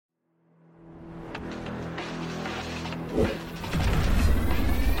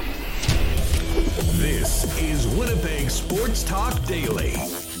Sports Talk Daily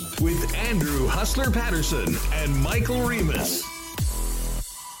with Andrew Hustler Patterson and Michael Remus.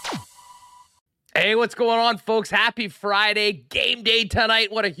 Hey, what's going on, folks? Happy Friday. Game day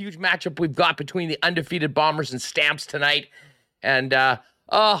tonight. What a huge matchup we've got between the undefeated Bombers and Stamps tonight. And,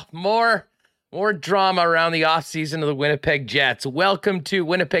 more drama around the offseason of the Winnipeg Jets. Welcome to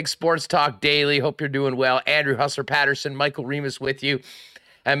Winnipeg Sports Talk Daily. Hope you're doing well. Andrew Hustler Patterson, Michael Remus with you.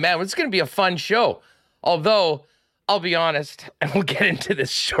 And, man, it's going to be a fun show. Although, I'll be honest, and we'll get into this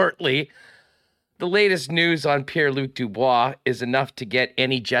shortly, the latest news on Pierre-Luc Dubois is enough to get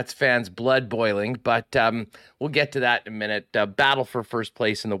any Jets fans' blood boiling, but we'll get to that in a minute. Battle for first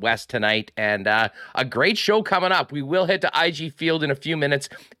place in the West tonight, and a great show coming up. We will head to IG Field in a few minutes.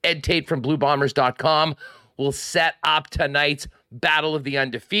 Ed Tait from BlueBombers.com will set up tonight's Battle of the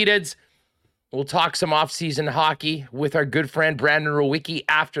Undefeateds. We'll talk some off-season hockey with our good friend Brandon Rewucki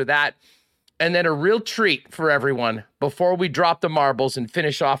after that. And then a real treat for everyone before we drop the marbles and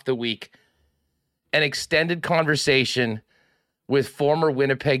finish off the week. An extended conversation with former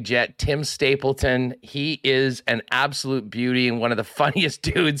Winnipeg Jet Tim Stapleton. He is an absolute beauty and one of the funniest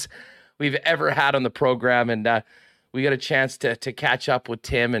dudes we've ever had on the program. And we got a chance to catch up with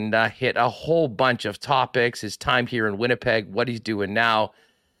Tim and hit a whole bunch of topics, his time here in Winnipeg, what he's doing now.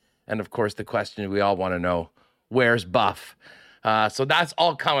 And, of course, the question we all want to know, where's Buff? So that's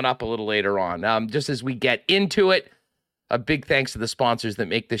all coming up a little later on. Just as we get into it, a big thanks to the sponsors that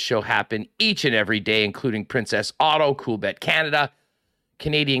make this show happen each and every day, including Princess Auto, Coolbet Canada,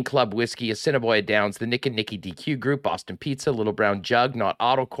 Canadian Club Whiskey, Assiniboia Downs, the Nick and Nicky DQ Group, Boston Pizza, Little Brown Jug, Not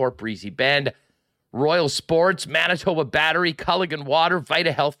Auto Corp, Breezy Bend, Royal Sports, Manitoba Battery, Culligan Water,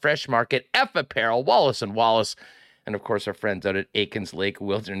 Vita Health Fresh Market, F Apparel, Wallace & Wallace, and, of course, our friends out at Aikens Lake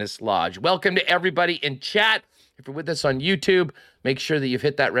Wilderness Lodge. Welcome to everybody in chat. If you're with us on YouTube, make sure that you've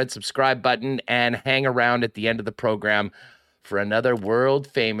hit that red subscribe button and hang around at the end of the program for another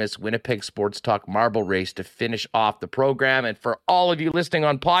world-famous Winnipeg Sports Talk marble race to finish off the program. And for all of you listening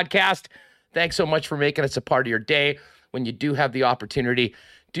on podcast, thanks so much for making us a part of your day. When you do have the opportunity,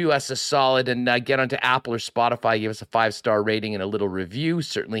 do us a solid and get onto Apple or Spotify. Give us a 5-star rating and a little review.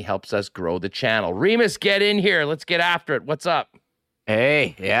 Certainly helps us grow the channel. Remus, get in here. Let's get after it. What's up?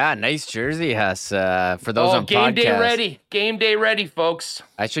 Hey, yeah, nice jersey, Huss. For those on game podcast. Game day ready, folks.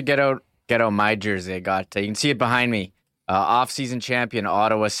 I should get out my jersey. I got. You can see it behind me. Off-season champion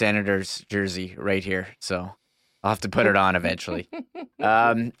Ottawa Senators jersey right here. So I'll have to put it on eventually.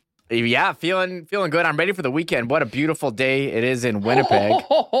 Yeah, feeling good. I'm ready for the weekend. What a beautiful day it is in Winnipeg.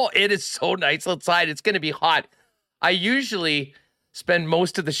 It is so nice outside. It's going to be hot. I usually spend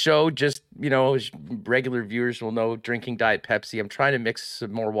most of the show just, as regular viewers will know, drinking Diet Pepsi. I'm trying to mix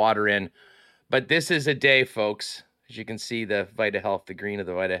some more water in. But this is a day, folks. As you can see, the Vita Health, the green of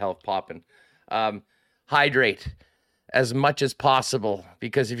the Vita Health popping. Hydrate as much as possible,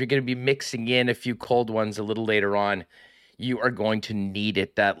 because if you're going to be mixing in a few cold ones a little later on, you are going to need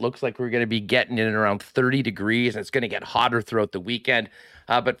it. That looks like we're going to be getting in around 30 degrees, and it's going to get hotter throughout the weekend.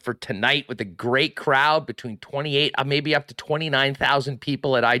 But for tonight, with a great crowd, between 28, maybe up to 29,000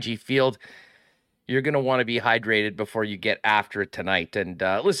 people at IG Field, you're going to want to be hydrated before you get after it tonight. And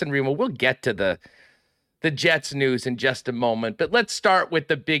listen, Remo, we'll get to the Jets news in just a moment, but let's start with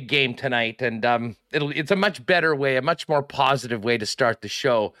the big game tonight. And it's a much better way, a much more positive way to start the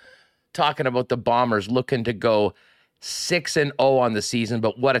show, talking about the Bombers looking to go 6-0 on the season,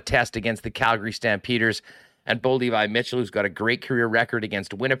 but what a test against the Calgary Stampeders and Bo Levi Mitchell, who's got a great career record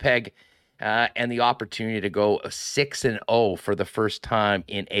against Winnipeg, and the opportunity to go 6-0 for the first time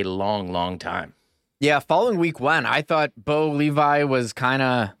in a long, long time. Yeah, following week one, I thought Bo Levi was kind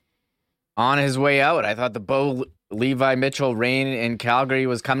of on his way out. I thought the Bo Levi Mitchell reign in Calgary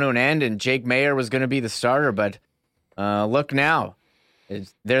was coming to an end, and Jake Maier was going to be the starter, but look now.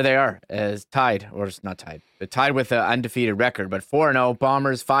 There they are, as tied, or it's not tied, but tied with an undefeated record, but 4-0,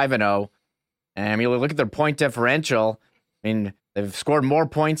 Bombers 5-0. And I mean, look at their point differential. I mean, they've scored more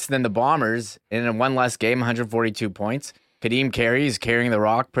points than the Bombers in one less game, 142 points. Kadeem Carey is carrying the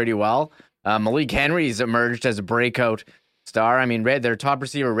rock pretty well. Malik Henry's emerged as a breakout star. I mean, their top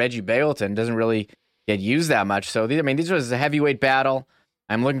receiver, Reggie Beilton, doesn't really get used that much. So, this was a heavyweight battle.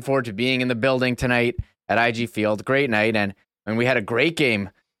 I'm looking forward to being in the building tonight at IG Field. Great night. And we had a great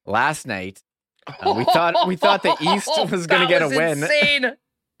game last night. We thought the East was going to get a win. Insane.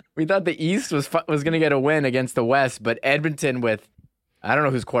 We thought the East was going to get a win against the West, but Edmonton with, I don't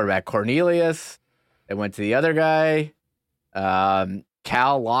know who's quarterback, Cornelius. It went to the other guy,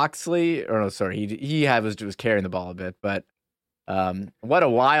 Cal Loxley. Or no, sorry, he was carrying the ball a bit, but What a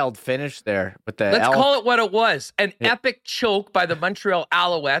wild finish there with the Let's Elk. call it what it was. An epic choke by the Montreal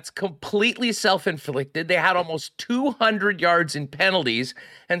Alouettes, completely self-inflicted. They had almost 200 yards in penalties,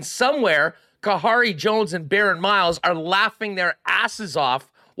 and somewhere Kahari Jones and Barron Miles are laughing their asses off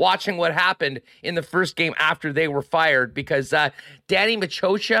watching what happened in the first game after they were fired, because Danny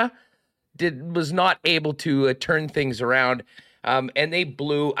Machocha was not able to turn things around. And they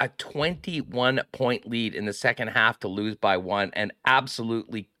blew a 21-point lead in the second half to lose by 1. An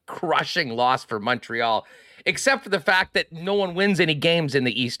absolutely crushing loss for Montreal, except for the fact that no one wins any games in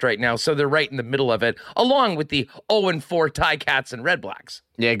the East right now. So they're right in the middle of it, along with the 0-4 Ticats and Red Blacks.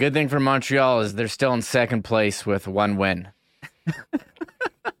 Yeah, good thing for Montreal is they're still in second place with 1 win.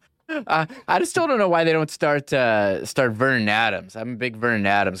 I just still don't know why they don't start Vernon Adams. I'm a big Vernon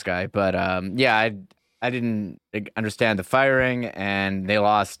Adams guy, but yeah, I didn't understand the firing, and they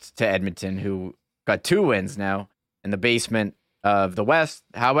lost to Edmonton, who got 2 wins now in the basement of the West.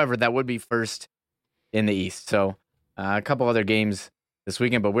 However, that would be first in the East. So a couple other games this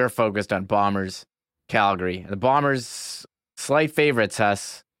weekend, but we're focused on Bombers, Calgary. The Bombers, slight favorites,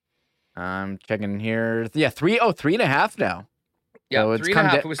 Huss. I'm checking here. Yeah, 3.5 now. Yeah, so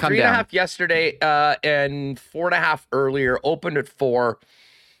 3.5. It was 3.5 yesterday and 4.5 earlier. Opened at 4.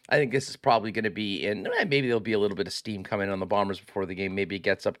 I think this is probably going to be in. Maybe there'll be a little bit of steam coming on the Bombers before the game. Maybe it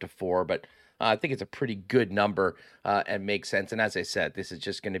gets up to 4, but I think it's a pretty good number and makes sense. And as I said, this is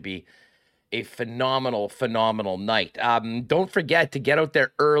just going to be a phenomenal night. Don't forget to get out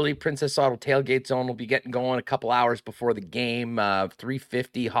there early. Princess Auto Tailgate Zone will be getting going a couple hours before the game.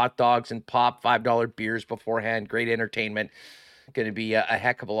 $3.50 hot dogs and pop, $5 beers beforehand. Great entertainment. Going to be a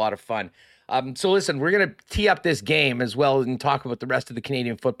heck of a lot of fun. So listen, we're going to tee up this game as well and talk about the rest of the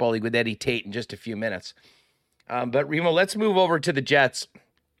Canadian Football League with Eddie Tait in just a few minutes. But Remo, let's move over to the Jets.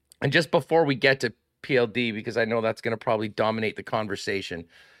 And just before we get to PLD, because I know that's going to probably dominate the conversation,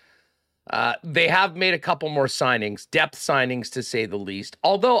 they have made a couple more signings, depth signings to say the least.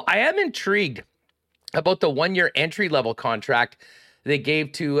 Although I am intrigued about the 1-year entry-level contract they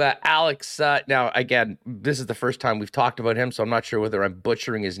gave to Alex. Now, again, this is the first time we've talked about him, so I'm not sure whether I'm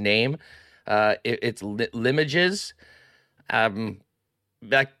butchering his name. It's Limoges.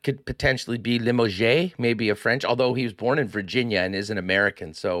 That could potentially be Limoges, maybe a French, although he was born in Virginia and is an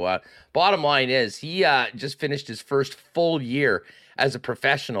American. So bottom line is he just finished his first full year as a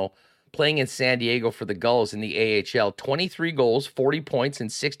professional playing in San Diego for the Gulls in the AHL. 23 goals, 40 points in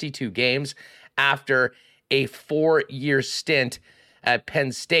 62 games after a 4-year stint at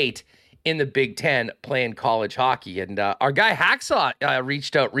Penn State in the Big Ten playing college hockey. And our guy Hacksaw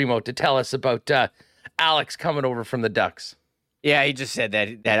reached out, Remo, to tell us about Alex coming over from the Ducks. Yeah, he just said that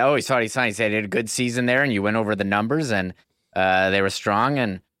he thought he signed. He said he had a good season there, and you went over the numbers, and they were strong.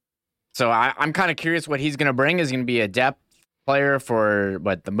 And so I'm kind of curious what he's going to bring. Is he going to be a depth player for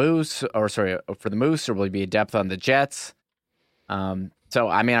for the Moose, or will he be a depth on the Jets? So,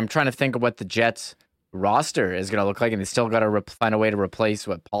 I mean, I'm trying to think of what the Jets roster is going to look like, and they still got to find a way to replace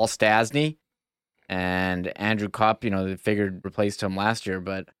Paul Stastny and Andrew Kopp. They figured replaced him last year,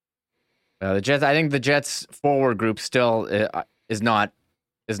 but the Jets. I think the Jets forward group still is not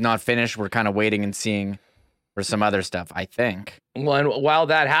finished. We're kind of waiting and seeing for some other stuff, I think. Well, and while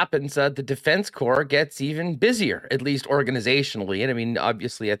that happens, the defense corps gets even busier, at least organizationally. And I mean,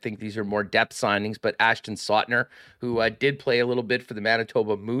 obviously, I think these are more depth signings, but Ashton Sautner, who did play a little bit for the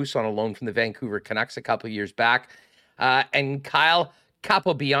Manitoba Moose on a loan from the Vancouver Canucks a couple of years back, and Kyle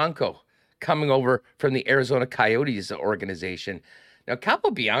Capobianco coming over from the Arizona Coyotes organization. Now,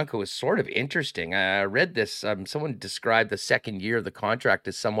 Capobianco is sort of interesting. I read this. Someone described the second year of the contract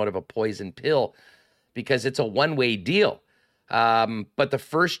as somewhat of a poison pill because it's a one-way deal. But the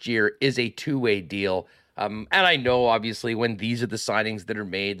first year is a two-way deal. And I know, obviously, when these are the signings that are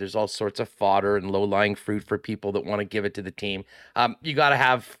made, there's all sorts of fodder and low-lying fruit for people that want to give it to the team. You got to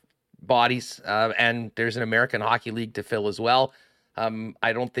have bodies, and there's an American Hockey League to fill as well.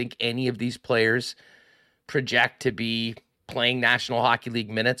 I don't think any of these players project to be playing National Hockey League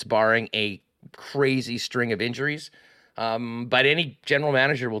minutes, barring a crazy string of injuries. But any general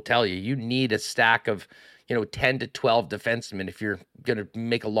manager will tell you, you need a stack of 10 to 12 defensemen if you're going to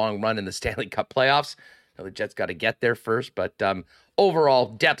make a long run in the Stanley Cup playoffs. The Jets got to get there first, but overall,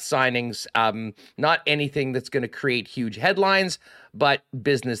 depth signings, not anything that's going to create huge headlines, but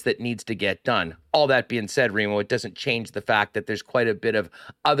business that needs to get done. All that being said, Remo, it doesn't change the fact that there's quite a bit of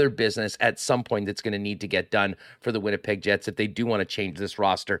other business at some point that's going to need to get done for the Winnipeg Jets if they do want to change this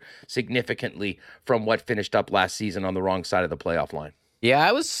roster significantly from what finished up last season on the wrong side of the playoff line.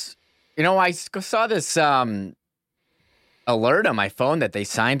 Yeah, I saw this alert on my phone that they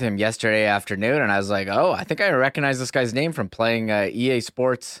signed him yesterday afternoon, and I was like, oh, I think I recognize this guy's name from playing EA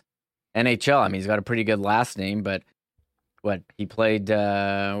Sports NHL. I mean, he's got a pretty good last name, but he played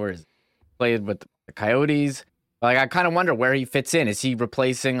played with the Coyotes. Like, I kind of wonder where he fits in. Is he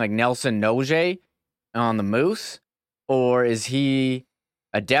replacing like Nelson Noje on the Moose, or is he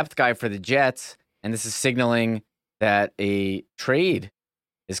a depth guy for the Jets? And this is signaling that a trade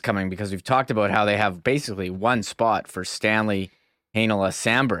is coming, because we've talked about how they have basically one spot for Stanley Heinola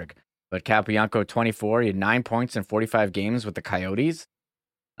Sandberg. But Capobianco, 24, he had 9 points in 45 games with the Coyotes.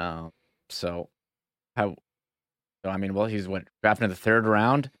 He's drafted in the third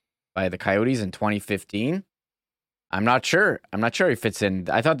round by the Coyotes in 2015. I'm not sure he fits in.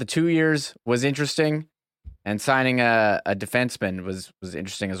 I thought the 2 years was interesting, and signing a defenseman was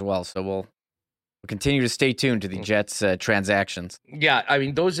interesting as well. So we'll continue to stay tuned to the Jets transactions. Yeah, I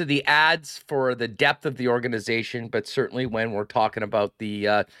mean, those are the ads for the depth of the organization, but certainly when we're talking about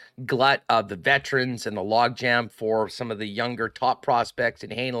the glut of the veterans and the logjam for some of the younger top prospects in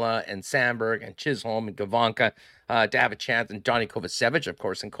Heinola and Sandberg and Chisholm and Gavanka to have a chance, and Johnny Kovacevic, of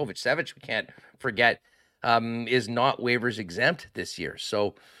course, and Kovacevic, we can't forget, is not waivers exempt this year.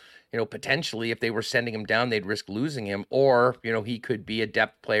 So, potentially if they were sending him down, they'd risk losing him, or, he could be a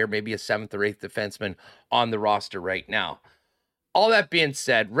depth player, maybe a 7th or 8th defenseman on the roster right now. All that being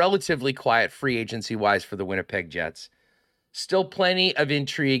said, relatively quiet free agency wise for the Winnipeg Jets. Still plenty of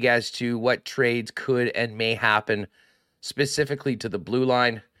intrigue as to what trades could and may happen specifically to the blue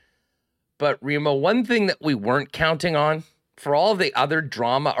line. But Remo, one thing that we weren't counting on, for all of the other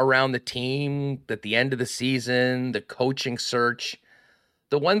drama around the team at the end of the season, the coaching search,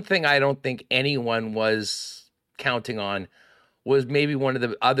 the one thing I don't think anyone was counting on was maybe one of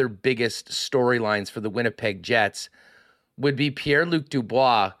the other biggest storylines for the Winnipeg Jets would be Pierre-Luc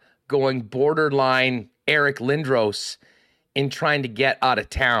Dubois going borderline Eric Lindros in trying to get out of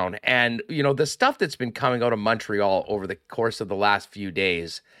town. And, the stuff that's been coming out of Montreal over the course of the last few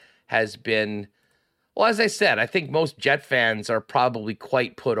days has been, well, as I said, I think most Jet fans are probably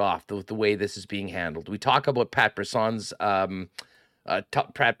quite put off with the way this is being handled. We talk about Pat Brisson's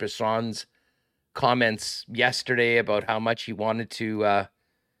comments yesterday about how much he wanted to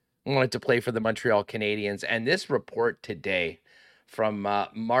play for the Montreal Canadiens, and this report today from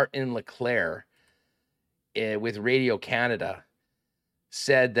Martin Leclerc with Radio Canada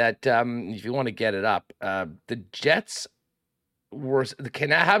said that if you want to get it up, the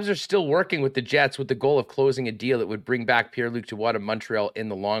Habs are still working with the Jets with the goal of closing a deal that would bring back Pierre-Luc Dubois to Montreal in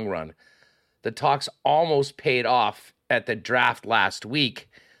the long run. The talks almost paid off at the draft last week.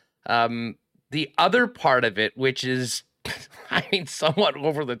 The other part of it, which is, somewhat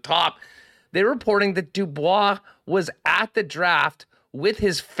over the top, they're reporting that Dubois was at the draft with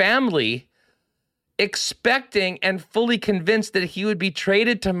his family, expecting and fully convinced that he would be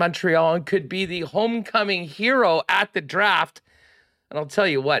traded to Montreal and could be the homecoming hero at the draft. And I'll tell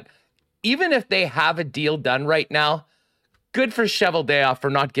you what, even if they have a deal done right now, good for Cheveldayoff for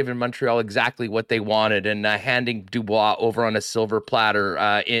not giving Montreal exactly what they wanted and handing Dubois over on a silver platter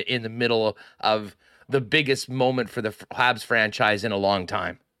in the middle of the biggest moment for the Habs franchise in a long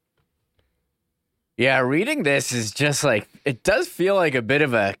time. Yeah, reading this is just like, it does feel like a bit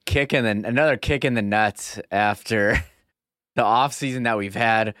of a another kick in the nuts after the offseason that we've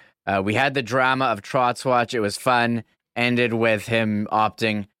had. We had the drama of Trotswatch. It was fun. Ended with him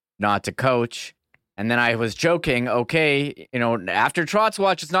opting not to coach. And then I was joking, okay, after Trotz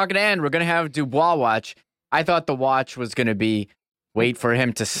watch, it's not going to end. We're going to have Dubois watch. I thought the watch was going to be wait for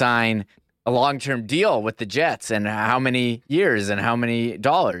him to sign a long-term deal with the Jets and how many years and how many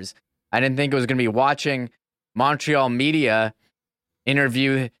dollars. I didn't think it was going to be watching Montreal media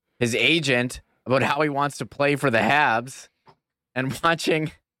interview his agent about how he wants to play for the Habs and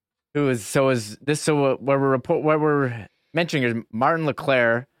watching what we're mentioning is Martin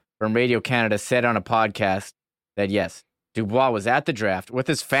Leclerc from Radio Canada said on a podcast that, yes, Dubois was at the draft with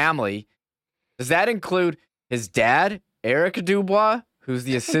his family. Does that include his dad, Eric Dubois, who's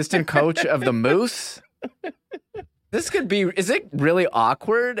the assistant coach of the Moose? Is it really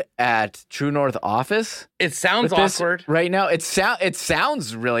awkward at True North office? It sounds awkward. Right now, it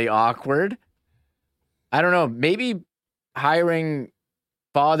sounds really awkward. I don't know, maybe hiring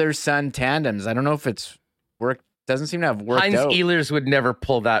father-son tandems. I don't know if it's worked. Doesn't seem to have worked out. Heinz Ehlers would never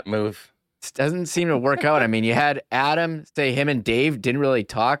pull that move. It doesn't seem to work out. I mean, you had Adam say him and Dave didn't really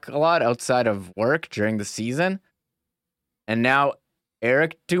talk a lot outside of work during the season. And now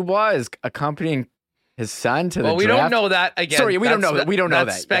Eric Dubois is accompanying his son to the draft. Well, we don't know that. Again, sorry, we don't know that. We don't know that.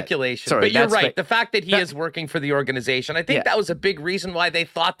 That's speculation. Sorry, but you're right. The fact that he is working for the organization, I think that was a big reason why they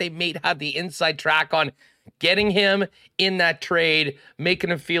thought they may have the inside track on getting him in that trade, making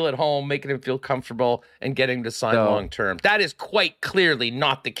him feel at home, making him feel comfortable, and getting him to sign long-term. That is quite clearly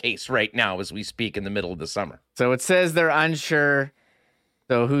not the case right now as we speak in the middle of the summer. So it says they're unsure.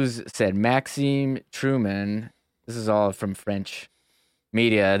 So who's said? Maxime Truman. This is all from French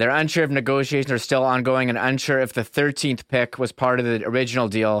media. They're unsure if negotiations are still ongoing and unsure if the 13th pick was part of the original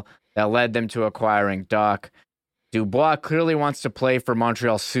deal that led them to acquiring Doc. Dubois clearly wants to play for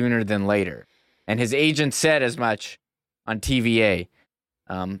Montreal sooner than later, and his agent said as much on TVA.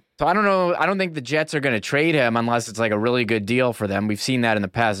 So I don't know. I don't think the Jets are going to trade him unless it's like a really good deal for them. We've seen that in the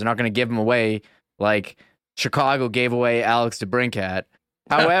past. They're not going to give him away like Chicago gave away Alex DeBrincat.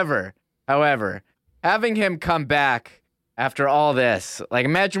 However, having him come back after all this, like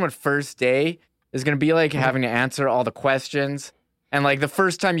imagine what first day is going to be like, having to answer all the questions. And like the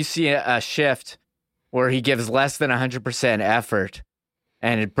first time you see a shift where he gives less than 100% effort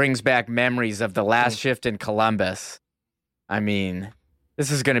and it brings back memories of the last shift in Columbus. I mean,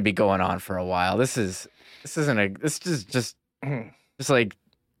 this is going to be going on for a while. This is just like it's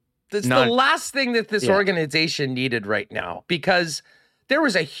the last thing that this organization needed right now, because there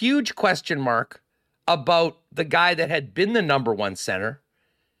was a huge question mark about the guy that had been the number one center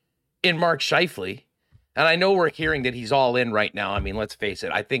in Mark Scheifele. And I know we're hearing that he's all in right now. I mean, let's face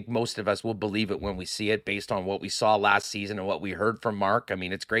it. I think most of us will believe it when we see it based on what we saw last season and what we heard from Mark. I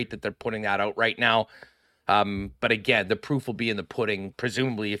mean, it's great that they're putting that out right now. But again, the proof will be in the pudding,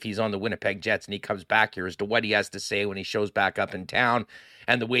 presumably if he's on the Winnipeg Jets and he comes back here, as to what he has to say when he shows back up in town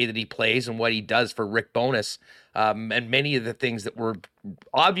and the way that he plays and what he does for Rick Bowness. And many of the things that were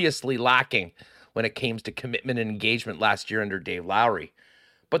obviously lacking when it came to commitment and engagement last year under Dave Lowry.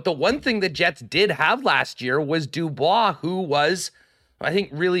 But the one thing the Jets did have last year was Dubois, who was, I think,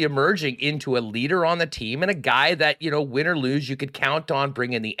 really emerging into a leader on the team and a guy that, you know, win or lose, you could count on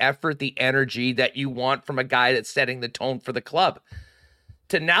bringing the effort, the energy that you want from a guy that's setting the tone for the club.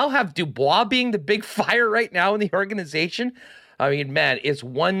 To now have Dubois being the big fire right now in the organization, I mean, man, it's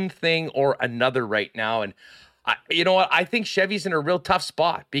one thing or another right now. And you know what? I think Chevy's in a real tough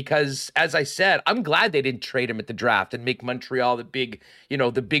spot because, as I said, I'm glad they didn't trade him at the draft and make Montreal the big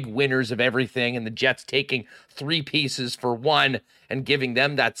winners of everything, and the Jets taking three pieces for one and giving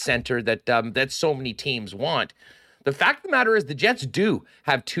them that center that so many teams want. The fact of the matter is the Jets do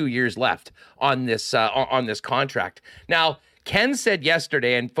have 2 years left on this contract. Now, Ken said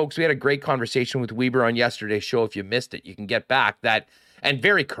yesterday, and folks, we had a great conversation with Weber on yesterday's show. If you missed it, you can get back that, and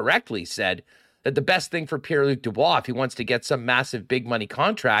very correctly said that the best thing for Pierre-Luc Dubois, if he wants to get some massive big money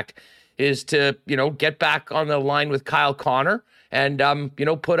contract, is to, get back on the line with Kyle Connor and,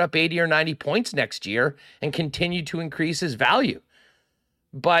 put up 80 or 90 points next year and continue to increase his value.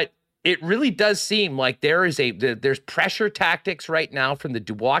 But it really does seem like there's pressure tactics right now from the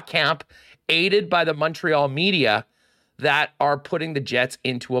Dubois camp, aided by the Montreal media, that are putting the Jets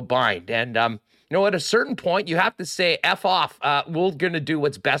into a bind. And, at a certain point, you have to say, F off. We're going to do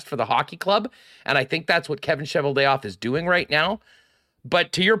what's best for the hockey club. And I think that's what Kevin Cheveldayoff is doing right now.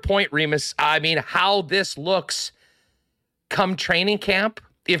 But to your point, Remus, I mean, how this looks come training camp,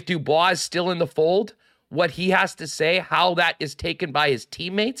 if Dubois is still in the fold, what he has to say, how that is taken by his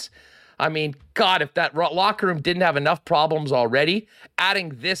teammates. I mean, God, if that locker room didn't have enough problems already,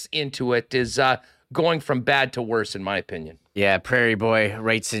 adding this into it is going from bad to worse, in my opinion. Yeah, Prairie Boy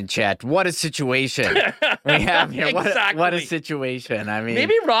writes in chat, what a situation we have here. Exactly. What a situation. I mean,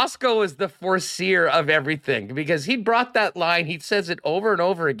 maybe Roscoe is the foreseer of everything, because he brought that line. He says it over and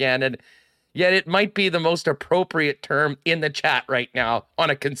over again, and yet it might be the most appropriate term in the chat right now on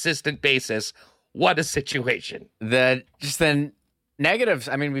a consistent basis. What a situation. The negatives,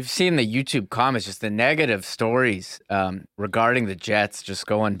 I mean, we've seen the YouTube comments, just the negative stories regarding the Jets just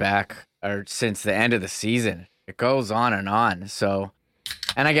going back or since the end of the season. It goes on and on. So,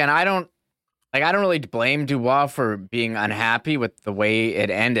 and again, I don't really blame Dubois for being unhappy with the way it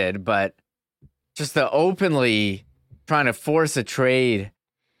ended, but just the openly trying to force a trade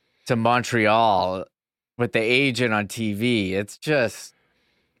to Montreal with the agent on TV,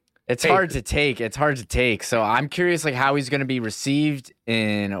 it's hard to take. It's hard to take. So I'm curious, like, how he's going to be received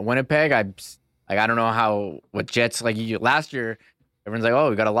in Winnipeg. I don't know what Jets, like, last year, everyone's like, oh,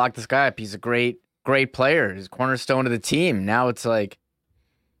 we got to lock this guy up. He's a great player. He's cornerstone of the team. Now it's like,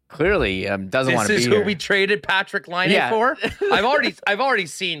 clearly doesn't want to be here. This is who we traded Patrick Laine for? I've already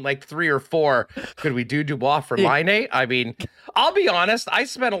seen like 3 or 4. Could we do Dubois for Laine? I mean, I'll be honest. I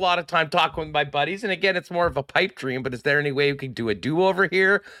spent a lot of time talking with my buddies, and again, it's more of a pipe dream, but is there any way we could do a do-over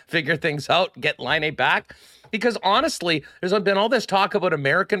here, figure things out, get Laine back? Because honestly, there's been all this talk about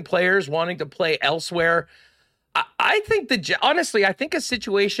American players wanting to play elsewhere. I think honestly, I think a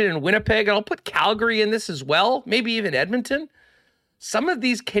situation in Winnipeg, and I'll put Calgary in this as well, maybe even Edmonton. Some of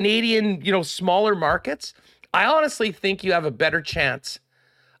these Canadian, smaller markets, I honestly think you have a better chance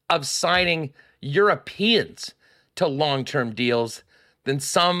of signing Europeans to long-term deals than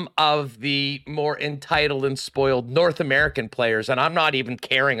some of the more entitled and spoiled North American players. And I'm not even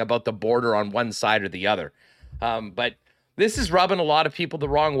caring about the border on one side or the other. But this is rubbing a lot of people the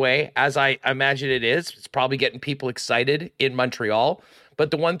wrong way, as I imagine it is. It's probably getting people excited in Montreal.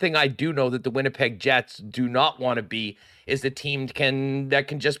 But the one thing I do know that the Winnipeg Jets do not want to be is the team that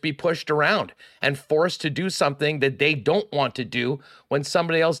can just be pushed around and forced to do something that they don't want to do when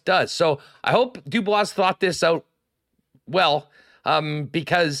somebody else does. So I hope Dubois thought this out well,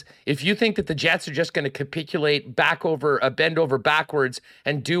 because if you think that the Jets are just going to capitulate bend over backwards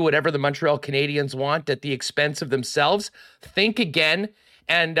and do whatever the Montreal Canadiens want at the expense of themselves, think again.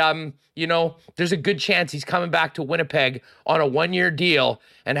 And, there's a good chance he's coming back to Winnipeg on a 1-year deal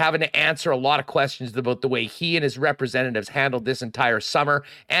and having to answer a lot of questions about the way he and his representatives handled this entire summer,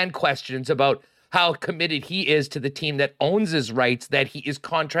 and questions about how committed he is to the team that owns his rights, that he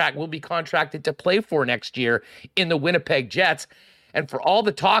will be contracted to play for next year in the Winnipeg Jets. And for all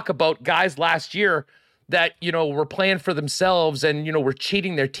the talk about guys last year that, were playing for themselves and, were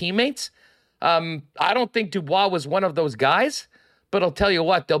cheating their teammates, I don't think Dubois was one of those guys. But I'll tell you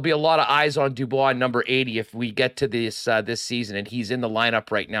what, there'll be a lot of eyes on Dubois number 80 if we get to this season and he's in the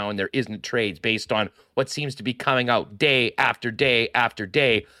lineup right now and there isn't trades based on what seems to be coming out day after day after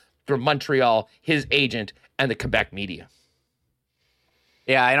day from Montreal, his agent, and the Quebec media.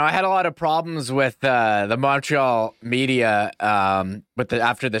 Yeah, I had a lot of problems with the Montreal media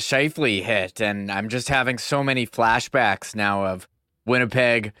after the Scheifele hit, and I'm just having so many flashbacks now of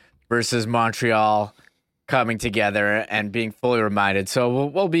Winnipeg versus Montreal coming together and being fully reminded. So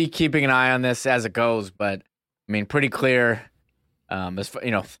we'll be keeping an eye on this as it goes, but pretty clear. Just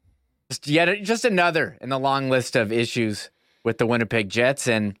another in the long list of issues with the Winnipeg Jets,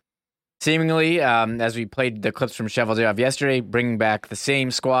 and seemingly, as we played the clips from Cheveldayoff yesterday, bringing back the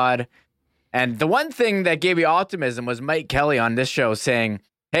same squad. And the one thing that gave me optimism was Mike Kelly on this show saying,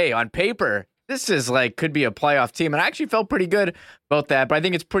 "Hey, on paper, this is could be a playoff team," and I actually felt pretty good about that. But I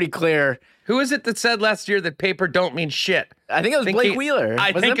think it's pretty clear. Who is it that said last year that paper don't mean shit? I think it was Blake Wheeler.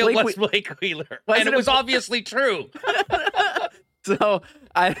 I think it was Blake Wheeler. And it was obviously true.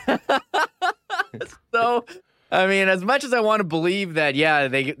 As much as I want to believe that,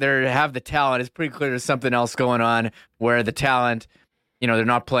 they have the talent, it's pretty clear there's something else going on where the talent, they're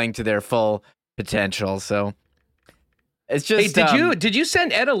not playing to their full potential. So it's just. Hey, did you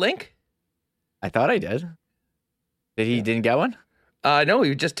send Ed a link? I thought I did. Didn't get one? No,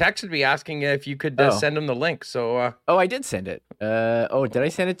 he just texted me asking if you could send him the link. So, I did send it. Did I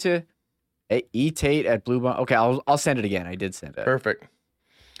send it to Tait at Blue Bomb? Okay, I'll send it again. I did send it. Perfect.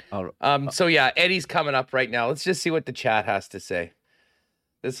 So yeah, Eddie's coming up right now. Let's just see what the chat has to say.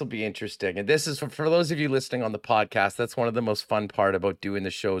 This will be interesting. And this is for those of you listening on the podcast. That's one of the most fun part about doing the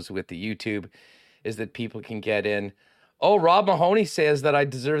shows with the YouTube, is that people can get in. Oh, Rob Mahoney says that I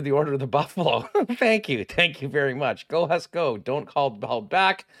deserve the Order of the Buffalo. Thank you. Thank you very much. Go Husk go. Don't call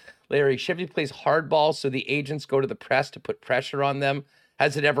back. Larry Shively plays hardball, so the agents go to the press to put pressure on them.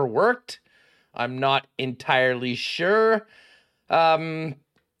 Has it ever worked? I'm not entirely sure.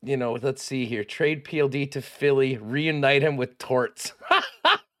 Let's see here. Trade PLD to Philly. Reunite him with Torts.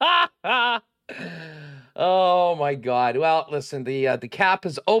 Oh my God. Well, listen, the cap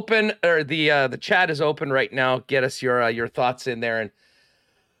is open, or the chat is open right now. Get us your thoughts in there, and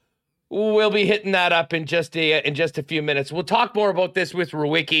we'll be hitting that up in just a few minutes. We'll talk more about this with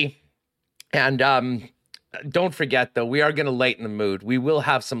Rewucki. And don't forget, though, we are going to lighten the mood. We will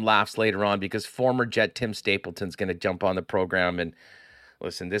have some laughs later on because former Jet Tim Stapleton's going to jump on the program. And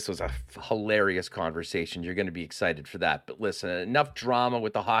listen, this was a hilarious conversation. You're going to be excited for that. But listen, enough drama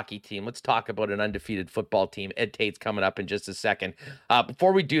with the hockey team. Let's talk about an undefeated football team. Ed Tait's coming up in just a second.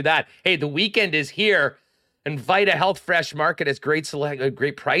 Before we do that, hey, the weekend is here. And Vita Health Fresh Market has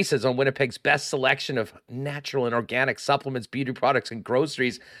great prices on Winnipeg's best selection of natural and organic supplements, beauty products, and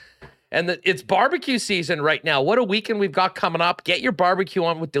groceries. And it's barbecue season right now. What a weekend we've got coming up. Get your barbecue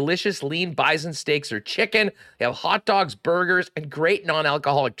on with delicious lean bison steaks or chicken. They have hot dogs, burgers, and great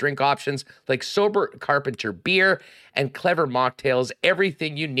non-alcoholic drink options like Sober Carpenter beer and clever mocktails.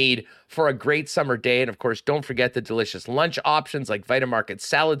 Everything you need for a great summer day. And of course, don't forget the delicious lunch options like Vita Market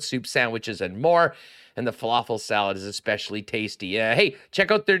salad, soup, sandwiches, and more. And the falafel salad is especially tasty. Hey,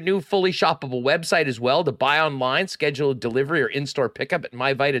 check out their new fully shoppable website as well to buy online, schedule delivery or in-store pickup at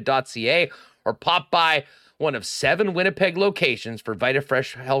myvita.ca, or pop by one of 7 Winnipeg locations for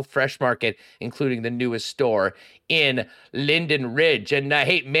VitaFresh Health Fresh Market, including the newest store in Linden Ridge. And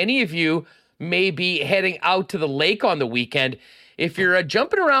hey, many of you may be heading out to the lake on the weekend. If you're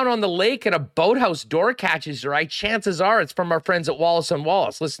jumping around on the lake and a boathouse door catches your eye, chances are it's from our friends at Wallace &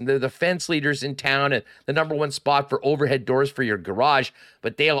 Wallace. Listen, they're the fence leaders in town and the #1 spot for overhead doors for your garage,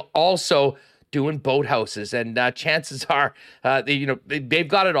 but they'll also doing boathouses, and chances are, they've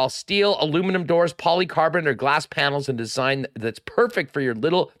got it all: steel, aluminum doors, polycarbonate or glass panels, and design that's perfect for your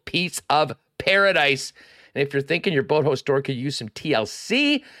little piece of paradise. And if you're thinking your boathouse door could use some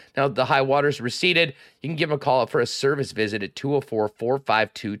TLC, now that the high water's receded, you can give them a call for a service visit at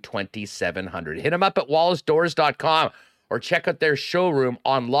 204-452-2700. Hit them up at wallacedoors.com or check out their showroom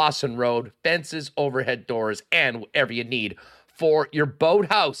on Lawson Road. Fences, overhead doors, and whatever you need for your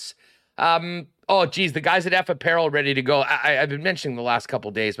boathouse. The guys at F Apparel ready to go. I've been mentioning the last couple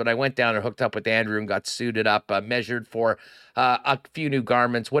of days, but I went down and hooked up with Andrew and got suited up, measured for a few new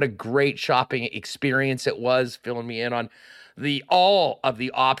garments. What a great shopping experience it was, filling me in on all of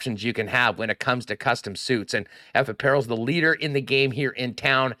the options you can have when it comes to custom suits. And F Apparel's the leader in the game here in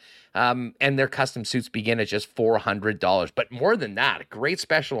town. And their custom suits begin at just $400. But more than that, a great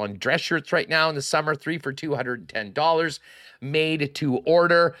special on dress shirts right now in the summer, 3 for $210, made to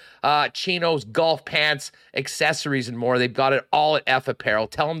order, chinos, golf pants, accessories, and more. They've got it all at F Apparel.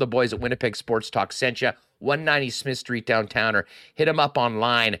 Tell them the boys at Winnipeg Sports Talk sent you, 190 Smith Street downtown, or hit them up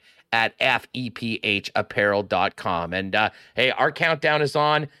online at fephapparel.com. And hey, our countdown is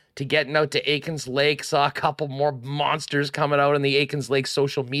on to getting out to Aikens Lake. Saw a couple more monsters coming out on the Aikens Lake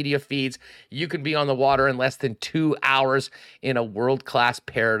social media feeds. You can be on the water in less than 2 hours in a world-class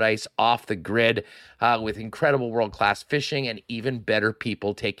paradise off the grid with incredible world-class fishing and even better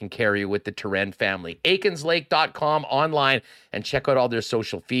people taking care of you with the Turenne family. AikensLake.com online and check out all their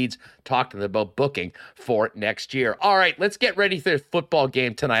social feeds. Talk to them about booking for next year. All right, let's get ready for the football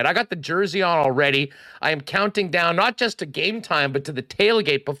game tonight. I got the jersey on already. I am counting down not just to game time, but to the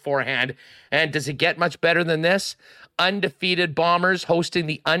tailgate beforehand. And does it get much better than this? Undefeated Bombers hosting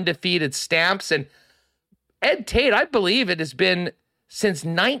the undefeated Stamps. And Ed Tait, I believe it has been since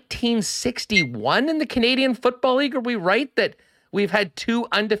 1961 in the Canadian Football League. Are we right that we've had 2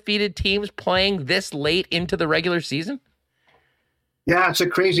 undefeated teams playing this late into the regular season? Yeah, it's a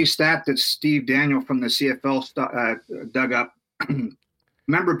crazy stat that Steve Daniel from the CFL dug up.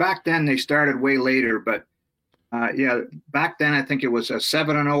 Remember, back then they started way later, but back then I think it was a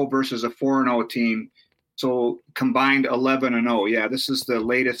 7-0 versus a 4-0 team. So combined 11-0. Yeah, this is the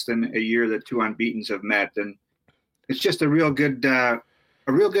latest in a year that 2 unbeatens have met, and it's just a real good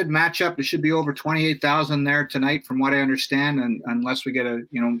matchup. It should be over 28,000 there tonight, from what I understand, and unless we get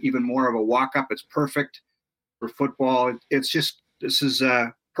even more of a walk up, it's perfect for football. This is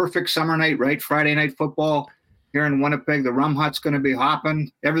a perfect summer night, right? Friday night football here in Winnipeg. The Rum Hut's going to be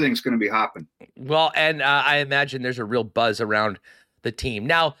hopping. Everything's going to be hopping. Well, and I imagine there's a real buzz around the team.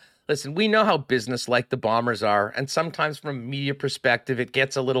 Now, listen, we know how business-like the Bombers are, and sometimes from a media perspective, it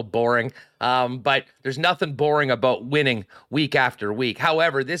gets a little boring, but there's nothing boring about winning week after week.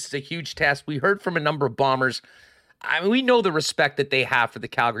 However, this is a huge test. We heard from a number of Bombers. I mean, we know the respect that they have for the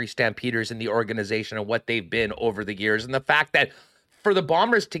Calgary Stampeders and the organization and what they've been over the years, and the fact that for the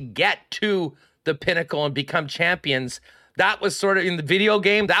Bombers to get to the pinnacle and become champions, that was sort of in the video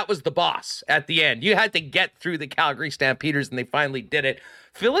game, that was the boss at the end. You had to get through the Calgary Stampeders, and they finally did it.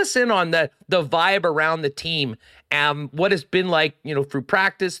 Fill us in on the vibe around the team and what it's been like, through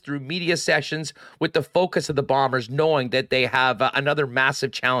practice, through media sessions, with the focus of the Bombers, knowing that they have another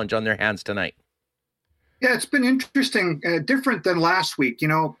massive challenge on their hands tonight. Yeah, it's been interesting, different than last week.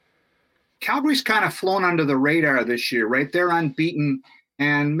 Calgary's kind of flown under the radar this year, right? They're unbeaten,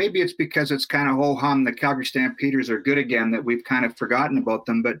 and maybe it's because it's kind of ho-hum. The Calgary Stampeders are good again that we've kind of forgotten about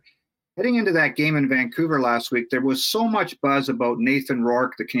them. But heading into that game in Vancouver last week, there was so much buzz about Nathan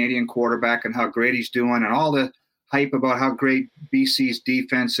Rourke, the Canadian quarterback, and how great he's doing, and all the hype about how great BC's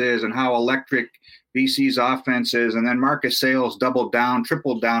defense is and how electric BC's offense is. And then Marcus Sayles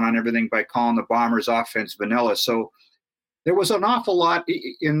tripled down on everything by calling the Bombers' offense vanilla. So there was an awful lot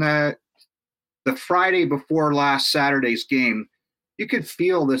in the Friday before last Saturday's game. You could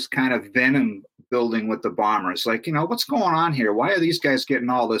feel this kind of venom building with the Bombers. Like, what's going on here? Why are these guys getting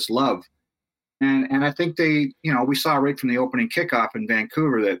all this love? And I think we saw right from the opening kickoff in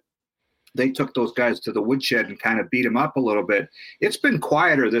Vancouver that they took those guys to the woodshed and kind of beat them up a little bit. It's been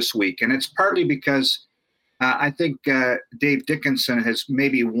quieter this week, and it's partly because I think Dave Dickinson has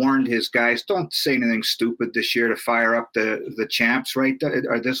maybe warned his guys, don't say anything stupid this year to fire up the champs, right?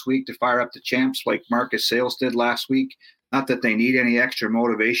 Or this week to fire up the champs like Marcus Sayles did last week. Not that they need any extra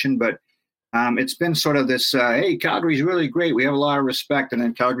motivation, but It's been sort of this, hey, Calgary's really great. We have a lot of respect. And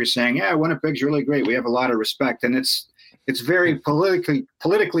then Calgary's saying, yeah, Winnipeg's really great. We have a lot of respect. And it's very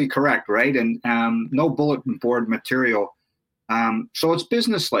politically correct, right? And no bulletin board material. So it's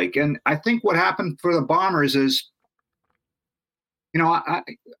businesslike. And I think what happened for the Bombers is,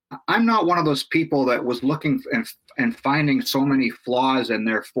 I'm not one of those people that was looking and finding so many flaws in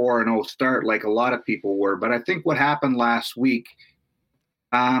their 4-0 start like a lot of people were. But I think what happened last week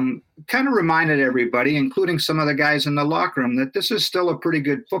kind of reminded everybody, including some of the guys in the locker room, that this is still a pretty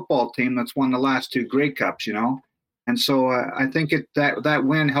good football team that's won the last 2 Grey Cups, And so I think that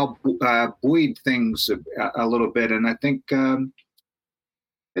win helped buoy things a little bit. And I think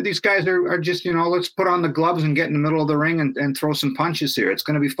these guys are just, let's put on the gloves and get in the middle of the ring and throw some punches here. It's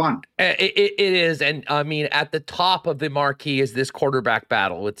going to be fun. It is. And I mean, at the top of the marquee is this quarterback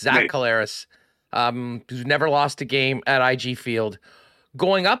battle with Zach Collaros, who's never lost a game at IG Field,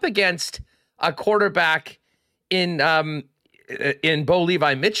 going up against a quarterback in Bo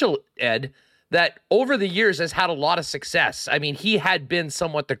Levi Mitchell, Ed, that over the years has had a lot of success. I mean, he had been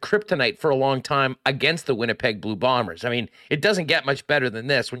somewhat the kryptonite for a long time against the Winnipeg Blue Bombers. I mean, it doesn't get much better than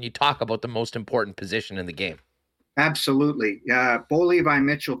this when you talk about the most important position in the game. Absolutely. Bo Levi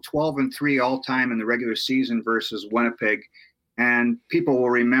Mitchell, 12-3 all time in the regular season versus Winnipeg. And people will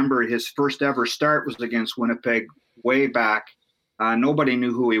remember his first ever start was against Winnipeg way back. Nobody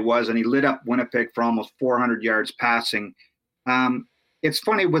knew who he was, and he lit up Winnipeg for almost 400 yards passing. It's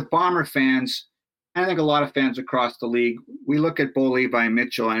funny with Bomber fans, I think a lot of fans across the league, we look at Bo Levi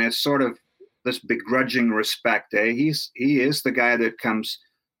Mitchell and it's sort of this begrudging respect. He is the guy that comes,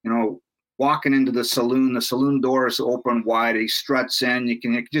 walking into the saloon doors open wide, he struts in. You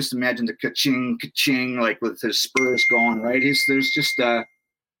can just imagine the ka-ching, like with his spurs going, right? There's just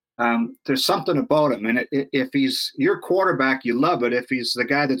there's something about him. And if he's your quarterback, you love it. If he's the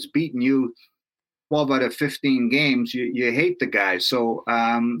guy that's beating you 12 out of 15 games, you hate the guy. So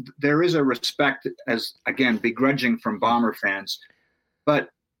there is a respect, as again, begrudging from Bomber fans. But,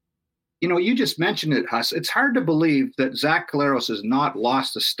 you just mentioned it, Huss. It's hard to believe that Zach Collaros has not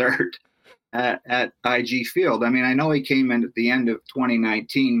lost a start at IG Field. I mean, I know he came in at the end of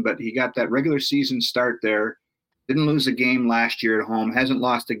 2019, but he got that regular season start there. Didn't lose a game last year at home. Hasn't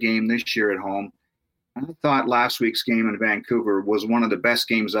lost a game this year at home. I thought last week's game in Vancouver was one of the best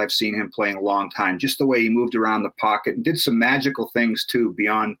games I've seen him play in a long time. Just the way he moved around the pocket and did some magical things too,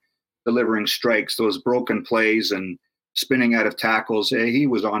 beyond delivering strikes, those broken plays and spinning out of tackles. He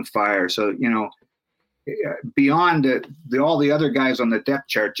was on fire. So, beyond all the other guys on the depth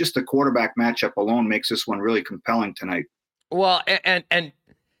chart, just the quarterback matchup alone makes this one really compelling tonight. Well, and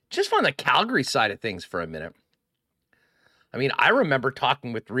just on the Calgary side of things for a minute. I mean, I remember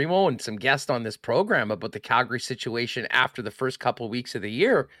talking with Remo and some guests on this program about the Calgary situation after the first couple of weeks of the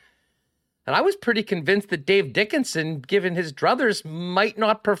year. And I was pretty convinced that Dave Dickinson, given his druthers, might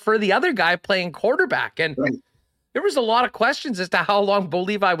not prefer the other guy playing quarterback. And there was a lot of questions as to how long Bo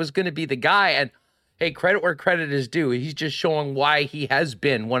Levi was going to be the guy. And hey, credit where credit is due. He's just showing why he has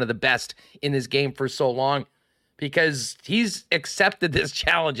been one of the best in this game for so long, because he's accepted this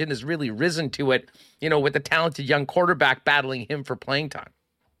challenge and has really risen to it, with the talented young quarterback battling him for playing time.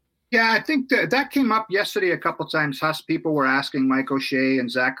 Yeah, I think that came up yesterday a couple of times. Huss, people were asking Mike O'Shea and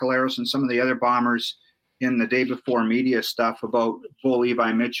Zach Collaros and some of the other Bombers in the day before media stuff about Bo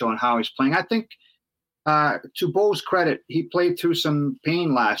Levi Mitchell and how he's playing. I think to Bo's credit, he played through some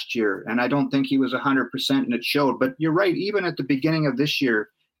pain last year, and I don't think he was 100% and it showed. But you're right, even at the beginning of this year,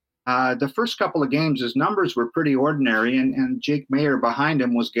 the first couple of games, his numbers were pretty ordinary, and Jake Mayer behind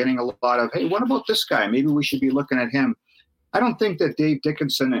him was getting a lot of, hey, what about this guy? Maybe we should be looking at him. I don't think that Dave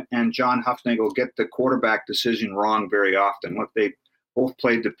Dickinson and John Hufnagel get the quarterback decision wrong very often. Look, they both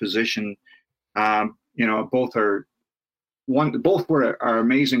played the position. Both are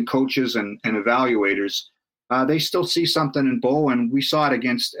amazing coaches and evaluators. They still see something in Bo, and we saw it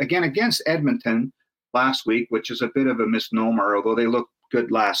against Edmonton last week, which is a bit of a misnomer, although they looked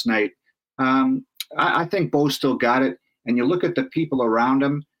good last night. I think Bo still got it. And you look at the people around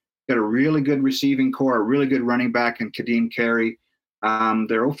him, got a really good receiving core, a really good running back in Kadeem Carey.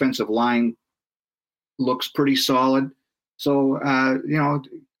 Their offensive line looks pretty solid. So,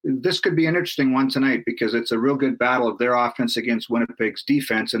 this could be an interesting one tonight because it's a real good battle of their offense against Winnipeg's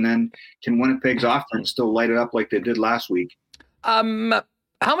defense. And then can Winnipeg's offense still light it up like they did last week?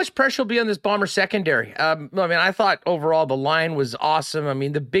 How much pressure will be on this Bomber secondary? I thought overall the line was awesome. I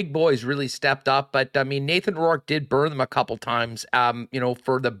mean, the big boys really stepped up, but Nathan Rourke did burn them a couple times,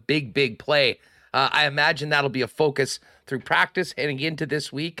 for the big play. I imagine that'll be a focus through practice heading into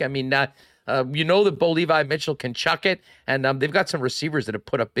this week. I mean, That Bo Levi Mitchell can chuck it, and they've got some receivers that have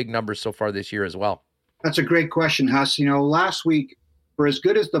put up big numbers so far this year as well. That's a great question, Huss. Last week, for as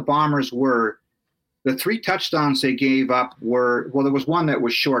good as the Bombers were, the 3 touchdowns they gave up there was one that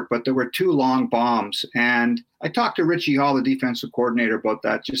was short, but there were 2 long bombs. And I talked to Richie Hall, the defensive coordinator, about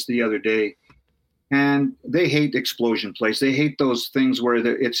that just the other day. And they hate explosion plays. They hate those things where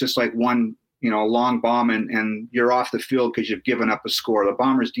it's just like one, long bomb and you're off the field because you've given up a score. The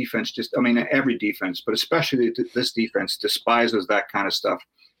Bombers defense every defense, but especially this defense despises that kind of stuff.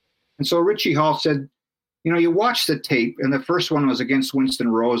 And so Richie Hall said, you watch the tape, and the first one was against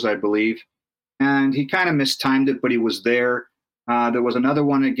Winston Rose, I believe. And he kind of mistimed it, but he was there. There was another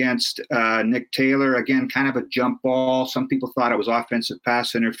one against Nick Taylor, again, kind of a jump ball. Some people thought it was offensive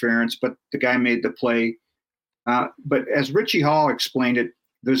pass interference, but the guy made the play. But as Richie Hall explained it,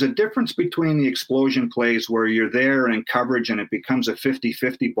 there's a difference between the explosion plays where you're there and in coverage and it becomes a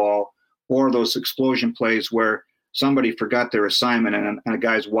 50-50 ball, or those explosion plays where somebody forgot their assignment and a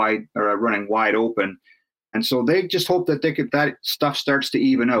guy's running wide open. And so they just hope that that stuff starts to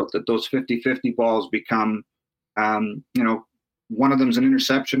even out, that those 50-50 balls become, one of them's an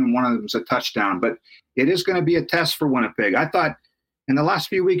interception and one of them's a touchdown. But it is going to be a test for Winnipeg. I thought in the last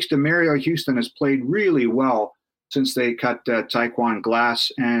few weeks, Demario Houston has played really well since they cut Taekwon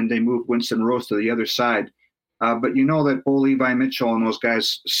Glass and they moved Winston Rose to the other side. But that Bo Levi Mitchell and those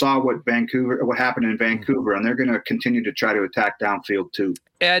guys saw what happened in Vancouver, and they're going to continue to try to attack downfield too.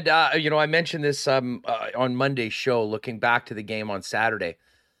 And, I mentioned this on Monday's show, looking back to the game on Saturday,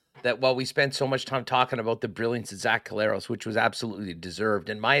 that while we spent so much time talking about the brilliance of Zach Collaros, which was absolutely deserved,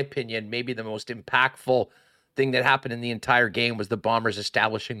 in my opinion, maybe the most impactful thing that happened in the entire game was the Bombers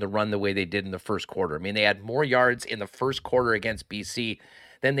establishing the run the way they did in the first quarter. I mean, they had more yards in the first quarter against BC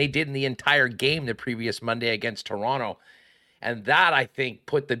than they did in the entire game the previous Monday against Toronto. And that, I think,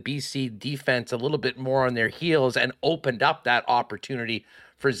 put the BC defense a little bit more on their heels and opened up that opportunity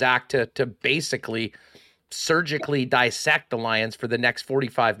for Zach to basically surgically dissect the Lions for the next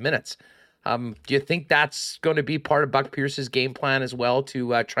 45 minutes. Do you think that's going to be part of Buck Pierce's game plan as well,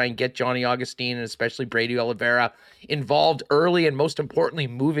 to try and get Johnny Augustine and especially Brady Oliveira involved early and, most importantly,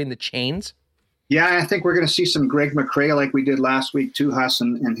 moving the chains? Yeah, I think we're going to see some Greg McCrae like we did last week too, Huss,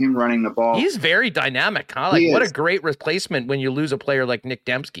 and him running the ball. He's very dynamic, huh? What a great replacement when you lose a player like Nick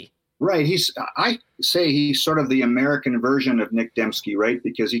Dembski. Right. I say he's sort of the American version of Nick Dembski, right?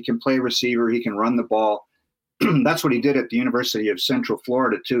 Because he can play receiver, he can run the ball. That's what he did at the University of Central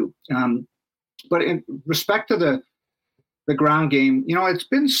Florida too. But in respect to the ground game, it's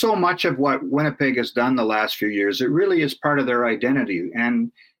been so much of what Winnipeg has done the last few years. It really is part of their identity.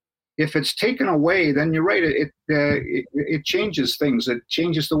 And if it's taken away, then you're right. It changes things. It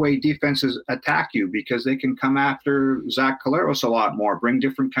changes the way defenses attack you because they can come after Zach Collaros a lot more, bring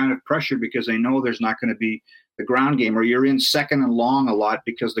different kind of pressure because they know there's not going to be the ground game, or you're in second and long a lot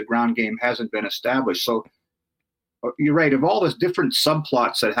because the ground game hasn't been established. So you're right. Of all the different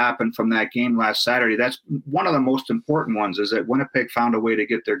subplots that happened from that game last Saturday, that's one of the most important ones, is that Winnipeg found a way to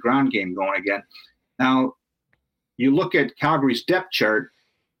get their ground game going again. Now, you look at Calgary's depth chart,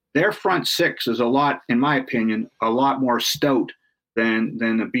 their front six is in my opinion, a lot more stout than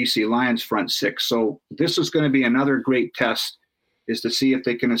the BC Lions front six. So this is going to be another great test, is to see if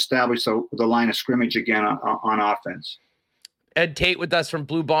they can establish the line of scrimmage again on offense. Ed Tait with us from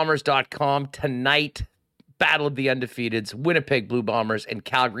BlueBombers.com tonight. Battle of the Undefeateds, Winnipeg Blue Bombers and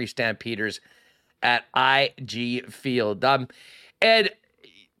Calgary Stampeders at IG Field. Ed,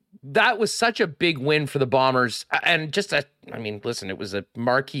 that was such a big win for the Bombers. And listen, it was a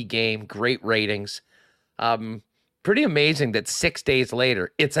marquee game, great ratings. Pretty amazing that 6 days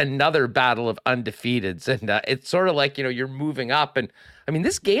later, it's another battle of undefeateds. And it's sort of like, you're moving up. And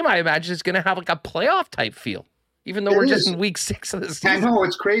this game, I imagine, is going to have like a playoff type feel, even though we're just in week 6 of the season. I know,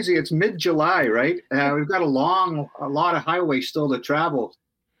 it's crazy. It's mid-July, right? We've got a lot of highway still to travel.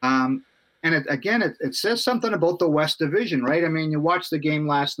 And it says something about the West Division, right? You watched the game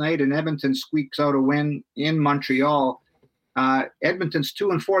last night, and Edmonton squeaks out a win in Montreal. Edmonton's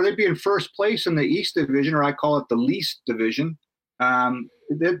 2-4. They'd be in first place in the East Division, or I call it the least division.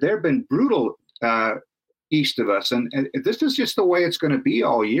 They've been brutal east of us, and this is just the way it's going to be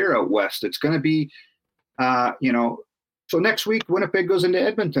all year out west. It's going to be, So next week, Winnipeg goes into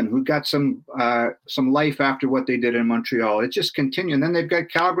Edmonton, who got some life after what they did in Montreal. It just continues. And then they've got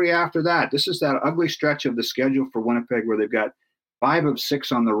Calgary after that. This is that ugly stretch of the schedule for Winnipeg where they've got 5 of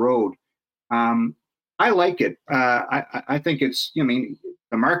 6 on the road. I like it. I think it's,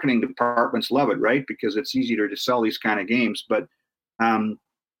 the marketing departments love it, right? Because it's easier to sell these kind of games. But, the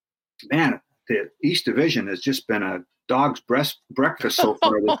East Division has just been a dog's breakfast so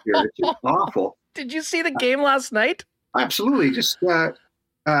far this year. It's just awful. Did you see the game last night? Absolutely. Just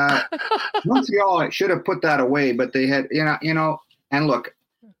Montreal should have put that away, but they had, and look,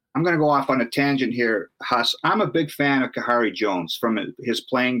 I'm going to go off on a tangent here, Huss. I'm a big fan of Kahari Jones from his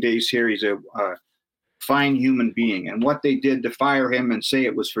playing days here. He's a fine human being. And what they did to fire him and say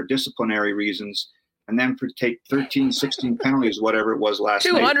it was for disciplinary reasons, and then for take 13, 16 penalties, whatever it was last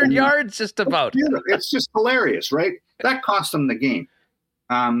 200 night. 200 yards just about. It's just hilarious, right? That cost them the game.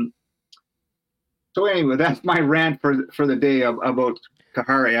 So anyway, that's my rant for the day about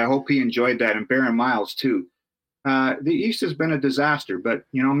Kahari. I hope he enjoyed that, and Baron Miles too. The East has been a disaster, but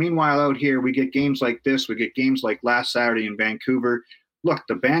meanwhile out here we get games like this. We get games like last Saturday in Vancouver. Look,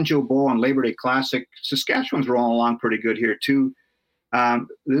 the Banjo Bowl and Labor Day Classic. Saskatchewan's rolling along pretty good here too.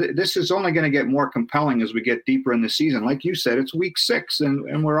 This is only going to get more compelling as we get deeper in the season. Like you said, it's week 6,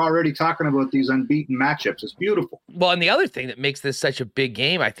 and we're already talking about these unbeaten matchups. It's beautiful. Well, and the other thing that makes this such a big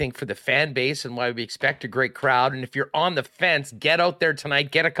game, I think, for the fan base and why we expect a great crowd, and if you're on the fence, get out there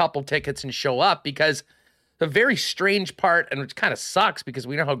tonight, get a couple tickets and show up, because the very strange part, and it kind of sucks because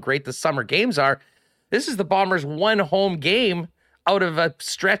we know how great the summer games are, this is the Bombers' one home game out of a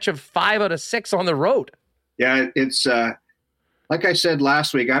stretch of 5 out of 6 on the road. Yeah, it's like I said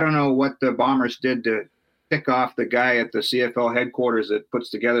last week, I don't know what the Bombers did to pick off the guy at the CFL headquarters that puts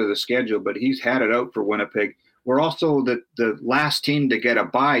together the schedule, but he's had it out for Winnipeg. We're also the last team to get a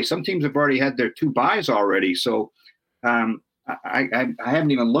bye. Some teams have already had their 2 byes already, so I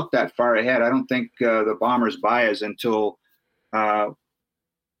haven't even looked that far ahead. I don't think the Bombers bye is until I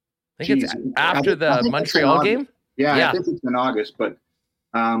think it's after the Montreal game. Yeah, I think it's in August, but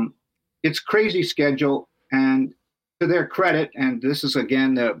it's crazy schedule. And to their credit, and this is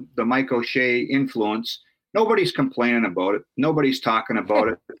again the Mike O'Shea influence, nobody's complaining about it. Nobody's talking about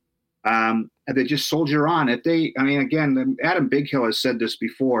it. They just soldier on. Again, Adam Bighill has said this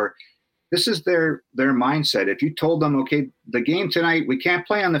before. This is their mindset. If you told them, okay, the game tonight, we can't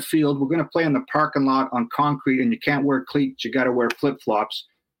play on the field. We're going to play in the parking lot on concrete, and you can't wear cleats. You got to wear flip-flops.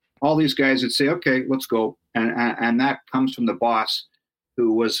 All these guys would say, okay, let's go. And that comes from the boss,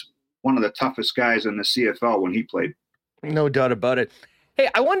 who was one of the toughest guys in the CFL when he played. No doubt about it. Hey,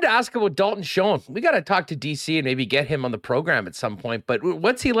 I wanted to ask about Dalton Schoen. We got to talk to DC and maybe get him on the program at some point. But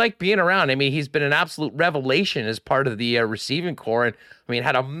what's he like being around? I mean, he's been an absolute revelation as part of the receiving core. And I mean,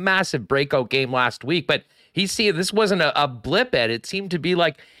 had a massive breakout game last week. But this wasn't a blip, Ed. It seemed to be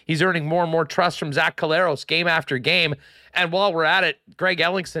like he's earning more and more trust from Zach Collaros game after game. And while we're at it, Greg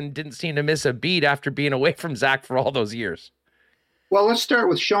Ellingson didn't seem to miss a beat after being away from Zach for all those years. Well, let's start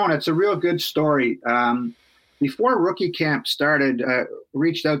with Schoen. It's a real good story. Before rookie camp started,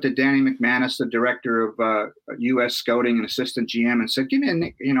 reached out to Danny McManus, the director of U.S. Scouting and assistant GM, and said, give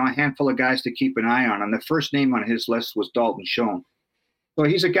me a handful of guys to keep an eye on. And the first name on his list was Dalton Schoen. So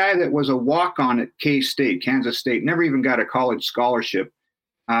he's a guy that was a walk-on at K-State, Kansas State, never even got a college scholarship,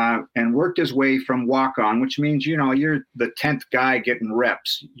 and worked his way from walk-on, which means, you're the 10th guy getting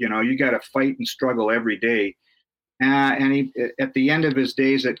reps. You got to fight and struggle every day. And he, at the end of his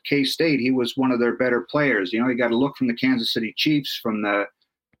days at K-State, he was one of their better players. He got a look from the Kansas City Chiefs, from the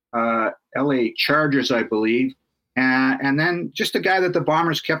L.A. Chargers, I believe. And then just a guy that the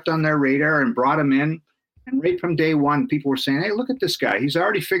Bombers kept on their radar and brought him in. And right from day one, people were saying, hey, look at this guy. He's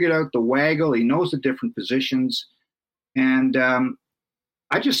already figured out the waggle. He knows the different positions. And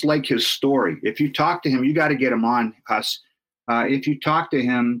I just like his story. If you talk to him, you got to get him on, Huss. If you talk to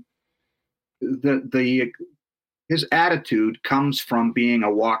him, his attitude comes from being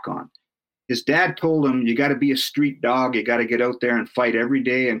a walk-on. His dad told him, you got to be a street dog. You got to get out there and fight every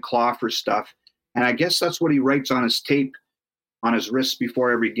day and claw for stuff. And I guess that's what he writes on his tape, on his wrists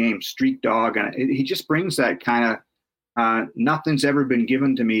before every game, street dog. And he just brings that kind of nothing's ever been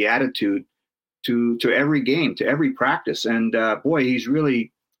given to me attitude to every game, to every practice. And boy, he's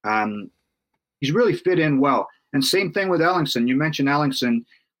really fit in well. And same thing with Ellingson. You mentioned Ellingson.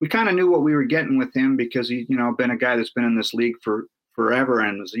 We kind of knew what we were getting with him because he's, been a guy that's been in this league for forever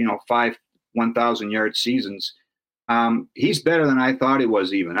and was, 5 1,000-yard seasons. He's better than I thought he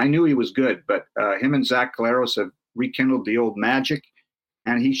was even. I knew he was good, but him and Zach Collaros have rekindled the old magic,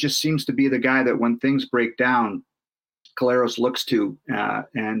 and he just seems to be the guy that when things break down, Collaros looks to,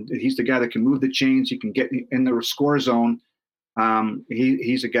 and he's the guy that can move the chains. He can get in the score zone.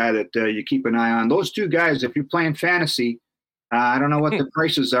 He's a guy that you keep an eye on. Those two guys, if you're playing fantasy, I don't know what the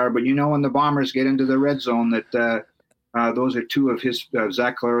prices are, but when the Bombers get into the red zone, that those are two of his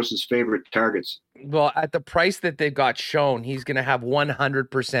Zach Collaros' favorite targets. Well, at the price that they've got shown, he's going to have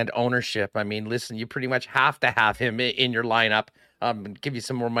 100% ownership. I mean, listen, you pretty much have to have him in your lineup, give you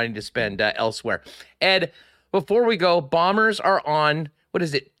some more money to spend elsewhere. Ed, before we go, Bombers are on, what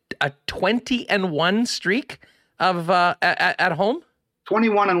is it, a 20-1 streak of at home?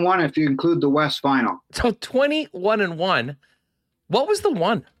 21-1 if you include the West Final. So 21-1. What was the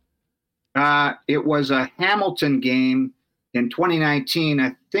one? It was a Hamilton game in 2019.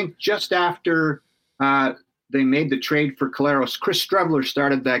 I think just after they made the trade for Caleros. Chris Strebler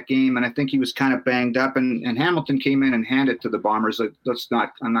started that game, and I think he was kind of banged up. And Hamilton came in and handed it to the Bombers.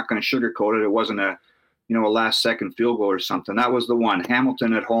 I'm not going to sugarcoat it. It wasn't a last-second field goal or something. That was the one.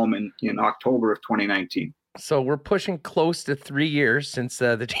 Hamilton at home in October of 2019. So we're pushing close to 3 years since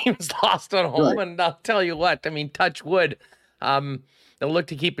the team's lost at home. Right. And I'll tell you what, I mean, touch wood. They'll look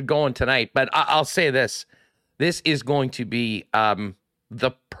to keep it going tonight. But I'll say this. This is going to be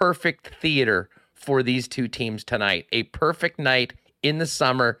the perfect theater for these two teams tonight. A perfect night in the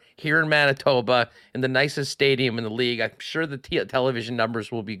summer here in Manitoba in the nicest stadium in the league. I'm sure the television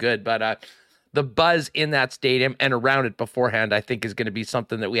numbers will be good, but the buzz in that stadium and around it beforehand, I think, is going to be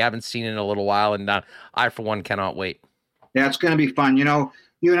something that we haven't seen in a little while, and I, for one, cannot wait. Yeah, it's going to be fun. You know,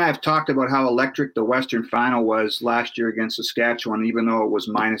 you and I have talked about how electric the Western Final was last year against Saskatchewan, even though it was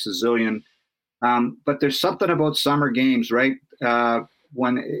minus a zillion. But there's something about summer games, right?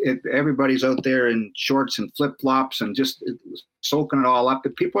 When everybody's out there in shorts and flip-flops and just soaking it all up.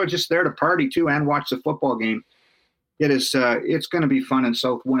 But people are just there to party, too, and watch the football game. It's going to be fun in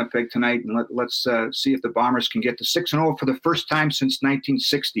South Winnipeg tonight, and let's see if the Bombers can get to 6-0 for the first time since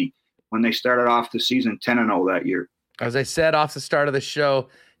 1960 when they started off the season 10-0 that year. As I said off the start of the show,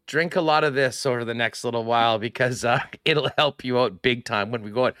 drink a lot of this over the next little while because it'll help you out big time when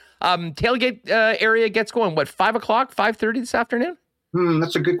we go out. Tailgate area gets going, 5 o'clock, 5:30 this afternoon?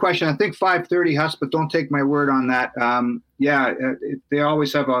 That's a good question. I think 5:30, Huss, but don't take my word on that. They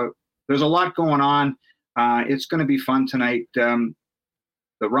always have there's a lot going on. It's going to be fun tonight. The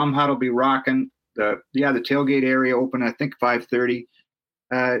Rum Hut will be rocking. The tailgate area open, I think 5:30.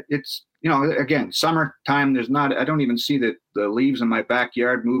 It's, again, summertime. I don't even see the leaves in my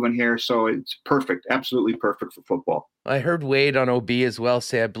backyard moving here. So it's perfect. Absolutely perfect for football. I heard Wade on OB as well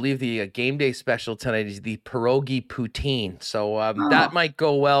say, I believe the game day special tonight is the pierogi poutine. So that might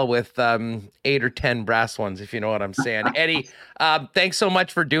go well with 8 or 10 brass ones, if you know what I'm saying. Eddie, thanks so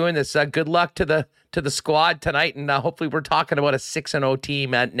much for doing this. Good luck to the squad tonight. And hopefully we're talking about a 6-0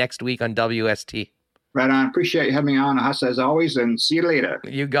 team next week on WST. Right on. Appreciate you having me on, Huss, as always, and see you later.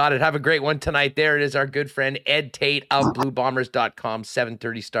 You got it. Have a great one tonight. There it is, our good friend Ed Tait of BlueBombers.com,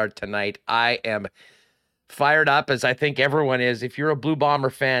 7:30 start tonight. I am fired up, as I think everyone is. If you're a Blue Bomber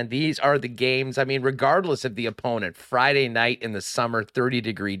fan, these are the games. I mean, regardless of the opponent, Friday night in the summer,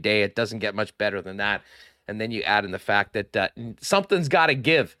 30-degree day, it doesn't get much better than that. And then you add in the fact that something's got to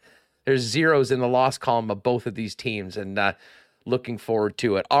give. There's zeros in the loss column of both of these teams, and looking forward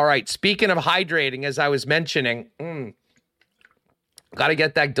to it. All right, speaking of hydrating, as I was mentioning, got to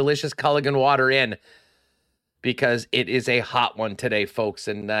get that delicious Culligan water in because it is a hot one today, folks.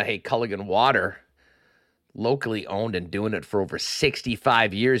 And hey, Culligan water, locally owned and doing it for over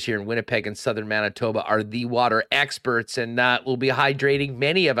 65 years here in Winnipeg and southern Manitoba, are the water experts, and we'll be hydrating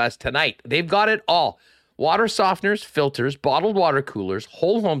many of us tonight. They've got it all. Water softeners, filters, bottled water coolers,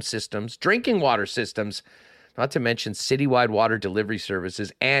 whole home systems, drinking water systems, not to mention citywide water delivery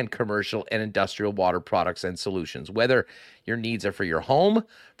services and commercial and industrial water products and solutions. Whether your needs are for your home,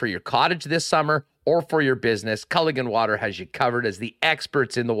 for your cottage this summer, or for your business, Culligan Water has you covered as the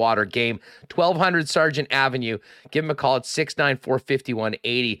experts in the water game. 1200 Sargent Avenue. Give them a call at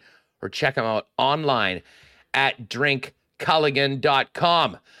 694-5180 or check them out online at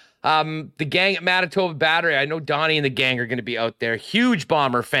drinkculligan.com. The gang at Manitoba Battery, I know Donnie and the gang are going to be out there. Huge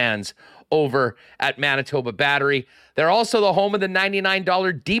Bomber fans over at Manitoba Battery. They're also the home of the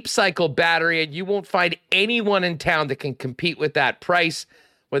 $99 Deep Cycle battery, and you won't find anyone in town that can compete with that price.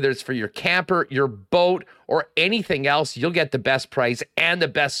 Whether it's for your camper, your boat, or anything else, you'll get the best price and the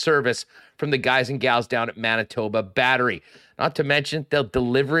best service from the guys and gals down at Manitoba Battery. Not to mention, they'll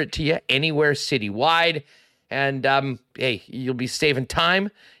deliver it to you anywhere citywide. And, hey, you'll be saving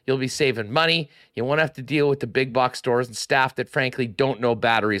time. You'll be saving money. You won't have to deal with the big box stores and staff that, frankly, don't know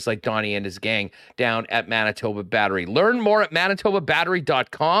batteries like Donnie and his gang down at Manitoba Battery. Learn more at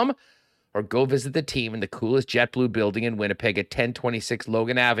manitobabattery.com or go visit the team in the coolest JetBlue building in Winnipeg at 1026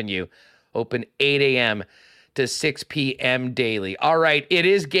 Logan Avenue. Open 8 a.m. to 6 p.m. daily. All right, it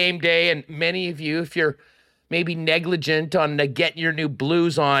is game day, and many of you, if you're maybe negligent on getting your new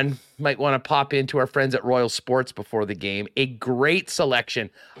blues on, might want to pop into our friends at Royal Sports before the game. A great selection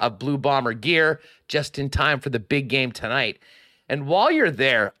of Blue Bomber gear just in time for the big game tonight. And while you're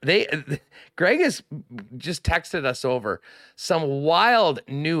there, Greg has just texted us over some wild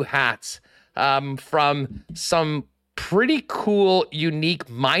new hats from some pretty cool, unique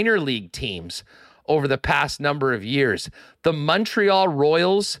minor league teams over the past number of years. The Montreal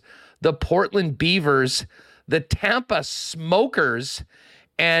Royals, the Portland Beavers, the Tampa Smokers,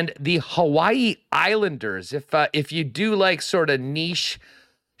 and the Hawaii Islanders. If you do like sort of niche,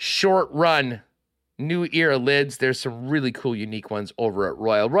 short run, new era lids, there's some really cool, unique ones over at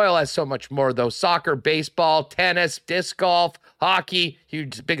Royal. Royal has so much more, though. Soccer, baseball, tennis, disc golf, hockey,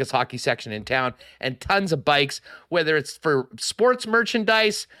 huge, biggest hockey section in town, and tons of bikes, whether it's for sports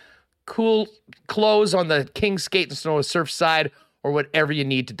merchandise, cool clothes on the king skate and snow surf side, or whatever you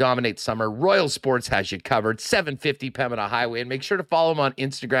need to dominate summer. Royal Sports has you covered. 750 Pembina Highway. And make sure to follow them on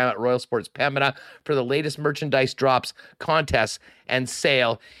Instagram at Royal Sports Pembina for the latest merchandise drops, contests, and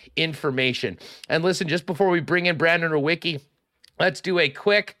sale information. And listen, just before we bring in Brandon Rewucki, let's do a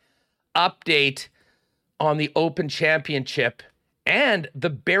quick update on the Open Championship and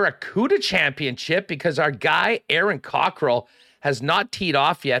the Barracuda Championship, because our guy, Aaron Cockrell, has not teed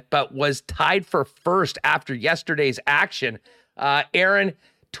off yet, but was tied for first after yesterday's action. Aaron,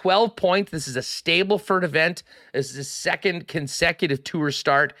 12 points. This is a Stapleton event. This is his second consecutive tour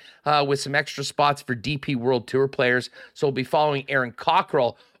start with some extra spots for DP World Tour players. So we'll be following Aaron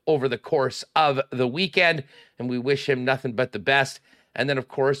Cockrell over the course of the weekend, and we wish him nothing but the best. And then, of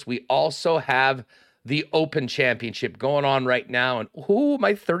course, we also have the Open Championship going on right now. And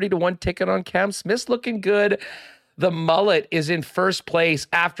my 30-1 ticket on Cam Smith's looking good. The Mullet is in first place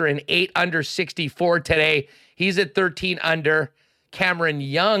after an 8 under 64 today. He's at 13 under. Cameron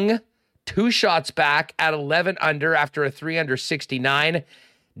Young, 2 shots back at 11 under after a 3 under 69.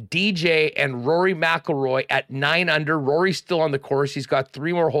 DJ and Rory McIlroy at 9 under. Rory's still on the course. He's got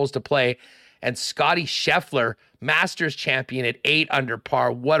 3 more holes to play. And Scotty Scheffler, Masters champion at 8 under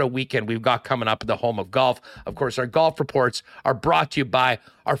par. What a weekend we've got coming up at the home of golf. Of course, our golf reports are brought to you by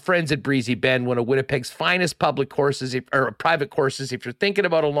our friends at Breezy Bend, one of Winnipeg's finest public courses or private courses. If you're thinking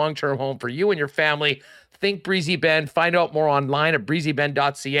about a long-term home for you and your family, think Breezy Bend. Find out more online at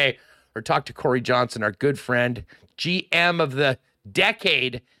breezybend.ca or talk to Corey Johnson, our good friend, GM of the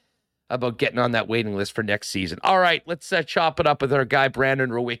decade, about getting on that waiting list for next season. All right, let's chop it up with our guy,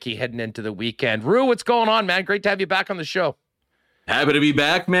 Brandon Rewucki, heading into the weekend. Rue, what's going on, man? Great to have you back on the show. Happy to be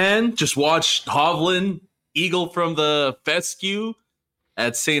back, man. Just watched Hovland eagle from the fescue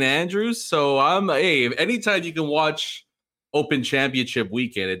at St. Andrews. So anytime you can watch Open Championship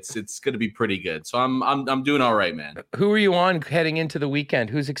weekend, it's going to be pretty good. So I'm doing all right, man. Who are you on heading into the weekend?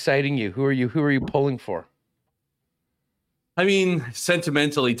 Who's exciting you? Who are you pulling for? I mean,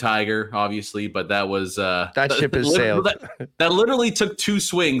 sentimentally Tiger, obviously, but that was that ship has sailed. That literally took 2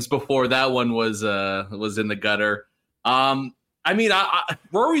 swings before that one was in the gutter.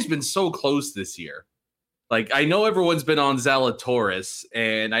 Rory's been so close this year. Like, I know everyone's been on Zalatoris,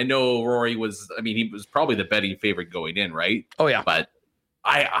 and I know Rory he was probably the betting favorite going in, right? Oh yeah. But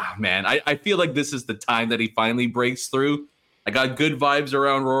I feel like this is the time that he finally breaks through. I got good vibes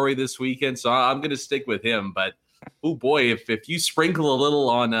around Rory this weekend, so I'm gonna stick with him. But oh boy, if you sprinkle a little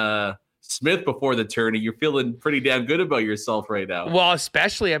on Smith before the tourney, you're feeling pretty damn good about yourself right now. Well,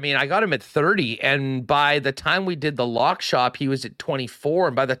 especially, I got him at 30, and by the time we did the lock shop, he was at 24,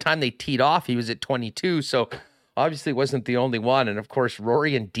 and by the time they teed off, he was at 22, so obviously wasn't the only one. And of course,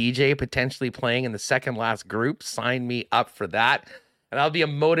 Rory and DJ potentially playing in the second last group. Sign me up for that. And I'll be a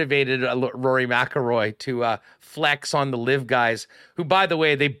motivated Rory McIlroy to flex on the live guys, who, by the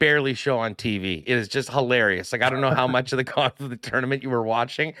way, they barely show on TV. It is just hilarious. Like, I don't know how much of the tournament you were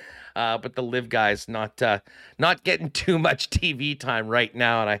watching, but the live guys not getting too much TV time right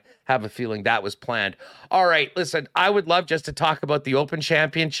now, and I have a feeling that was planned. All right, listen, I would love just to talk about the Open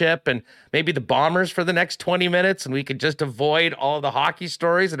Championship and maybe the Bombers for the next 20 minutes, and we could just avoid all of the hockey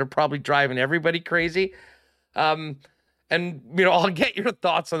stories that are probably driving everybody crazy. And I'll get your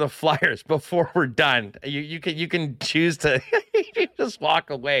thoughts on the Flyers before we're done. You can choose to just walk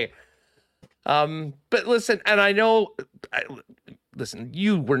away. But listen, and I know,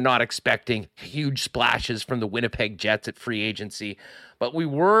 you were not expecting huge splashes from the Winnipeg Jets at free agency, but we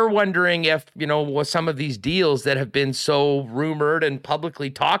were wondering if, with some of these deals that have been so rumored and publicly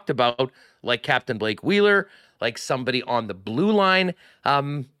talked about, like Captain Blake Wheeler, like somebody on the blue line,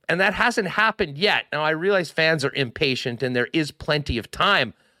 and that hasn't happened yet. Now, I realize fans are impatient and there is plenty of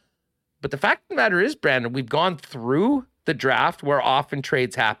time. But the fact of the matter is, Brandon, we've gone through the draft where often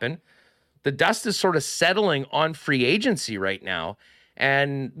trades happen. The dust is sort of settling on free agency right now.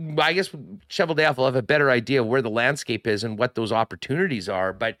 And I guess Cheveldayoff will have a better idea of where the landscape is and what those opportunities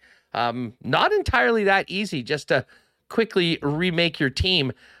are. But not entirely that easy just to quickly remake your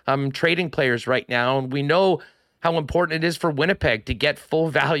team trading players right now. And we know how important it is for Winnipeg to get full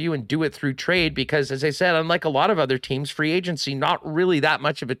value and do it through trade because, as I said, unlike a lot of other teams, free agency, not really that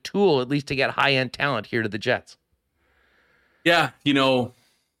much of a tool, at least to get high-end talent here to the Jets. Yeah, you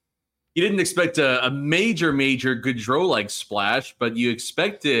didn't expect a major Gaudreau-like splash, but you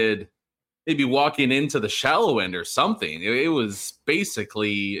expected maybe walking into the shallow end or something. It was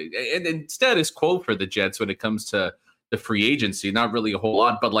basically and status quo for the Jets when it comes to the free agency. Not really a whole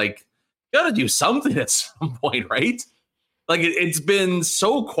lot, but like, got to do something at some point, right? Like it's been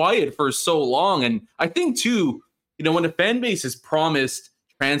so quiet for so long. And I think too, when a fan base is promised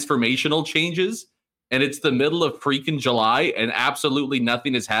transformational changes and it's the middle of freaking July and absolutely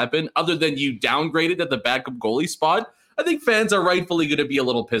nothing has happened other than you downgraded at the backup goalie spot, I think fans are rightfully going to be a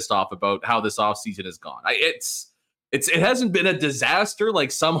little pissed off about how this offseason has gone. It hasn't been a disaster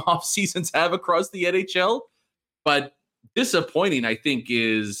like some off seasons have across the NHL, but disappointing, I think,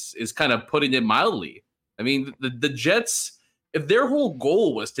 is kind of putting it mildly. I mean, the Jets, if their whole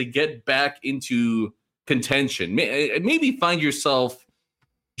goal was to get back into contention, maybe find yourself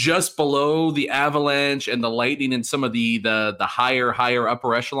just below the Avalanche and the Lightning and some of the higher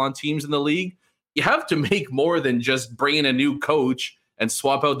upper echelon teams in the league, you have to make more than just bring in a new coach and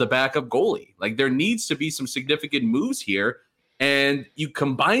swap out the backup goalie. Like, there needs to be some significant moves here. And you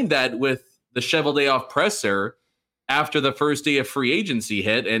combine that with the Cheveldayoff presser after the first day of free agency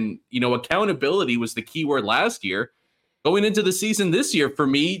hit. And, accountability was the key word last year. Going into the season this year, for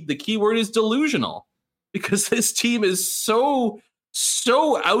me, the key word is delusional, because this team is so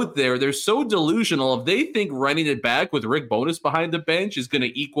out there. They're so delusional. If they think running it back with Rick Bowness behind the bench is going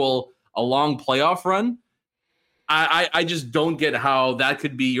to equal a long playoff run, I just don't get how that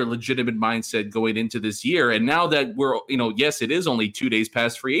could be your legitimate mindset going into this year. And now that we're, yes, it is only 2 days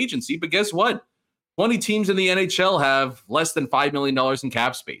past free agency, but guess what? 20 teams in the NHL have less than $5 million in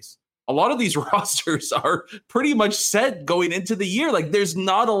cap space. A lot of these rosters are pretty much set going into the year. Like, there's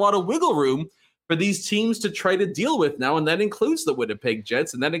not a lot of wiggle room for these teams to try to deal with now. And that includes the Winnipeg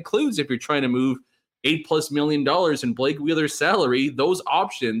Jets. And that includes if you're trying to move $8+ million in Blake Wheeler's salary, those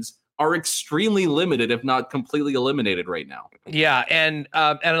options are extremely limited, if not completely eliminated right now. Yeah, and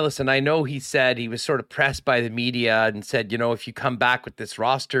listen, I know he said he was sort of pressed by the media and said, if you come back with this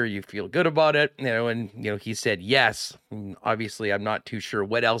roster, you feel good about it, and he said yes. And obviously, I'm not too sure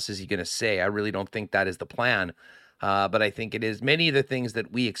what else is he going to say. I really don't think that is the plan, but I think it is many of the things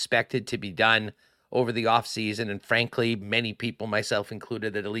that we expected to be done over the offseason, and frankly, many people, myself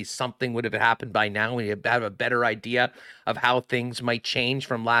included, that at least something would have happened by now. We have a better idea of how things might change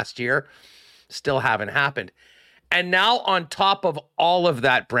from last year. Still haven't happened. And now on top of all of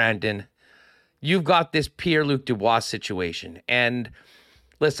that, Brandon, you've got this Pierre-Luc Dubois situation. And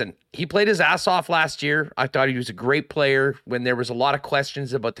listen, he played his ass off last year. I thought he was a great player when there was a lot of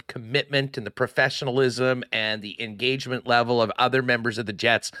questions about the commitment and the professionalism and the engagement level of other members of the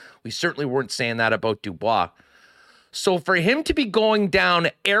Jets. We certainly weren't saying that about Dubois. So for him to be going down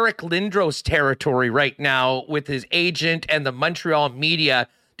Eric Lindros territory right now with his agent and the Montreal media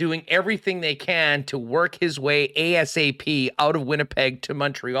doing everything they can to work his way ASAP out of Winnipeg to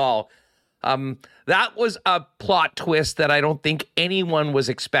Montreal, that was a plot twist that I don't think anyone was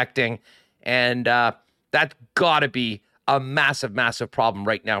expecting. And that's got to be a massive, massive problem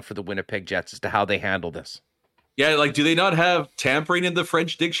right now for the Winnipeg Jets as to how they handle this. Yeah, like, do they not have tampering in the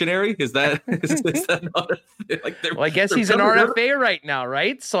French dictionary? Is that not well, I guess he's an RFA right now,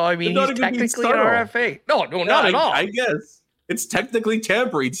 right? So, I mean, he's technically an RFA. No, not at all. I guess it's technically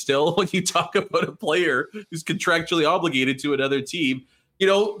tampering still when you talk about a player who's contractually obligated to another team.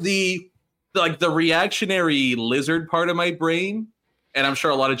 The reactionary lizard part of my brain, and I'm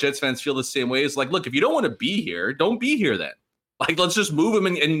sure a lot of Jets fans feel the same way, is like, look, if you don't want to be here, don't be here then. Like, let's just move him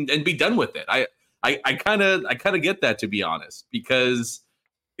and be done with it. I kind of get that, to be honest, because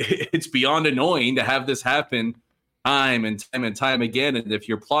it's beyond annoying to have this happen time and time again. And if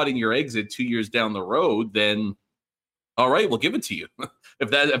you're plotting your exit 2 years down the road, then all right, we'll give it to you.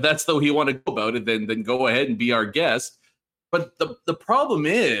 If that's the way you want to go about it, then go ahead and be our guest. But the problem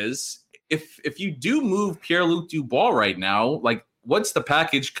is, if you do move Pierre-Luc Dubois right now, like, what's the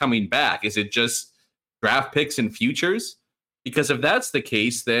package coming back? Is it just draft picks and futures? Because if that's the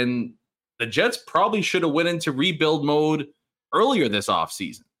case, then the Jets probably should have went into rebuild mode earlier this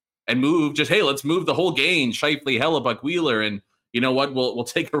offseason and let's move the whole game, Scheifele, Hellebuck, Wheeler, and you know what, we'll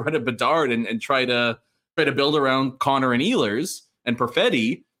take a run at Bedard and try to build around Connor and Ehlers and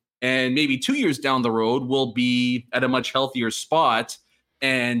Perfetti, and maybe 2 years down the road we'll be at a much healthier spot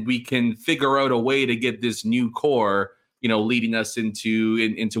and we can figure out a way to get this new core, leading us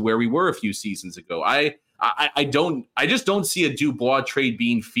into where we were a few seasons ago. I just don't see a Dubois trade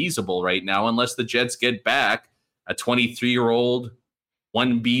being feasible right now unless the Jets get back a 23-year-old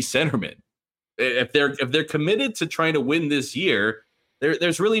 1B centerman. If they're committed to trying to win this year,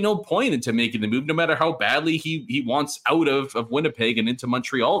 there's really no point into making the move, no matter how badly he wants out of Winnipeg and into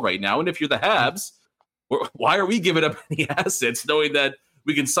Montreal right now. And if you're the Habs, why are we giving up any assets knowing that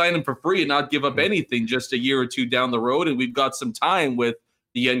we can sign them for free and not give up anything just a year or two down the road? And we've got some time with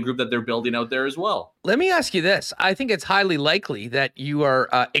the end group that they're building out there as well. Let me ask you this. I think it's highly likely that you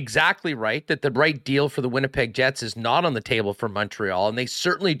are exactly right, that the right deal for the Winnipeg Jets is not on the table for Montreal. And they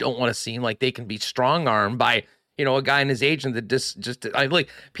certainly don't want to seem like they can be strong-armed by, a guy and his agent that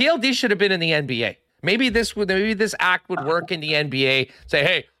PLD should have been in the NBA. Maybe this act would work in the NBA. Say,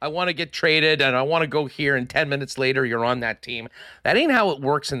 hey, I want to get traded and I want to go here, and 10 minutes later you're on that team. That ain't how it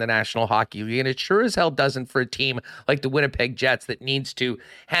works in the National Hockey League, and it sure as hell doesn't for a team like the Winnipeg Jets that needs to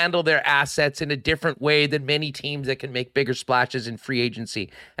handle their assets in a different way than many teams that can make bigger splashes in free agency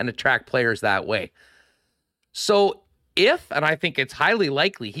and attract players that way. So if, and I think it's highly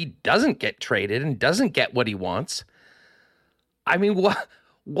likely, he doesn't get traded and doesn't get what he wants, I mean,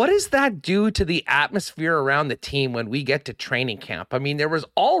 what does that do to the atmosphere around the team when we get to training camp? I mean, there was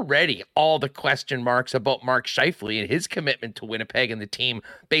already all the question marks about Mark Scheifele and his commitment to Winnipeg and the team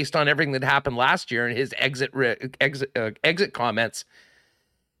based on everything that happened last year and his exit comments.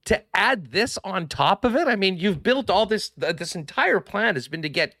 To add this on top of it, I mean, you've built all this entire plan has been to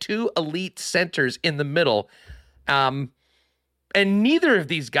get two elite centers in the middle. And neither of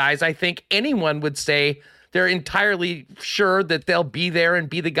these guys, I think anyone would say they're entirely sure that they'll be there and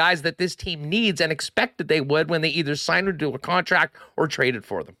be the guys that this team needs and expected they would when they either signed them to a contract or traded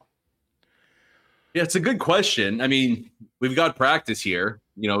for them. Yeah, it's a good question. I mean, we've got practice here.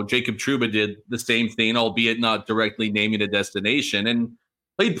 Jacob Trouba did the same thing, albeit not directly naming a destination, and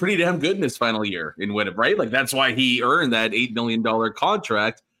played pretty damn good in his final year in Winnipeg, right? Like, that's why he earned that $8 million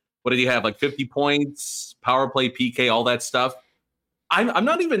contract. What did he have? Like 50 points, power play, PK, all that stuff. I'm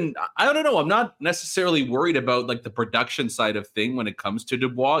not even, I don't know. I'm not necessarily worried about like the production side of thing when it comes to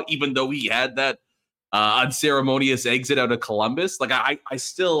Dubois, even though he had that unceremonious exit out of Columbus. Like I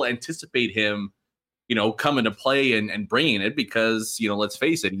still anticipate him, coming to play and bringing it because, let's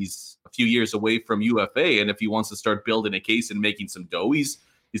face it, he's a few years away from UFA. And if he wants to start building a case and making some dough, he's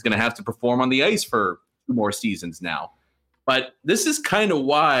going to have to perform on the ice for 2 more seasons now. But this is kind of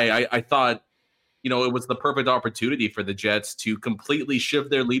why I thought, it was the perfect opportunity for the Jets to completely shift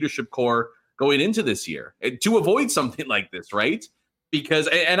their leadership core going into this year to avoid something like this, right? Because,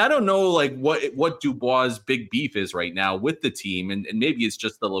 and I don't know like what Dubois' big beef is right now with the team, and maybe it's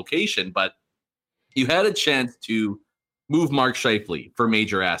just the location, but you had a chance to move Mark Scheifele for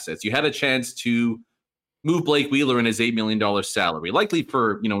major assets. You had a chance to move Blake Wheeler in his $8 million salary, likely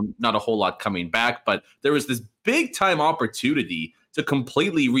for, not a whole lot coming back, but there was this big time opportunity to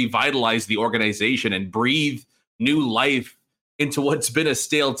completely revitalize the organization and breathe new life into what's been a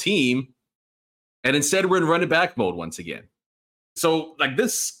stale team. And instead we're in run it back mode once again. So like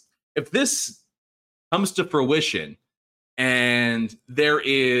this, if this comes to fruition and there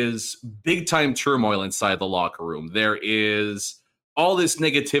is big time turmoil inside the locker room, there is all this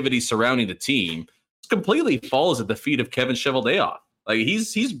negativity surrounding the team, it completely falls at the feet of Kevin Cheveldayoff. Like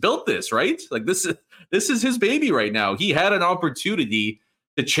he's built this, right? Like this is his baby right now. He had an opportunity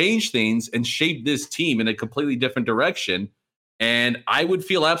to change things and shape this team in a completely different direction. And I would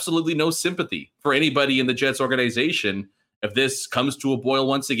feel absolutely no sympathy for anybody in the Jets organization if this comes to a boil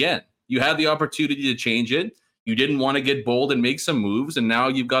once again. You had the opportunity to change it. You didn't want to get bold and make some moves. And now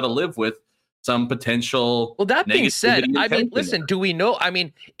you've got to live with some potential. Well, that being said, I mean, listen, do we know? I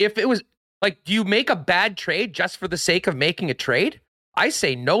mean, if it was like, do you make a bad trade just for the sake of making a trade? I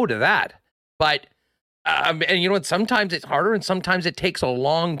say no to that. But, and you know what? Sometimes it's harder and sometimes it takes a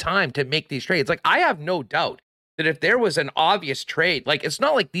long time to make these trades. Like, I have no doubt that if there was an obvious trade, like, it's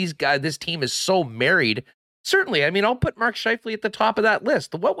not like this team is so married. Certainly, I mean, I'll put Mark Scheifele at the top of that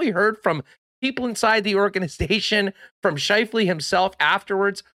list. What we heard from people inside the organization, from Scheifele himself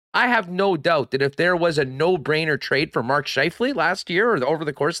afterwards, I have no doubt that if there was a no-brainer trade for Mark Scheifele last year or over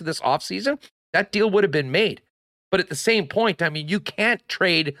the course of this offseason, that deal would have been made. But at the same point, I mean, you can't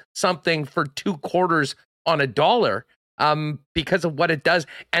trade something for 2 quarters on a dollar because of what it does.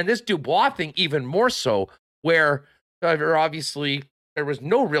 And this Dubois thing, even more so, where obviously there was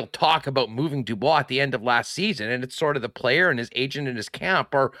no real talk about moving Dubois at the end of last season. And it's sort of the player and his agent and his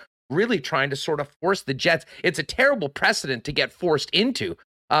camp are really trying to sort of force the Jets. It's a terrible precedent to get forced into.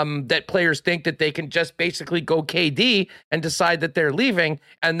 That players think that they can just basically go KD and decide that they're leaving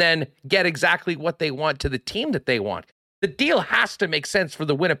and then get exactly what they want to the team that they want. The deal has to make sense for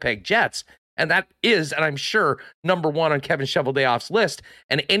the Winnipeg Jets. And that is, and I'm sure, number one on Kevin Cheveldayoff's list.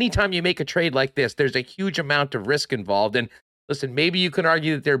 And anytime you make a trade like this, there's a huge amount of risk involved. And listen, maybe you can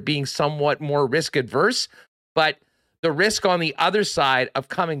argue that they're being somewhat more risk adverse, but the risk on the other side of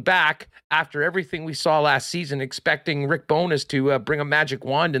coming back after everything we saw last season, expecting Rick Bowness to bring a magic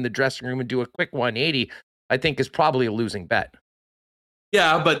wand in the dressing room and do a quick 180, I think is probably a losing bet.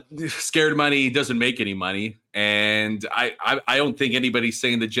 Yeah, but scared money doesn't make any money. And I don't think anybody's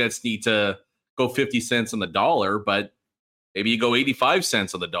saying the Jets need to go 50 cents on the dollar, but maybe you go 85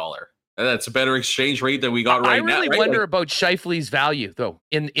 cents on the dollar. That's a better exchange rate than we got right now. I really wonder about Scheifele's value, though,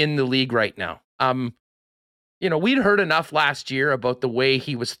 in the league right now. We'd heard enough last year about the way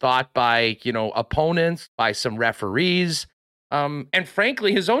he was thought by, opponents, by some referees, and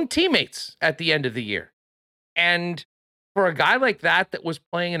frankly, his own teammates at the end of the year. And for a guy like that was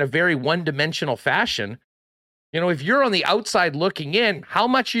playing in a very one-dimensional fashion, if you're on the outside looking in, how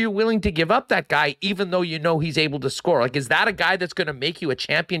much are you willing to give up that guy, even though he's able to score? Like, is that a guy that's going to make you a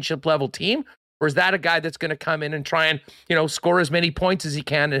championship level team? Or is that a guy that's going to come in and try and, score as many points as he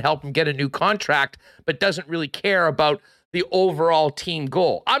can and help him get a new contract, but doesn't really care about the overall team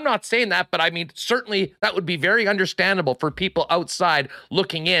goal? I'm not saying that, but I mean, certainly that would be very understandable for people outside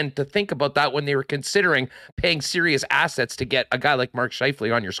looking in to think about that when they were considering paying serious assets to get a guy like Mark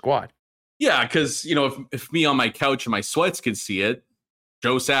Scheifele on your squad. Yeah, because, if me on my couch and my sweats could see it,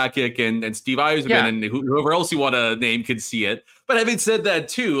 Joe Sakic and Steve Eisman and whoever else you want to name could see it. But having said that,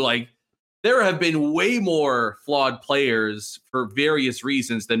 too, like, there have been way more flawed players for various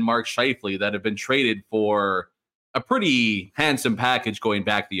reasons than Mark Scheifele that have been traded for a pretty handsome package going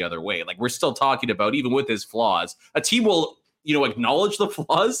back the other way. Like, we're still talking about, even with his flaws, a team will, acknowledge the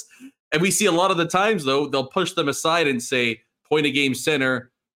flaws. And we see a lot of the times, though, they'll push them aside and say, point a game center,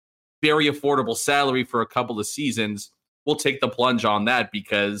 very affordable salary for a couple of seasons. We'll take the plunge on that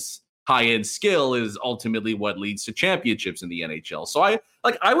because high-end skill is ultimately what leads to championships in the NHL. So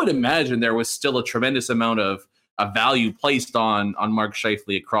I would imagine there was still a tremendous amount of value placed on Mark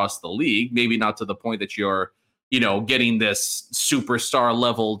Scheifele across the league. Maybe not to the point that you're, getting this superstar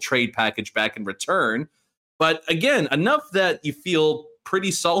level trade package back in return. But again, enough that you feel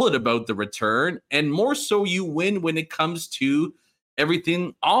pretty solid about the return, and more so you win when it comes to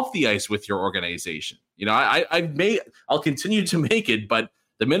everything off the ice with your organization. I'll continue to make it, but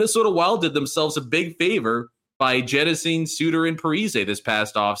the Minnesota Wild did themselves a big favor by jettisoning Suter and Parise this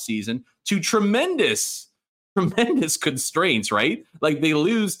past offseason to tremendous constraints, right? Like, they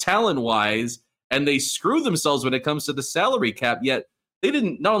lose talent-wise, and they screw themselves when it comes to the salary cap, yet they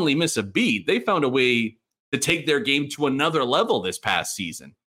didn't not only miss a beat, they found a way to take their game to another level this past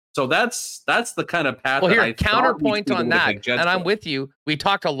season. So that's the kind of path. Well, here, counterpoint on that, and I'm with you. We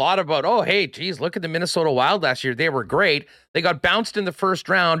talked a lot about, look at the Minnesota Wild last year. They were great. They got bounced in the first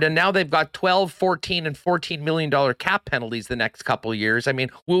round, and now they've got 12, 14, and $14 million cap penalties the next couple of years. I mean,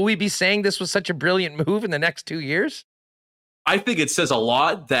 will we be saying this was such a brilliant move in the next 2 years? I think it says a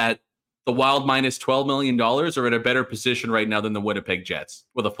lot that the Wild minus $12 million are in a better position right now than the Winnipeg Jets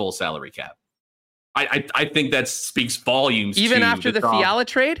with a full salary cap. I think that speaks volumes. Even after the Fiala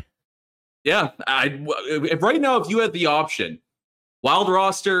trade? Yeah. Right now, if you had the option, Wild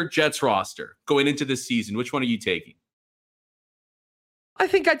roster, Jets roster, going into this season, which one are you taking? I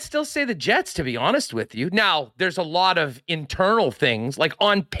think I'd still say the Jets, to be honest with you. Now, there's a lot of internal things. Like,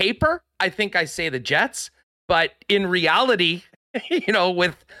 on paper, I think I say the Jets. But in reality,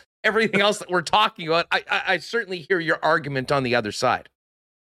 with everything else that we're talking about, I certainly hear your argument on the other side.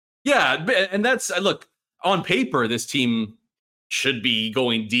 Yeah, and that's, look, on paper, this team should be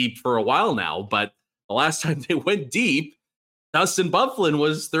going deep for a while now, but the last time they went deep, Dustin Byfuglien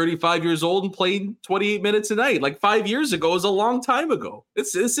was 35 years old and playing 28 minutes a night. Like, 5 years ago is a long time ago.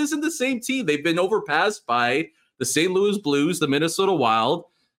 This isn't the same team. They've been overpassed by the St. Louis Blues, the Minnesota Wild,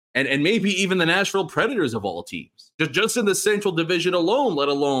 and maybe even the Nashville Predators of all teams. Just in the Central Division alone, let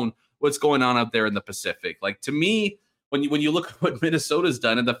alone what's going on out there in the Pacific. Like, to me, when you look at what Minnesota's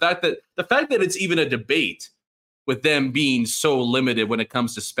done, and the fact that it's even a debate with them being so limited when it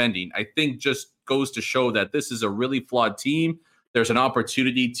comes to spending, I think just goes to show that this is a really flawed team. There's an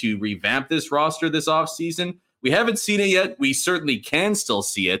opportunity to revamp this roster this offseason. We haven't seen it yet. We certainly can still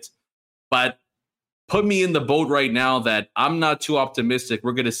see it, but put me in the boat right now that I'm not too optimistic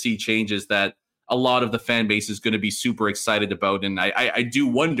we're going to see changes that a lot of the fan base is going to be super excited about. And I do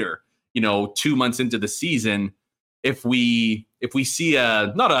wonder, 2 months into the season, if we see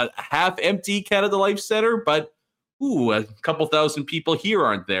not a half empty Canada Life Center, but a couple thousand people here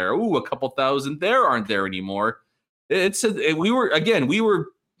aren't there. A couple thousand there aren't there anymore. We were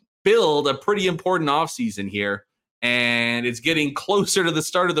billed a pretty important offseason here, and it's getting closer to the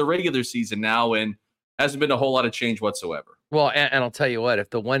start of the regular season now, and hasn't been a whole lot of change whatsoever. Well, and I'll tell you what, if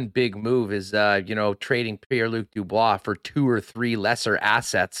the one big move is, trading Pierre-Luc Dubois for 2 or 3 lesser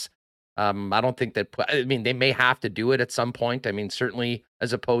assets, I don't think that, they may have to do it at some point. I mean, certainly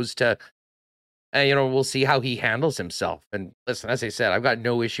as opposed to, we'll see how he handles himself. And listen, as I said, I've got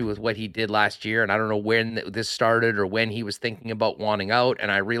no issue with what he did last year. And I don't know when this started or when he was thinking about wanting out.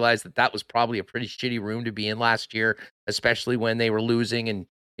 And I realized that was probably a pretty shitty room to be in last year, especially when they were losing and,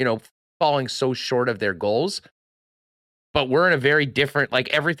 falling so short of their goals. But we're in a very different,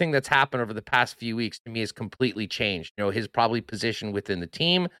 everything that's happened over the past few weeks to me has completely changed. His probably position within the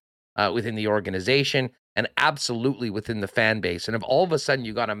team, within the organization, and absolutely within the fan base. And if all of a sudden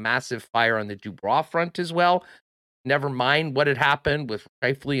you got a massive fire on the Dubois front as well, never mind what had happened with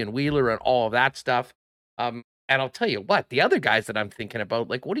Shifley and Wheeler and all of that stuff. And I'll tell you what, the other guys that I'm thinking about,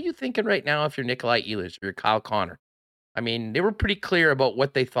 what are you thinking right now if you're Nikolai Ehlers or you're Kyle Connor? I mean, they were pretty clear about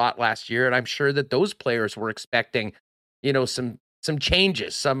what they thought last year, and I'm sure that those players were expecting, some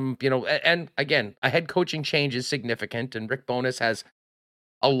changes, and again, a head coaching change is significant, and Rick Bowness has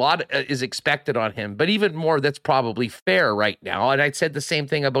a lot is expected on him, but even more, that's probably fair right now. And I said the same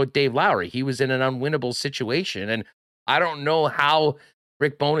thing about Dave Lowry. He was in an unwinnable situation, and I don't know how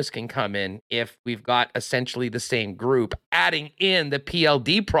Rick Bowness can come in if we've got essentially the same group, adding in the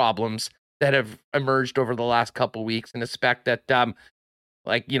PLD problems that have emerged over the last couple of weeks, and expect that,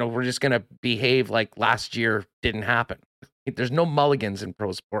 we're just going to behave like last year didn't happen. There's no mulligans in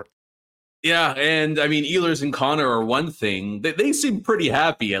pro sport. Yeah, and I mean, Ehlers and Connor are one thing. They seem pretty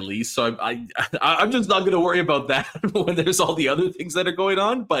happy, at least. So I'm just not going to worry about that when there's all the other things that are going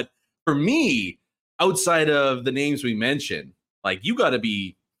on. But for me, outside of the names we mentioned, you got to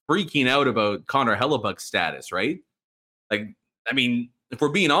be freaking out about Connor Hellebuck's status, right? If we're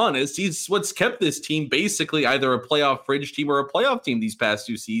being honest, he's what's kept this team basically either a playoff fringe team or a playoff team these past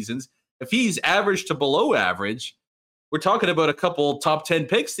 2 seasons. If he's average to below average, we're talking about a couple top 10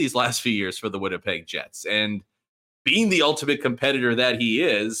 picks these last few years for the Winnipeg Jets. And being the ultimate competitor that he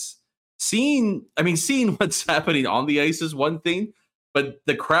is, seeing what's happening on the ice is one thing, but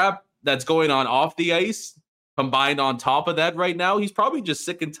the crap that's going on off the ice combined on top of that right now, he's probably just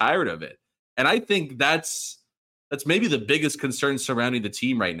sick and tired of it. And I think that's maybe the biggest concern surrounding the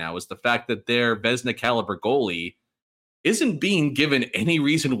team right now is the fact that their Vezina caliber goalie isn't being given any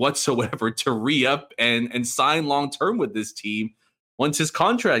reason whatsoever to re-up and sign long-term with this team once his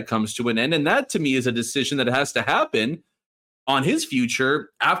contract comes to an end. And that, to me, is a decision that has to happen on his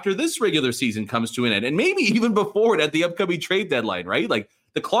future after this regular season comes to an end. And maybe even before it at the upcoming trade deadline, right?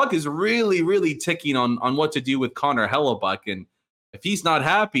 The clock is really, really ticking on what to do with Connor Hellebuck. And if he's not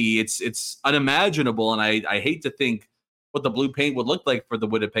happy, it's unimaginable. And I hate to think what the blue paint would look like for the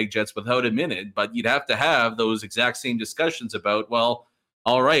Winnipeg Jets without him in it, but you'd have to have those exact same discussions about, well,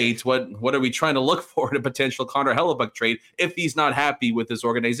 all right, what are we trying to look for in a potential Connor Hellebuck trade if he's not happy with this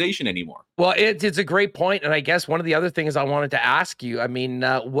organization anymore? Well, it's a great point, and I guess one of the other things I wanted to ask you,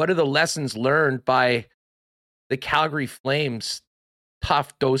 what are the lessons learned by the Calgary Flames'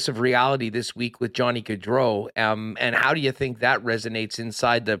 tough dose of reality this week with Johnny Gaudreau, and how do you think that resonates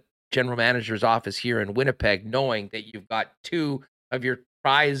inside the general manager's office here in Winnipeg, knowing that you've got 2 of your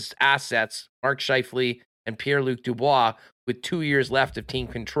prized assets, Mark Shifley and Pierre-Luc Dubois, with 2 years left of team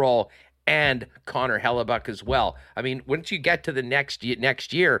control, and Connor Hellebuck as well? Once you get to the next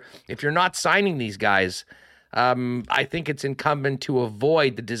year, if you're not signing these guys, I think it's incumbent to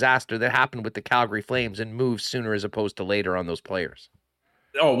avoid the disaster that happened with the Calgary Flames and move sooner as opposed to later on those players.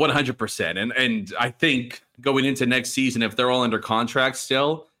 Oh, 100%. And I think going into next season, if they're all under contract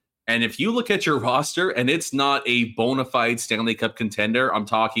still, and if you look at your roster and it's not a bona fide Stanley Cup contender, I'm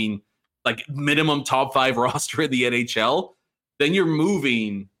talking minimum top 5 roster in the NHL, then you're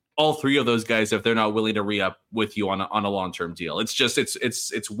moving all 3 of those guys if they're not willing to re-up with you on a long-term deal. It's just,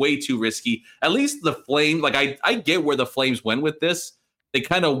 it's way too risky. At least the Flames, I get where the Flames went with this. They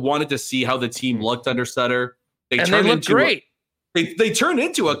kind of wanted to see how the team looked under Sutter. They looked great. They turned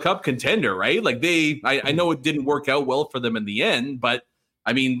into a cup contender, right? I know it didn't work out well for them in the end, but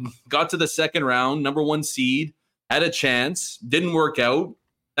got to the second round, number 1 seed, had a chance, didn't work out.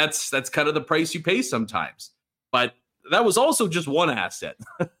 That's kind of the price you pay sometimes. But that was also just one asset.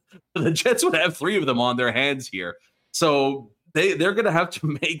 The Jets would have 3 of them on their hands here. So they're going to have to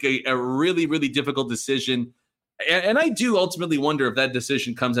make a really, really difficult decision. And I do ultimately wonder if that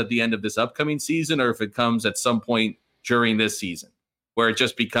decision comes at the end of this upcoming season or if it comes at some point during this season where it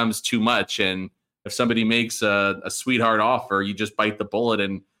just becomes too much. And if somebody makes a sweetheart offer, you just bite the bullet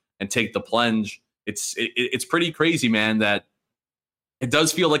and take the plunge. It's pretty crazy, man, that it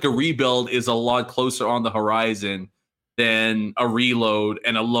does feel like a rebuild is a lot closer on the horizon than a reload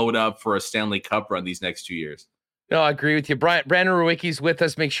and a load up for a Stanley Cup run these next 2 years. No, I agree with you. Brandon Rewucki's with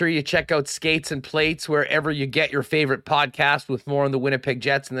us. Make sure you check out Skates and Plates wherever you get your favorite podcast with more on the Winnipeg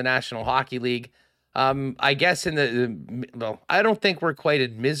Jets and the National Hockey League. I guess I don't think we're quite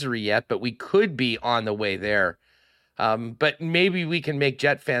in misery yet, but we could be on the way there. But maybe we can make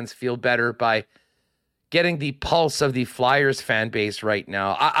Jet fans feel better by getting the pulse of the Flyers fan base right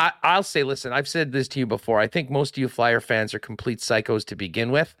now. I'll say, listen, I've said this to you before. I think most of you Flyer fans are complete psychos to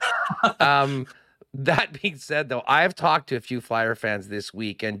begin with. That being said, though, I've talked to a few Flyer fans this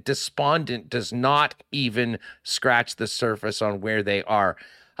week, and despondent does not even scratch the surface on where they are.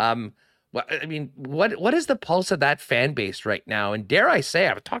 Well, I mean, what is the pulse of that fan base right now? And dare I say,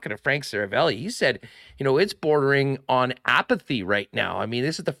 I was talking to Frank Saravelli. He said, it's bordering on apathy right now. I mean,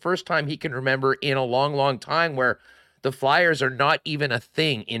 this is the first time he can remember in a long, long time where the Flyers are not even a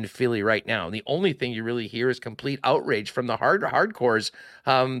thing in Philly right now. And the only thing you really hear is complete outrage from the hardcores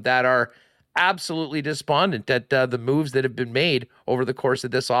that are absolutely despondent at the moves that have been made over the course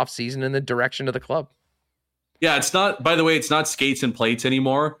of this offseason in the direction of the club. Yeah, it's not, by the way, it's not Skates and Plates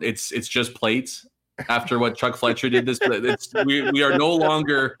anymore. It's just Plates after what Chuck Fletcher did. We are no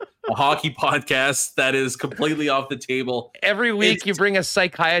longer a hockey podcast. That is completely off the table. Every week you bring a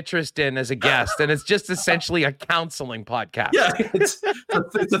psychiatrist in as a guest, and it's just essentially a counseling podcast. Yeah, it's a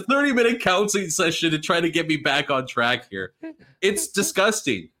 30-minute counseling session to try to get me back on track here. It's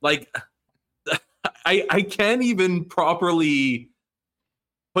disgusting. Like, I can't even properly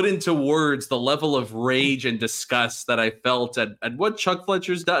put into words the level of rage and disgust that I felt at what Chuck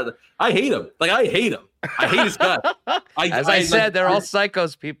Fletcher's done. I hate him. Like, I hate him. I hate his guts. As I said, they're all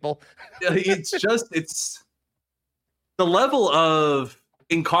psychos, people. It's the level of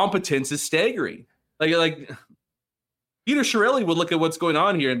incompetence is staggering. Like Peter Chiarelli would look at what's going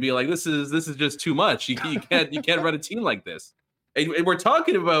on here and be like, this is just too much. You can't run a team like this. And we're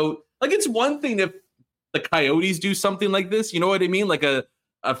talking about, like, it's one thing if the Coyotes do something like this, you know what I mean? Like a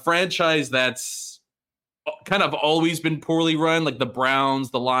franchise that's kind of always been poorly run, like the Browns,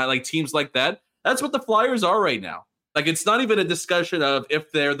 the Lions, like teams like that. That's what the Flyers are right now. Like, it's not even a discussion of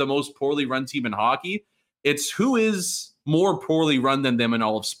if they're the most poorly run team in hockey. It's who is more poorly run than them in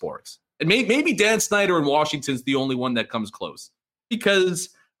all of sports. And maybe Dan Snyder in Washington's the only one that comes close, because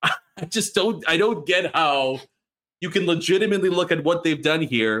I don't get how you can legitimately look at what they've done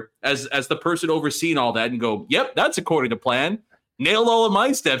here as the person overseeing all that and go, yep, that's according to plan. Nailed all of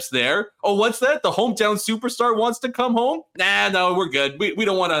my steps there. Oh, what's that? The hometown superstar wants to come home? Nah, no, we're good. We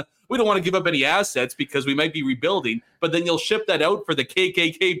don't want to give up any assets because we might be rebuilding. But then you'll ship that out for the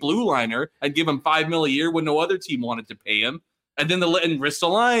KKK blue liner and give him $5 million a year when no other team wanted to pay him. And then and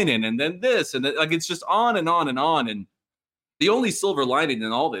Ristolainen, and then this, and then, like, it's just on and on and on. And the only silver lining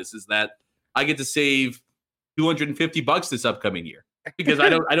in all this is that I get to save $250 this upcoming year. Because I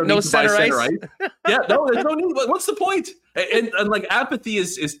don't no need to buy center ice. Yeah, no, there's no need. What's the point? And like, apathy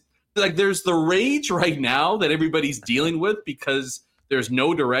is like, there's the rage right now that everybody's dealing with because there's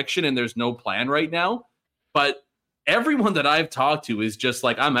no direction and there's no plan right now. But everyone that I've talked to is just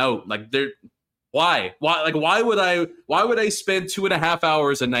like, I'm out. Like, why would I spend 2.5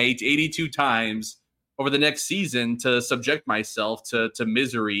 hours a night 82 times over the next season to subject myself to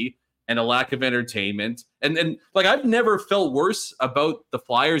misery and a lack of entertainment? And like, I've never felt worse about the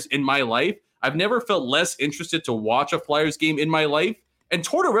Flyers in my life. I've never felt less interested to watch a Flyers game in my life. And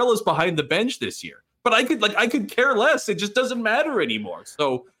Tortorella's behind the bench this year. But I could care less. It just doesn't matter anymore.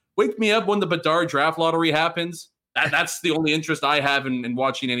 So wake me up when the Bedard draft lottery happens. That's the only interest I have in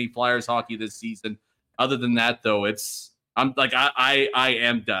watching any Flyers hockey this season. Other than that, though, I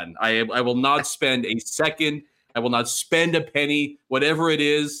am done. I will not spend a second. I will not spend a penny. Whatever it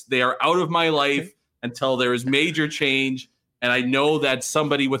is, they are out of my life until there is major change. And I know that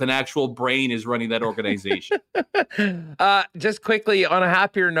somebody with an actual brain is running that organization. Just quickly, on a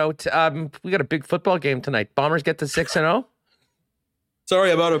happier note, we got a big football game tonight. Bombers get to 6-0.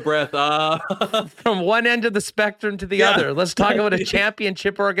 Sorry, I'm out of breath. From one end of the spectrum to the other. Let's talk about a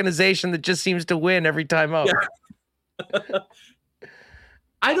championship organization that just seems to win every time out. Yeah.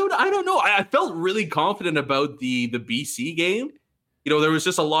 I don't know. I felt really confident about the BC game. There was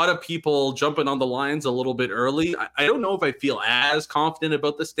just a lot of people jumping on the lines a little bit early. I don't know if I feel as confident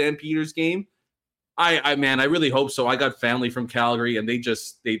about the Stampeders game. I really hope so. I got family from Calgary, and they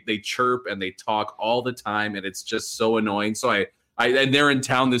chirp and they talk all the time, and it's just so annoying. So and they're in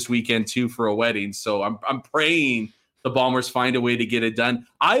town this weekend too for a wedding. So I'm praying the Bombers find a way to get it done.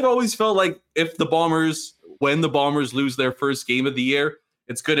 I've always felt like when the Bombers lose their first game of the year,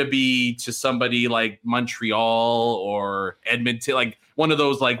 it's going to be to somebody like Montreal or Edmonton, like one of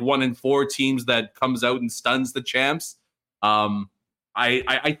those like 1-4 teams that comes out and stuns the champs. I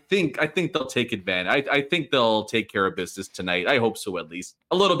think they'll take advantage. I think they'll take care of business tonight. I hope so, at least.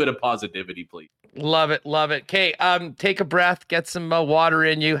 A little bit of positivity, please. Love it. Okay, take a breath, get some water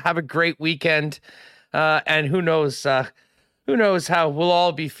in you. Have a great weekend. And who knows how we'll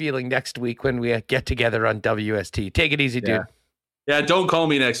all be feeling next week when we get together on WST. Take it easy, dude. Yeah, don't call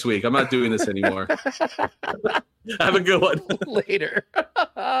me next week. I'm not doing this anymore. Have a good one. Later.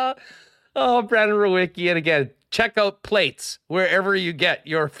 Oh, Brandon Rewucki. And again, check out Plates wherever you get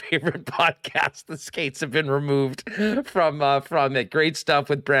your favorite podcast. The skates have been removed from it. Great stuff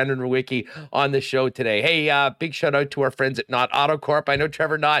with Brandon Rewucki on the show today. Hey, big shout out to our friends at Knott Auto Corp. I know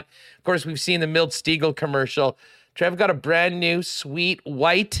Trevor Knott. Of course, we've seen the Milt Stiegel commercial. Trev got a brand new sweet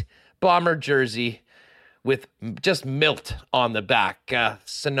white bomber jersey with just Milt on the back,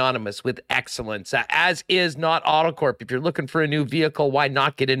 synonymous with excellence, as is Knott Auto Corp. If you're looking for a new vehicle, why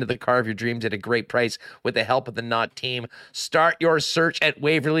not get into the car of your dreams at a great price with the help of the Knott team? Start your search at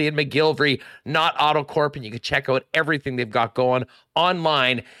Waverly and McGillivray, Knott Auto Corp, and you can check out everything they've got going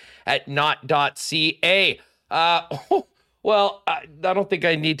online at knott.ca. Well, I don't think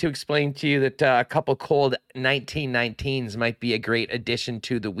I need to explain to you that a couple cold 1919s might be a great addition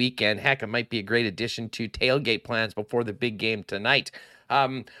to the weekend. Heck, it might be a great addition to tailgate plans before the big game tonight.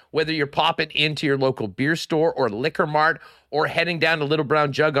 Whether you're popping into your local beer store or liquor mart or heading down to Little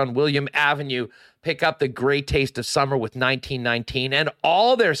Brown Jug on William Avenue, pick up the great taste of summer with 1919 and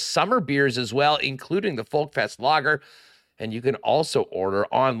all their summer beers as well, including the Folkfest Lager. And you can also order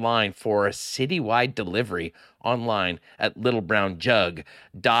online for a citywide delivery online at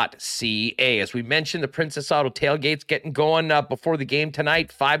littlebrownjug.ca. As we mentioned, the Princess Auto tailgate's getting going before the game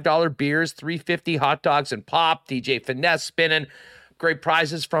tonight. $5 beers, $3.50 hot dogs and pop. DJ Finesse spinning. Great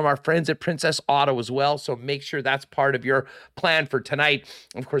prizes from our friends at Princess Auto as well. So make sure that's part of your plan for tonight.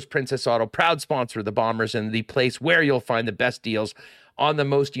 Of course, Princess Auto, proud sponsor of the Bombers and the place where you'll find the best deals on the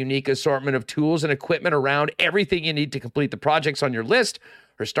most unique assortment of tools and equipment around. Everything you need to complete the projects on your list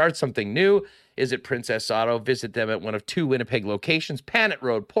or start something new is at Princess Auto. Visit them at one of 2 Winnipeg locations, Panet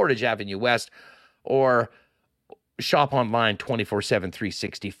Road, Portage Avenue West, or shop online 24/7,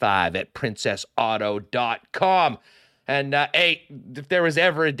 365 at princessauto.com. And hey, if there was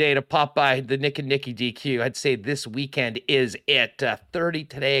ever a day to pop by the Nick and Nicky DQ, I'd say this weekend is it. 30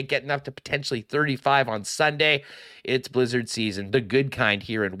 today, getting up to potentially 35 on Sunday. It's blizzard season, the good kind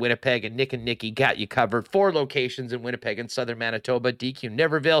here in Winnipeg, and Nick and Nicky got you covered. 4 locations in Winnipeg and southern Manitoba: DQ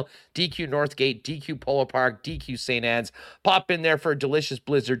Niverville, DQ Northgate, DQ Polo Park, DQ St. Anne's. Pop in there for a delicious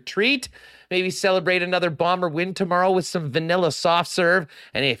blizzard treat. Maybe celebrate another Bomber win tomorrow with some vanilla soft serve.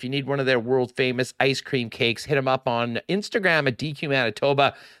 And hey, if you need one of their world-famous ice cream cakes, hit them up on Instagram at DQ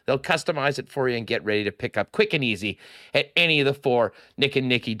Manitoba. They'll customize it for you and get ready to pick up quick and easy at any of the 4 Nick and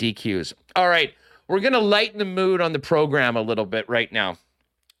Nicky DQs. All right, we're going to lighten the mood on the program a little bit right now.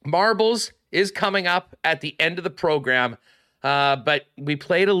 Marbles is coming up at the end of the program, but we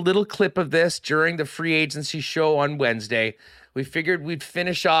played a little clip of this during the free agency show on Wednesday. We figured we'd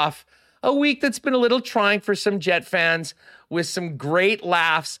finish off a week that's been a little trying for some Jet fans with some great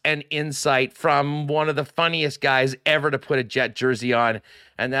laughs and insight from one of the funniest guys ever to put a Jet jersey on,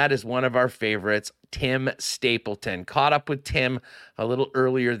 and that is one of our favorites, Tim Stapleton. Caught up with Tim a little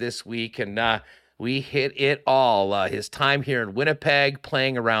earlier this week, and we hit it all. His time here in Winnipeg,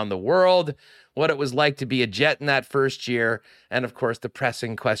 playing around the world, what it was like to be a Jet in that first year, and of course the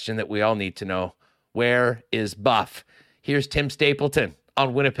pressing question that we all need to know, where is Buff? Here's Tim Stapleton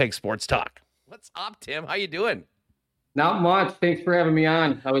on Winnipeg Sports Talk. What's up, Tim? How you doing? Not much. Thanks for having me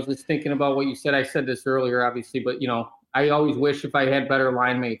on. I was just thinking about what you said. I said this earlier, obviously, but, I always wish if I had better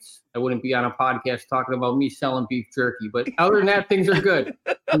line mates, I wouldn't be on a podcast talking about me selling beef jerky. But other than that, things are good.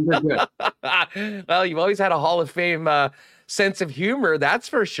 Well, you've always had a Hall of Fame sense of humor, that's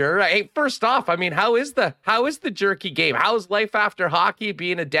for sure. Hey, first off, I mean, how is the jerky game? How is life after hockey,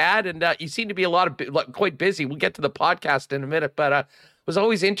 being a dad? And you seem to be quite busy. We'll get to the podcast in a minute, but was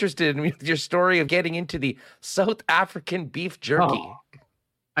always interested in your story of getting into the South African beef jerky. Oh,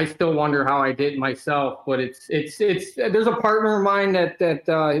 I still wonder how I did myself, but it's there's a partner of mine that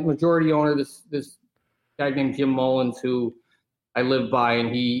majority owner, this guy named Jim Mullins, who I live by, and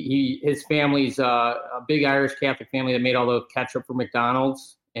his family's a big Irish Catholic family that made all the ketchup for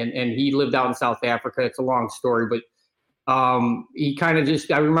McDonald's, and he lived out in South Africa. It's a long story, but he kind of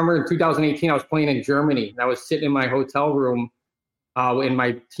I remember in 2018 I was playing in Germany, and I was sitting in my hotel room. And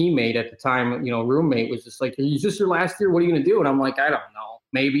my teammate at the time, roommate, was just like, "Is this your last year? What are you going to do?" And I'm like, "I don't know."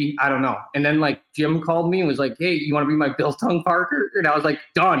 maybe, I don't know. And then like Jim called me and was like, hey, you want to be my biltong partner? And I was like,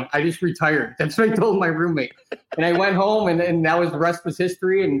 done. I just retired. That's what I told my roommate. And I went home and that was the rest was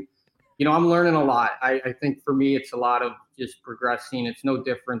history. And, you know, I'm learning a lot. I think for me, it's a lot of just progressing. It's no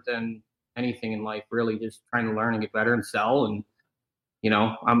different than anything in life, really, just trying to learn and get better and sell. And, you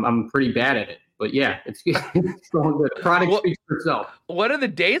know, I'm pretty bad at it. But yeah, it's going good. The product speaks for itself. What are the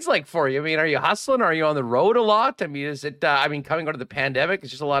days like for you? I mean, are you hustling? Are you on the road a lot? I mean, is it, coming out of the pandemic, it's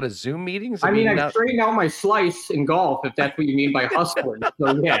just a lot of Zoom meetings? I straightened out my slice in golf, if that's what you mean by hustling.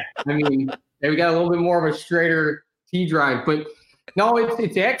 So yeah, I mean, we got a little bit more of a straighter tee drive, but no,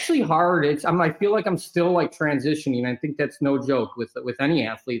 it's actually hard. I feel like I'm still like transitioning. I think that's no joke with any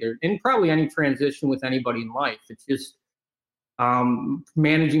athlete and probably any transition with anybody in life. It's just,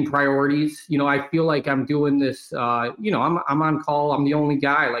 managing priorities. You know, I feel like I'm doing this, you know, I'm on call. I'm the only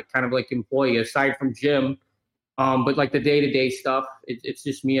guy, like kind of like employee aside from Jim. But like the day-to-day stuff, it's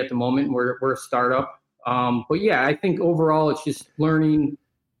just me at the moment. We're a startup. But yeah, I think overall it's just learning,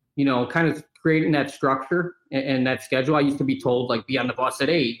 you know, kind of creating that structure and that schedule. I used to be told like be on the bus at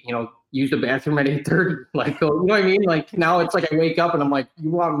 8, you know, use the bathroom at 8:30. Like, you know what I mean? Like now it's like I wake up and I'm like,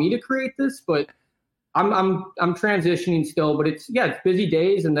 you want me to create this? But I'm transitioning still, but it's busy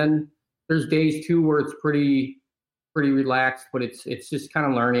days, and then there's days too where it's pretty relaxed, but it's just kind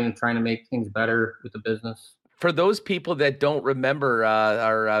of learning and trying to make things better with the business. For those people that don't remember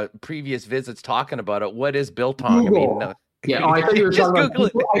our previous visits talking about it, what is biltong? Google. I mean, yeah, I thought you were talking about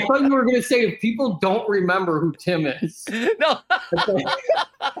people, I thought you were going to say if people don't remember who Tim is. No. I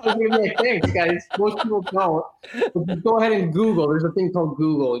was going to be like, thanks, guys. Most people don't. But just go ahead and Google. There's a thing called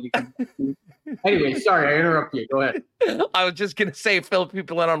Google. Anyway, sorry, I interrupted you. Go ahead. I was just going to say, fill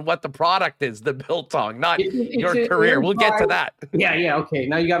people in on what the product is, the biltong, not your a career. We'll get to that. Yeah. Okay.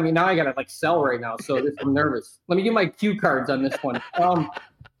 Now you got me. Now I got to like sell right now. So I'm nervous. Let me get my cue cards on this one.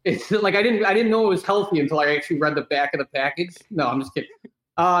 It's like I didn't know it was healthy until I actually read the back of the package. No, I'm just kidding.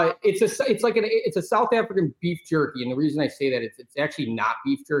 It's a South African beef jerky, and the reason I say that it's actually not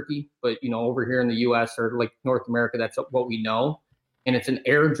beef jerky, but you know, over here in the U.S. or like North America, that's what we know. And it's an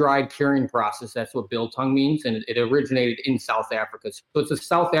air-dried curing process. That's what biltong means, and it originated in South Africa. So it's a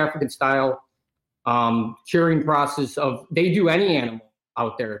South African style curing process of. They do any animal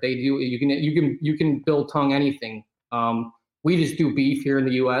out there. They do. You can biltong anything. We just do beef here in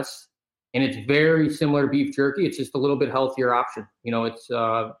the U.S., and it's very similar to beef jerky. It's just a little bit healthier option. You know, it's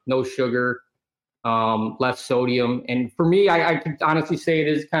no sugar, less sodium. And for me, I can honestly say it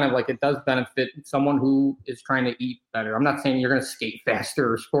is kind of like it does benefit someone who is trying to eat better. I'm not saying you're going to skate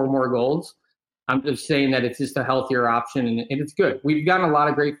faster or score more goals. I'm just saying that it's just a healthier option, and it's good. We've gotten a lot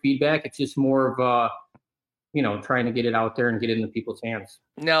of great feedback. It's just more of you know, trying to get it out there and get it into people's hands.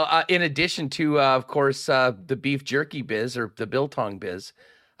 Now, in addition to, of course, the beef jerky biz or the biltong biz,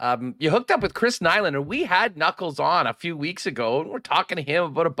 you hooked up with Chris Nyland, and we had Knuckles on a few weeks ago, and we're talking to him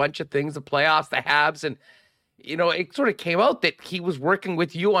about a bunch of things, the playoffs, the Habs, and, you know, it sort of came out that he was working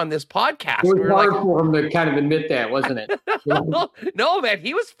with you on this podcast. It was hard for him to kind of admit that, wasn't it? No, man,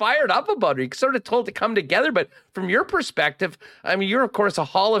 he was fired up about it. He sort of told to come together, but from your perspective, I mean, you're, of course, a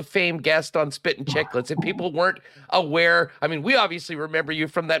Hall of Fame guest on Spittin' Chicklets, and people weren't aware. I mean, we obviously remember you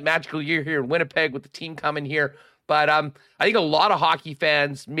from that magical year here in Winnipeg with the team coming here, but I think a lot of hockey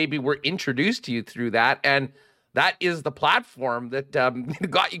fans maybe were introduced to you through that, and that is the platform that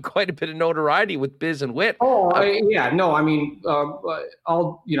got you quite a bit of notoriety with Biz and Wit. Yeah, no, I mean,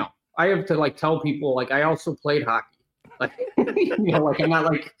 you know, I have to like tell people like I also played hockey, like you know, like I'm not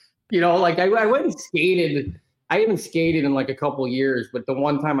like, you know, like I went and skated. I haven't skated in like a couple of years, but the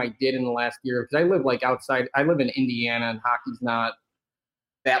one time I did in the last year, because I live like outside. I live in Indiana, and hockey's not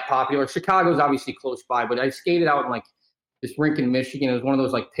that popular. Chicago's obviously close by, but I skated out in like this rink in Michigan. It was one of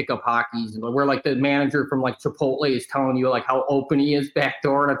those like pickup hockeys, and where like the manager from like Chipotle is telling you like how open he is back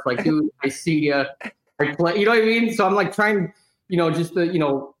door, and it's like, dude, I see you. I play, you know what I mean? So I'm like trying, you know, just to, you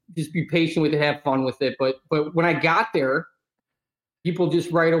know, just be patient with it, have fun with it. But when I got there, people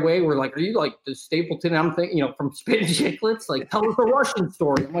just right away were like, "Are you like the Stapleton?" I'm thinking, you know, from Spittin' Chicklets, like tell us a Russian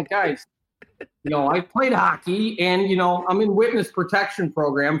story. I'm like, guys, you know, I played hockey, and you know, I'm in witness protection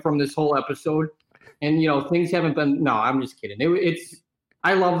program from this whole episode. And, you know, things haven't been, no, I'm just kidding.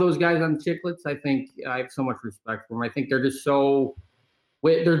 I love those guys on Chicklets. I think I have so much respect for them. I think they're just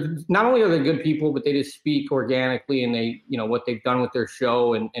they're not only are they good people, but they just speak organically, and they, you know, what they've done with their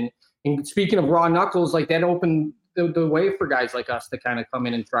show. And speaking of Raw Knuckles, like that opened the way for guys like us to kind of come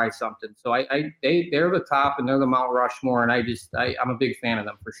in and try something. So they're the top, and they're the Mount Rushmore, and I'm a big fan of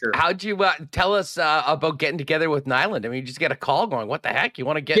them for sure. How'd you tell us about getting together with Nyland? I mean, you just get a call going, "What the heck? You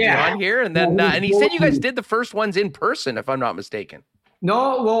want to get me on here?" And then and he said you guys did the first ones in person, if I'm not mistaken.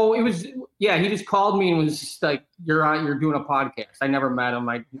 No, well, it was, he just called me and was just like, you're doing a podcast. I never met him.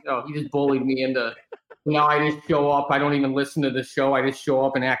 He just bullied me into, I just show up. I don't even listen to the show. I just show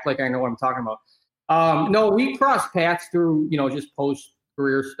up and act like I know what I'm talking about. No, we crossed paths through, just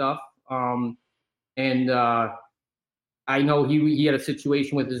post-career stuff. I know he had a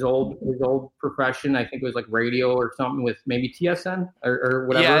situation with his old profession. I think it was like radio or something with maybe TSN or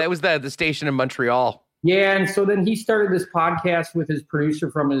whatever. Yeah, it was the station in Montreal. Yeah, and so then he started this podcast with his producer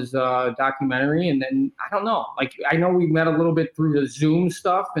from his documentary, and then I don't know. Like, I know we met a little bit through the Zoom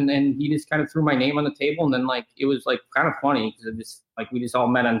stuff, and then he just kind of threw my name on the table, and then it was kind of funny because we just all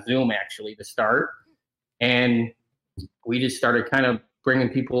met on Zoom actually to start, and we just started kind of bringing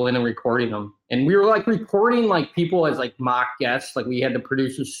people in and recording them, and we were recording people as mock guests. We had the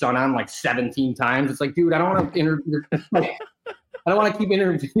producer's son on 17 times. It's dude, I don't want to interview. I don't want to keep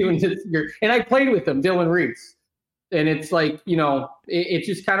interviewing this year. And I played with him, Dylan Reese. And it's it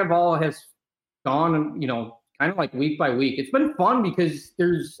just kind of all has gone, kind of week by week. It's been fun because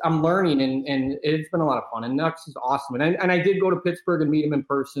I'm learning and it's been a lot of fun. And Nux is awesome. And I did go to Pittsburgh and meet him in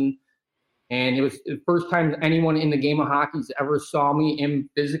person. And it was the first time anyone in the game of hockey's ever saw me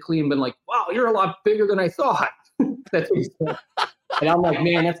physically and been like, wow, you're a lot bigger than I thought. That's what he said. And I'm like,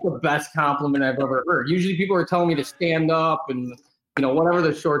 man, that's the best compliment I've ever heard. Usually people are telling me to stand up and, whatever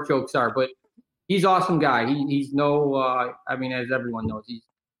the short jokes are. But he's an awesome guy. He's no, as everyone knows, he's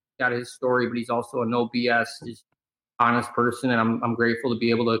got his story, but he's also a no BS, just honest person. And I'm grateful to be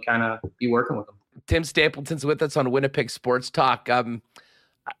able to kind of be working with him. Tim Stapleton's with us on Winnipeg Sports Talk.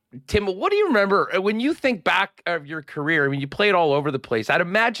 Tim, what do you remember when you think back of your career? I mean, you played all over the place. I'd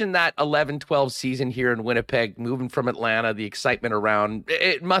imagine that 11-12 season here in Winnipeg, moving from Atlanta, the excitement around,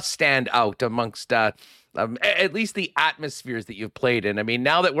 it must stand out amongst at least the atmospheres that you've played in. I mean,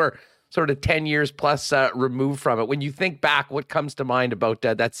 now that we're sort of 10 years plus removed from it, when you think back, what comes to mind about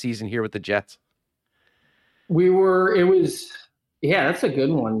that season here with the Jets? That's a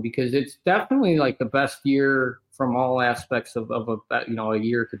good one because it's definitely the best year from all aspects of a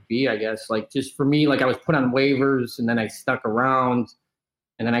year could be, I guess. Just for me, I was put on waivers and then I stuck around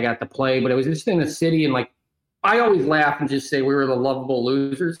and then I got to play, but it was just in the city. And I always laugh and just say we were the lovable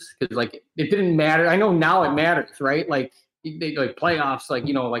losers because it didn't matter. I know now it matters, right?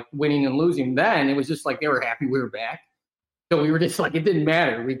 Playoffs, winning and losing. Then it was just they were happy we were back. So we were just it didn't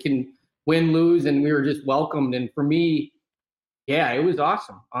matter. We can win, lose, and we were just welcomed. And for me, yeah, it was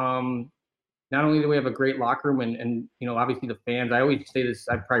awesome. Not only do we have a great locker room and obviously the fans, I always say this,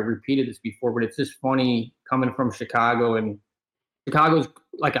 I've probably repeated this before, but it's just funny coming from Chicago, and Chicago's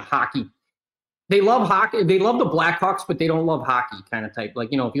like a hockey. They love hockey. They love the Blackhawks, but they don't love hockey kind of type.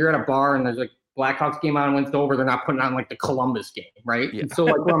 If you're at a bar and there's Blackhawks game on when it's over, they're not putting on the Columbus game, right? Yeah. And so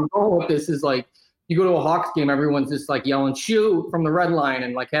where I'm going with this is you go to a Hawks game, everyone's just yelling shoot from the red line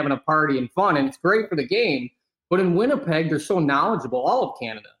and having a party and fun, and it's great for the game. But in Winnipeg, they're so knowledgeable, all of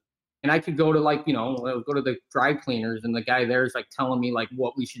Canada. And I could go to go to the dry cleaners and the guy there is telling me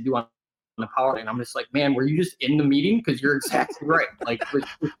what we should do on the power play. And I'm just man, were you just in the meeting? Because you're exactly right.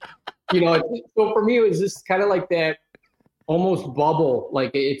 So for me, it was just kind of that almost bubble.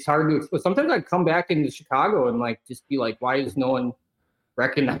 It's hard to explain. Sometimes I'd come back into Chicago and just be why is no one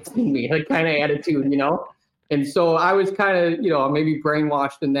recognizing me? Kind of attitude, And so I was kind of, maybe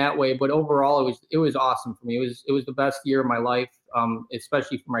brainwashed in that way, but overall it was awesome for me. It was the best year of my life,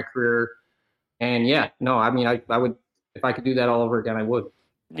 especially for my career. And I would, if I could do that all over again, I would.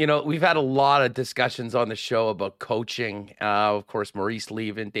 We've had a lot of discussions on the show about coaching. Of course, Maurice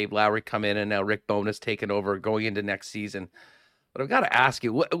leaving, Dave Lowry come in, and now Rick Bowness taking over going into next season. But I've got to ask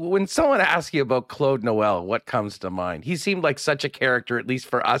you, when someone asks you about Claude Noel, what comes to mind? He seemed like such a character, at least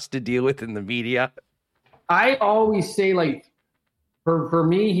for us to deal with in the media. I always say for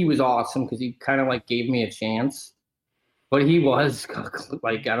me, he was awesome because he kind of like gave me a chance, but he was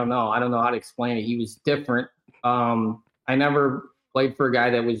like, I don't know how to explain it. He was different. I never played for a guy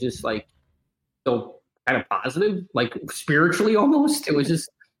that was just like so kind of positive, like spiritually almost. It was just,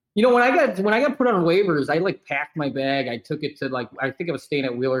 you know, when I got put on waivers, I like packed my bag. I took it to like, I think I was staying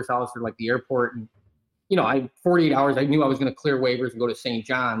at Wheeler's house or like the airport, and 48 hours, I knew I was going to clear waivers and go to St.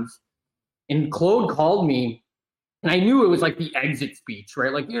 John's. And Claude called me, and I knew it was like the exit speech,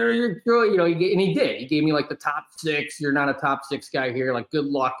 right? Like, you're and he did. He gave me like the top 6. You're not a top 6 guy here. Like, good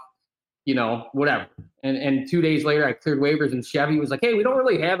luck, whatever. And 2 days later, I cleared waivers, and Chevy was like, hey, we don't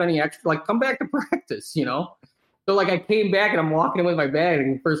really have any extra. Like, come back to practice, So like I came back and I'm walking in with my bag,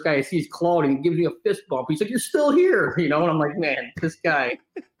 and the first guy I see is Claude, and he gives me a fist bump. He's like, you're still here, And I'm like, man, this guy,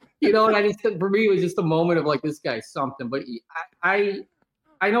 and I just, for me, it was just a moment of like, this guy's something. But I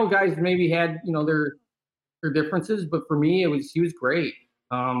know guys maybe had, their differences, but for me, he was great.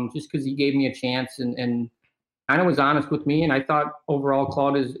 Just because he gave me a chance and kind of was honest with me. And I thought overall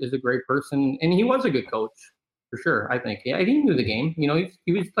Claude is a great person, and he was a good coach for sure. I think, yeah, he knew the game. You know,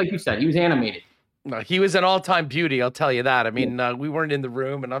 he was like you said, he was animated. No, he was an all-time beauty. I'll tell you that. I mean, we weren't in the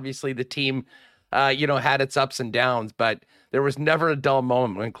room, and obviously the team, had its ups and downs, but there was never a dull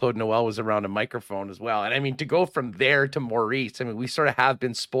moment when Claude Noel was around a microphone as well. And I mean, to go from there to Maurice, I mean, we sort of have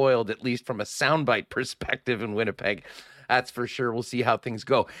been spoiled, at least from a soundbite perspective in Winnipeg. That's for sure. We'll see how things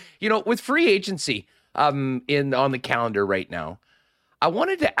go. You know, with free agency on the calendar right now, I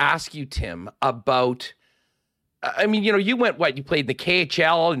wanted to ask you, Tim, about. I mean, you know, you played in the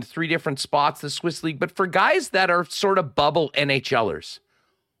KHL in 3 different spots, the Swiss League, but for guys that are sort of bubble NHLers,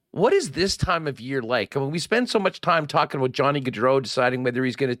 what is this time of year like? I mean, we spend so much time talking about Johnny Gaudreau deciding whether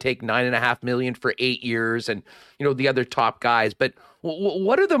he's going to take $9.5 million for 8 years and, you know, the other top guys, but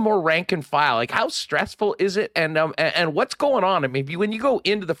what are the more rank and file? Like, how stressful is it? And what's going on? I mean, when you go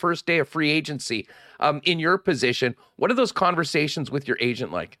into the first day of free agency in your position, what are those conversations with your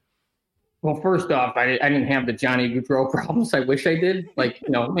agent like? Well, first off, I didn't have the Johnny Gaudreau problems. I wish I did. Like, you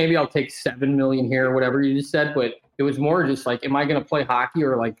know, maybe I'll take $7 million here or whatever you just said. But it was more just like, am I going to play hockey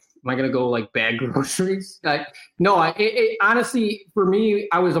or like, am I going to go like bag groceries? No, honestly, for me,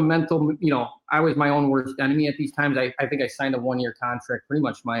 I was a mental, you know, I was my own worst enemy at these times. I think I signed a 1-year contract, pretty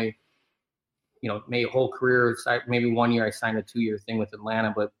much my, you know, my whole career. Maybe 1 year I signed a 2-year thing with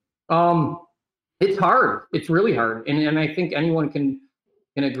Atlanta. But it's hard. It's really hard. And I think anyone can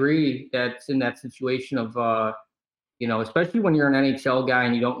agree that's in that situation of, you know, especially when you're an NHL guy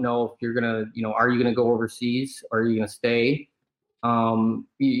and you don't know if you're going to, you know, are you going to go overseas or are you going to stay?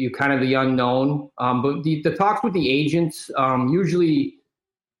 You kind of the unknown. But the talks with the agents, usually,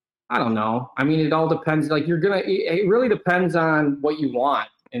 I don't know. I mean, it all depends. Like it really depends on what you want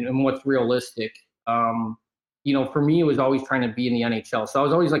and what's realistic. You know, for me, it was always trying to be in the NHL. So I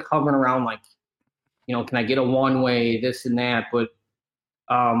was always like hovering around like, you know, can I get a one-way, this and that? But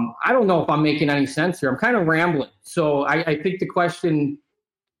I don't know if I'm making any sense here. I'm kind of rambling. So I think the question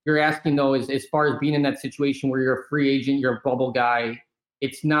you're asking, though, is as far as being in that situation where you're a free agent, you're a bubble guy,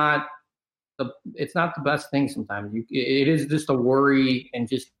 it's not the best thing sometimes. It is just a worry and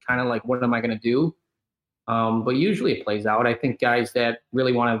just kind of like, what am I going to do? But usually it plays out. I think guys that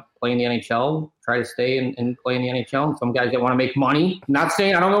really want to play in the NHL try to stay and play in the NHL. And some guys that want to make money. I'm not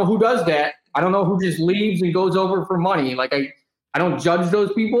saying I don't know who does that. I don't know who just leaves and goes over for money. Like I don't judge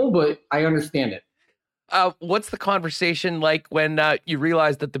those people, but I understand it. What's the conversation like when you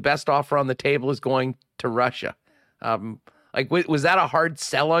realize that the best offer on the table is going to Russia? Was that a hard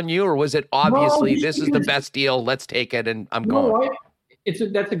sell on you, or was it obviously this is the best deal, let's take it, and I'm going?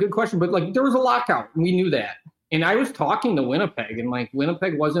 That's a good question, but like there was a lockout, and we knew that. And I was talking to Winnipeg, and like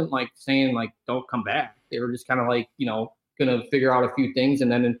Winnipeg wasn't like saying like don't come back. They were just kind of like, you know, gonna figure out a few things, and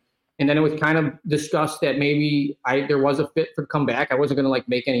then it was kind of discussed that maybe there was a fit for come back. I wasn't going to like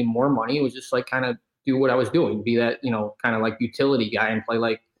make any more money. It was just like kind of do what I was doing, be that, you know, kind of like utility guy and play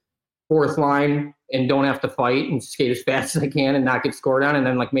like 4th line and don't have to fight and skate as fast as I can and not get scored on. And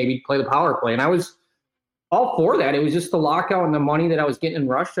then like maybe play the power play. And I was all for that. It was just the lockout and the money that I was getting in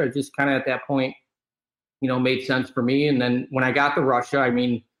Russia. Just kind of at that point, you know, made sense for me. And then when I got to Russia, I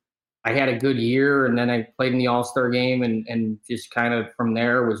mean, I had a good year, and then I played in the All-Star game, and just kind of from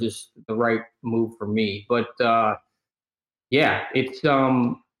there was just the right move for me. But yeah, it's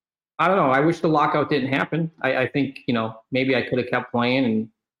I don't know. I wish the lockout didn't happen. I think, you know, maybe I could have kept playing. And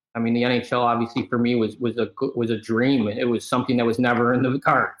I mean, the NHL obviously for me was a dream. It was something that was never in the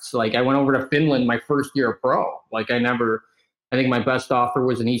cards. Like I went over to Finland my first year of pro. Like I think my best offer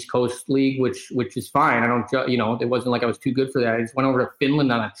was an East Coast league, which is fine. I don't, you know, it wasn't like I was too good for that. I just went over to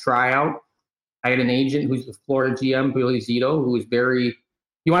Finland on a tryout. I had an agent who's the Florida GM, Billy Zito, who was very.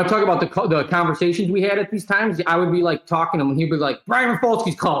 You want to talk about the conversations we had at these times? I would be like talking to him, and he'd be like, "Brian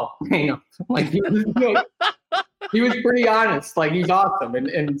Rafalski's call." You know, like he was pretty honest. Like he's awesome,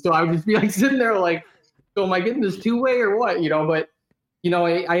 and so I would just be like sitting there like, "So am I getting this 2-way or what?" You know, but you know,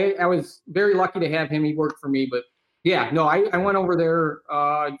 I was very lucky to have him. He worked for me, but. Yeah, no, I went over there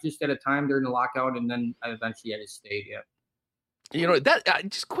just at a time during the lockout, and then I eventually just stayed. Yeah. You know, that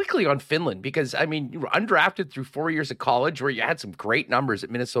just quickly on Finland, because I mean, you were undrafted through 4 years of college where you had some great numbers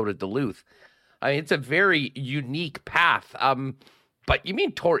at Minnesota Duluth. I mean, it's a very unique path. But you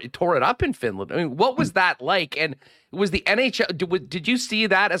mean tore it up in Finland? I mean, what was that like? And was the NHL? Did you see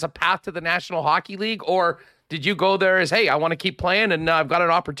that as a path to the National Hockey League, or did you go there as, hey, I want to keep playing, and I've got an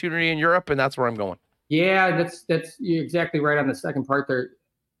opportunity in Europe, and that's where I'm going? Yeah, that's you're exactly right on the second part there.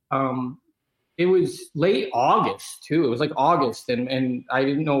 it was late August too. It was like August, and I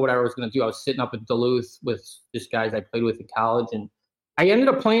didn't know what I was going to do. I was sitting up in Duluth with just guys I played with in college, and I ended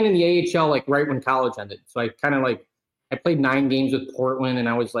up playing in the AHL like right when college ended. So I kind of like I played 9 games with Portland, and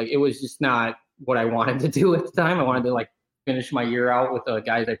I was like, it was just not what I wanted to do at the time. I wanted to like finish my year out with the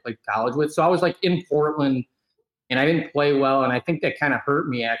guys I played college with. So I was like in Portland, and I didn't play well, and I think that kind of hurt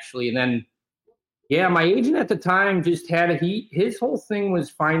me actually. And then, yeah, my agent at the time just had his whole thing was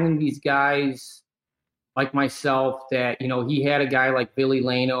finding these guys like myself that, you know, he had a guy like Billy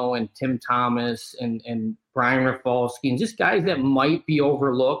Lano and Tim Thomas and Brian Rafalski and just guys that might be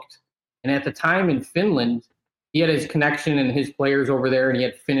overlooked. And at the time in Finland, he had his connection and his players over there, and he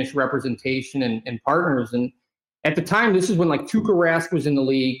had Finnish representation and partners. And at the time, this is when like Tuukka Rask was in the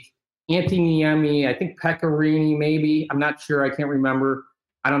league, Antti Niemi, I think Pekkarini maybe. I'm not sure. I can't remember.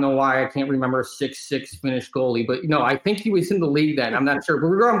 I don't know why I can't remember a 6'6" Finnish goalie. But, you know, I think he was in the league then. I'm not sure. But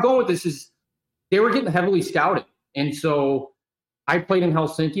where I'm going with this is they were getting heavily scouted. And so I played in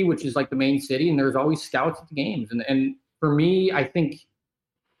Helsinki, which is like the main city, and there's always scouts at the games. And for me, I think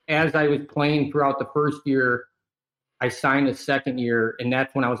as I was playing throughout the first year, I signed the second year, and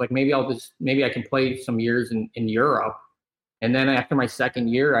that's when I was like, maybe I can play some years in Europe. And then after my second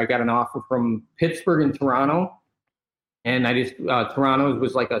year, I got an offer from Pittsburgh and Toronto. And I just Toronto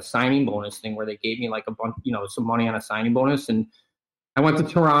was like a signing bonus thing where they gave me like a bunch, you know, some money on a signing bonus. And I went to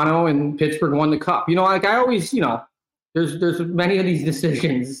Toronto, and Pittsburgh won the cup. You know, like I always, you know, there's many of these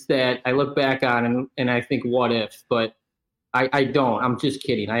decisions that I look back on and I think what if, but I don't. I'm just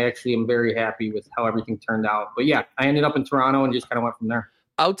kidding. I actually am very happy with how everything turned out. But yeah, I ended up in Toronto and just kind of went from there.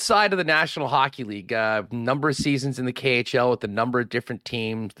 Outside of the National Hockey League, number of seasons in the KHL with a number of different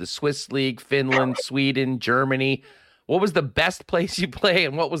teams, the Swiss League, Finland, Sweden, Germany. What was the best place you played,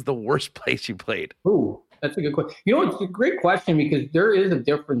 and what was the worst place you played? Ooh, that's a good question. You know, it's a great question because there is a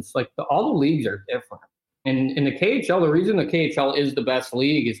difference. Like all the leagues are different. And in the KHL, the reason the KHL is the best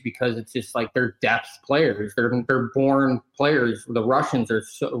league is because it's just like they're depth players. They're born players. The Russians are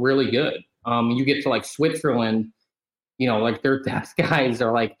really good. You get to like Switzerland, you know, like their depth guys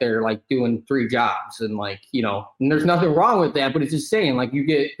are like they're like doing 3 jobs, and like, you know, and there's nothing wrong with that. But it's just saying like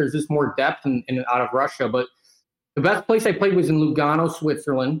there's just more depth in out of Russia. But the best place I played was in Lugano,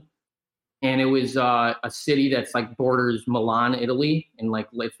 Switzerland. And it was a city that's like borders Milan, Italy, and like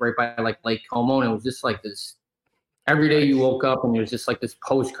it's right by like Lake Como. And it was just like this. Every day you woke up and there was just like this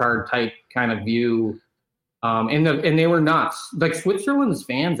postcard type kind of view. And they were nuts. Like Switzerland's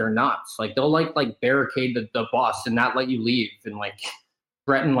fans are nuts. Like they'll like barricade the bus and not let you leave and like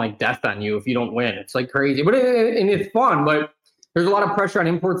threaten like death on you if you don't win. It's like crazy, but and it's fun. But there's a lot of pressure on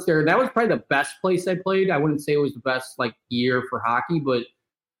imports there. That was probably the best place I played. I wouldn't say it was the best like year for hockey, but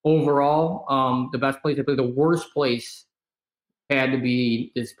overall, the best place I played. The worst place had to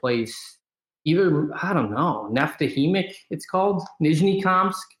be this place, either, I don't know, Neftahimik, it's called, Nizhny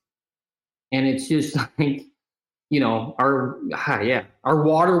Kamsk. And it's just like, you know, our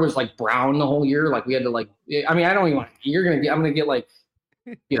water was like brown the whole year. Like we had to like, I mean, I don't even want, I'm going to get like,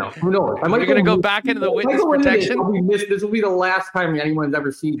 you know, who knows? You're going to go back into the witness protection? This will be the last time anyone's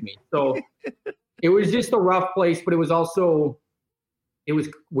ever seen me. So it was just a rough place, but it was also, it was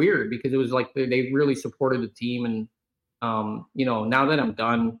weird because it was like they really supported the team. And, you know, now that I'm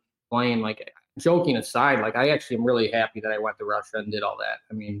done playing, like joking aside, like I actually am really happy that I went to Russia and did all that.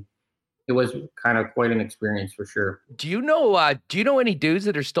 I mean, it was kind of quite an experience for sure. Do you know any dudes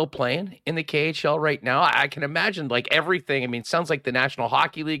that are still playing in the KHL right now? I can imagine like everything. I mean, it sounds like the National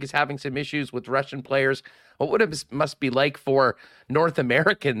Hockey League is having some issues with Russian players. What would it must be like for North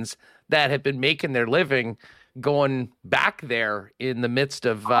Americans that have been making their living going back there in the midst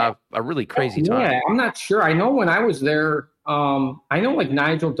of a really crazy time? Yeah, I'm not sure. I know when I was there, I know like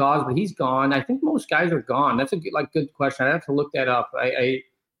Nigel Dawes, but he's gone. I think most guys are gone. That's a good question. I have to look that up. I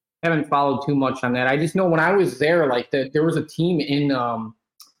haven't followed too much on that. I just know when I was there, like there was a team in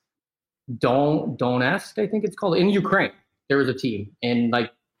Donetsk, I think it's called, in Ukraine. There was a team, and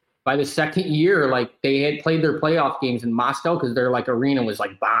like by the second year, like they had played their playoff games in Moscow because their like arena was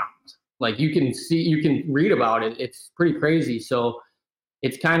like bombed. Like you can read about it. It's pretty crazy. So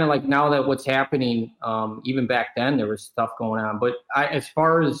it's kind of like now that what's happening, even back then there was stuff going on. But as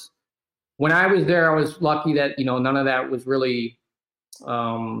far as when I was there, I was lucky that, you know, none of that was really,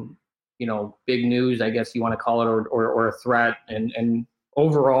 you know, big news, I guess you want to call it, or a threat. And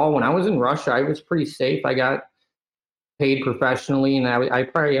overall, when I was in Russia, I was pretty safe. I got paid professionally, and I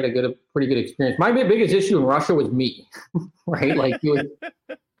probably had a pretty good experience. My biggest issue in Russia was me, right? Like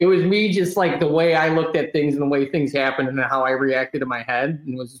it was me, just like the way I looked at things and the way things happened and how I reacted in my head.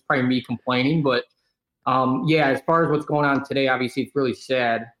 And it was just probably me complaining. But yeah, as far as what's going on today, obviously it's really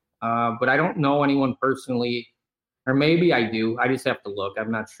sad. but I don't know anyone personally, or maybe I do. I just have to look.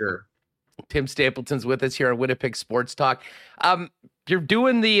 I'm not sure. Tim Stapleton's with us here on Winnipeg Sports Talk. You're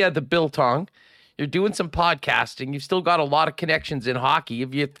doing the biltong. You're doing some podcasting. You've still got a lot of connections in hockey.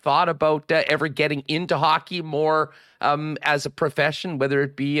 Have you thought about ever getting into hockey more as a profession, whether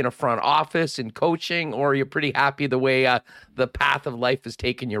it be in a front office, in coaching, or are you pretty happy the way the path of life has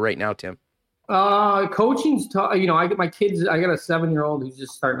taken you right now, Tim? Coaching's tough. I get my kids. I got a 7-year-old who's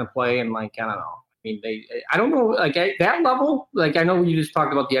just starting to play, and I don't know. I don't know, at that level, I know you just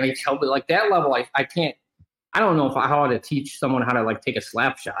talked about the NHL, but that level, I can't. I don't know how to teach someone how to take a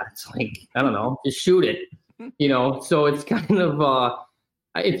slap shot. It's I don't know, just shoot it, So it's kind of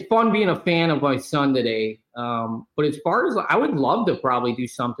it's fun being a fan of my son today. But as far as I would love to probably do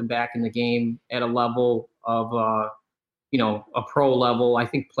something back in the game at a level of a pro level. I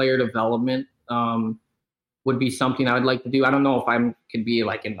think player development would be something I would like to do. I don't know if I could be in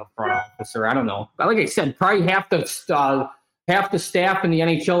the front office, or I don't know. But like I said, probably half the staff in the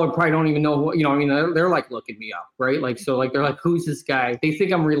NHL probably don't even know what, they're looking me up, right? They're like, who's this guy? They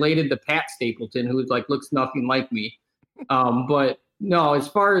think I'm related to Pat Stapleton, who looks nothing like me. But no, as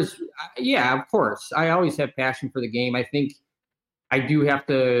far as, yeah, of course, I always have passion for the game. I think I do have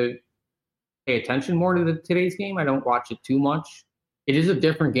to pay attention more to today's game. I don't watch it too much. It is a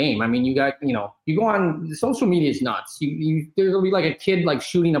different game. You got, you go on social media is nuts. There'll be a kid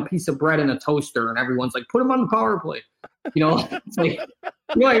shooting a piece of bread in a toaster, and everyone's put him on the power play. It's you know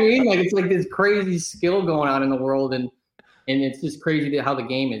what I mean? It's this crazy skill going on in the world, and it's just crazy how the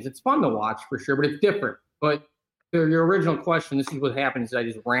game is. It's fun to watch for sure, but it's different. But to your original question, this is what happens. I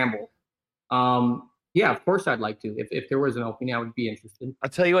just ramble. Yeah, of course I'd like to. If there was an opening, I would be interested. I'll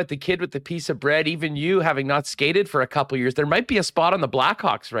tell you what, the kid with the piece of bread, even you having not skated for a couple of years, there might be a spot on the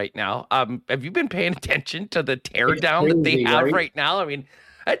Blackhawks right now. Have you been paying attention to the teardown that they have right now?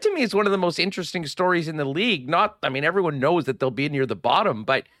 That to me is one of the most interesting stories in the league. Everyone knows that they'll be near the bottom,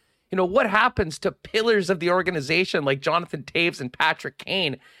 but what happens to pillars of the organization like Jonathan Taves and Patrick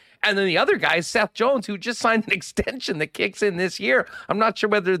Kane? And then the other guy is Seth Jones, who just signed an extension that kicks in this year. I'm not sure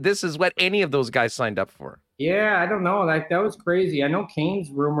whether this is what any of those guys signed up for. Yeah, I don't know. That was crazy. I know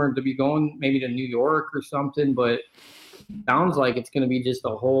Kane's rumored to be going maybe to New York or something, but sounds like it's going to be just a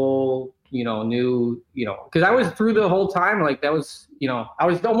whole, new, because I was through the whole time. That was, I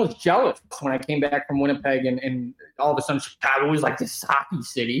was almost jealous when I came back from Winnipeg and all of a sudden Chicago was this hockey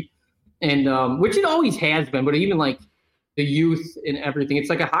city, and which it always has been, but even the youth and everything. It's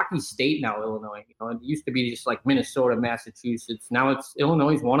a hockey state now, Illinois. It used to be just Minnesota, Massachusetts. Now it's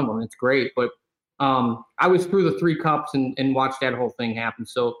Illinois is one of them. It's great. But I was through the 3 cups and watched that whole thing happen.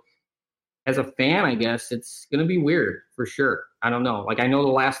 So as a fan, I guess it's going to be weird for sure. I don't know. I know the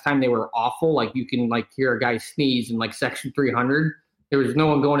last time they were awful. You can hear a guy sneeze in Section 300. There was no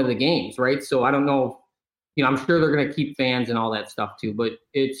one going to the games, right? So I don't know. I'm sure they're going to keep fans and all that stuff too. But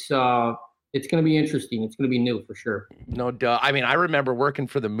it's going to be interesting. It's going to be new for sure. No duh. I remember working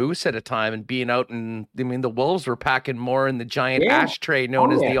for the Moose at a time and being out, and the Wolves were packing more in the giant ashtray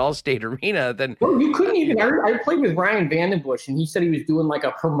known as the Allstate Arena than. Well, you couldn't even. I played with Ryan Vandenbush, and he said he was doing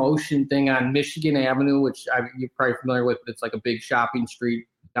a promotion thing on Michigan Avenue, which you're probably familiar with, but it's a big shopping street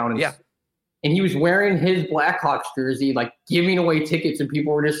down in. Yeah. And he was wearing his Blackhawks jersey, giving away tickets, and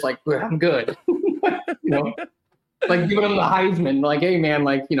people were just I'm good. Giving them the Heisman, hey man,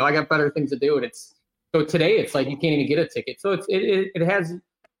 I got better things to do. And so today it's you can't even get a ticket. So it has,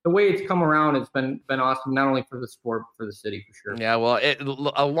 the way it's come around, it's been awesome, not only for the sport, but for the city for sure. Yeah, well,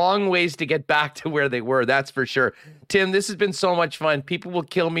 a long ways to get back to where they were, that's for sure. Tim, this has been so much fun. People will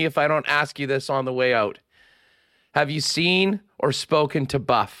kill me if I don't ask you this on the way out. Have you seen or spoken to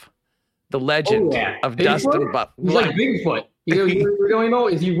Buff, the legend of Bigfoot? Dustin Buff? He's like Bigfoot. You don't know,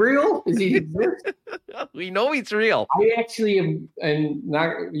 is he real? Is he exist? We know he's real. I actually am, and not,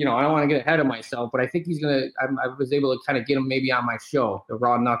 I don't want to get ahead of myself, but I think he's going to, I was able to kind of get him maybe on my show, the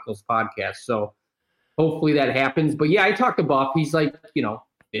Raw Knuckles podcast. So hopefully that happens. But yeah, I talked to Buff. He's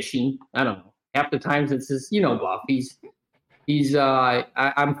fishing. I don't know. Half the times it's just, Buff.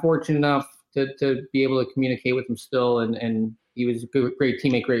 I'm fortunate enough to be able to communicate with him still. And he was a great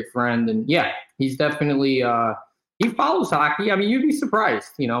teammate, great friend. And yeah, he's definitely, he follows hockey. You'd be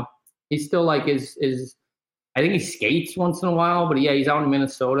surprised, He's still is I think he skates once in a while, but yeah, he's out in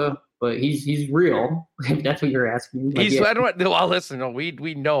Minnesota. But he's real. If that's what you're asking. I don't know. Well, listen, no, we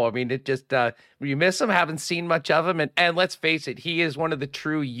know. It just you miss him, haven't seen much of him, and let's face it, he is one of the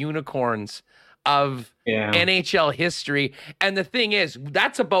true unicorns of NHL history. And the thing is,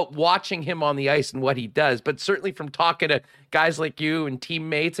 that's about watching him on the ice and what he does. But certainly from talking to guys like you and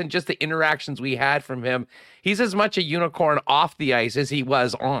teammates and just the interactions we had from him, he's as much a unicorn off the ice as he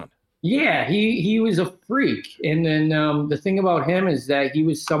was on. Yeah, he was a freak. And then the thing about him is that he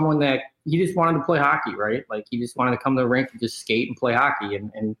was someone that he just wanted to play hockey, right? Like he just wanted to come to the rink and just skate and play hockey.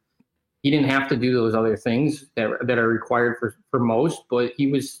 And he didn't have to do those other things that are required for most, but he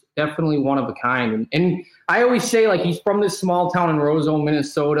was definitely one of a kind. And I always say, like, he's from this small town in Roseville,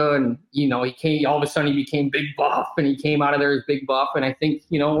 Minnesota, and, you know, all of a sudden he became big buff, and he came out of there as big buff. And I think,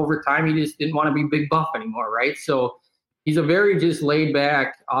 you know, over time he just didn't want to be big buff anymore, right? So he's a very just laid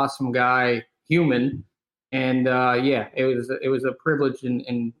back, awesome guy, human. And it was a privilege,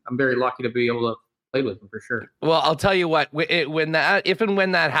 and I'm very lucky to be able to play with him for sure. Well, I'll tell you what, if and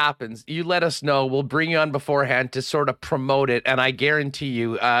when that happens, you let us know. We'll bring you on beforehand to sort of promote it. And I guarantee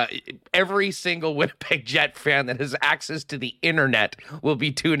you, every single Winnipeg Jet fan that has access to the internet will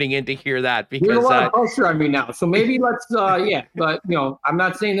be tuning in to hear that. Because there's a lot of pressure on me now. So maybe let's, but you know, I'm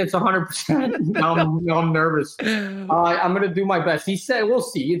not saying that's 100%. I'm nervous. I'm going to do my best. He said, we'll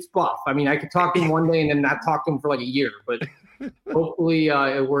see. It's buff. I mean, I could talk to him one day and then not talk to him for like a year, but hopefully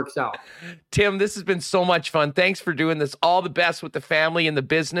it works out. Tim, this has been so much fun. Thanks for doing this. All the best with the family and the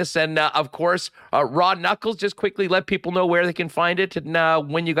business. And of course, Raw Knuckles, just quickly let people know where they can find it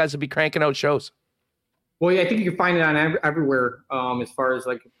and when you guys will be cranking out shows. Well, yeah, I think you can find it on everywhere as far as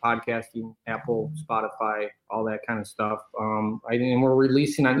like podcasting, Apple, Spotify, all that kind of stuff. And we're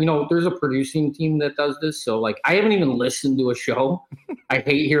releasing on, you know, there's a producing team that does this. So like, I haven't even listened to a show. I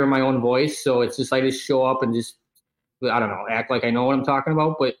hate hearing my own voice. So it's just, I just show up and just, I don't know, act like I know what I'm talking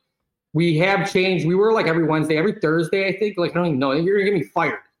about. But we have changed. We were like every Wednesday, every Thursday, I think. Like, I don't even know. You're going to get me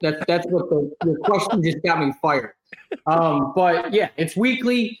fired. That's what the question just got me fired. But yeah, it's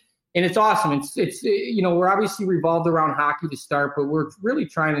weekly and it's awesome. It's you know, we're obviously revolved around hockey to start, but we're really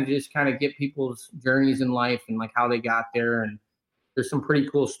trying to just kind of get people's journeys in life and like how they got there. And there's some pretty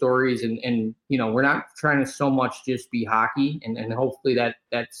cool stories. And you know, we're not trying to so much just be hockey. And hopefully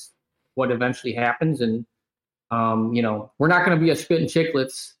that's what eventually happens. And you know, we're not going to be a Spittin'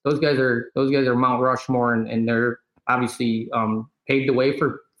 Chicklets. Those guys are Mount Rushmore, and they're obviously paved the way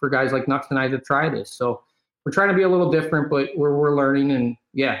for guys like Nux and I to try this. So we're trying to be a little different, but we're learning, and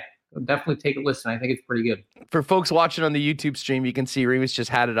yeah, definitely take a listen. I think it's pretty good. For folks watching on the YouTube stream, you can see Remus just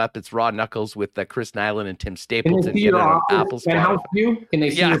had it up. It's Raw Knuckles with Chris Nyland and Tim Stapleton. Can they see your house view? Can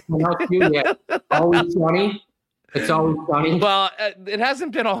they see your house view? Yeah, always sunny. It's always sunny. Well, it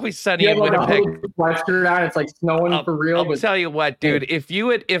hasn't been always sunny in Winnipeg. It's like snowing for real. I'll tell you what, dude. If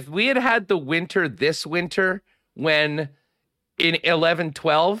we had the winter this winter when in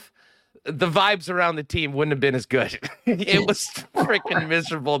 11-12, the vibes around the team wouldn't have been as good. It was freaking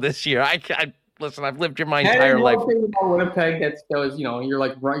miserable this year. I listen. I've lived here my entire life. Thing about Winnipeg, that was, you know, you're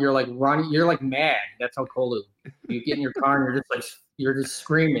like running, you're like mad. That's how cold it is. You get in your car and you're just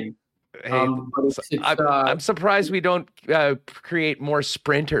screaming. Hey, I'm surprised we don't create more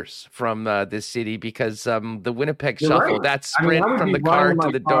sprinters from this city, because the Winnipeg Shuffle, right. That sprint from the car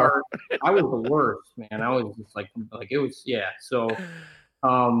to the door. I was the worst, man. I was just like it was, yeah. So,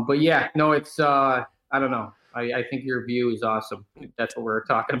 but yeah, no, it's I don't know. I think your view is awesome. That's what we're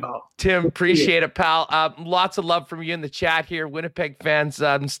talking about. Tim, appreciate it, pal. Lots of love from you in the chat here. Winnipeg fans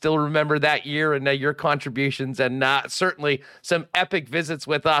still remember that year and your contributions, and certainly some epic visits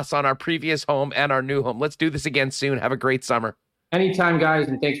with us on our previous home and our new home. Let's do this again soon. Have a great summer. Anytime, guys,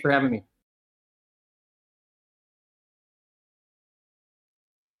 and thanks for having me.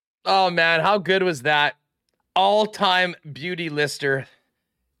 Oh, man, how good was that? All-time beauty lister,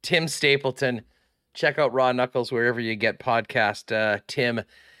 Tim Stapleton. Check out Raw Knuckles wherever you get podcast. Tim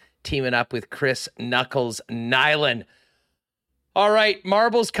teaming up with Chris Knuckles Nyland. All right,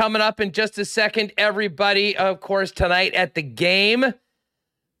 marbles coming up in just a second, everybody. Of course, tonight at the game,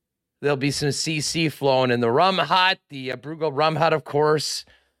 there'll be some CC flowing in the Rum Hut, the Bruegel Rum Hut, of course,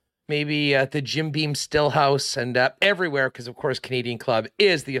 maybe the Jim Beam Stillhouse, and everywhere, because, of course, Canadian Club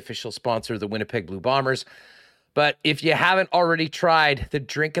is the official sponsor of the Winnipeg Blue Bombers. But if you haven't already tried the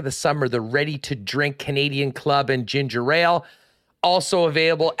drink of the summer, the ready-to-drink Canadian Club and ginger ale, also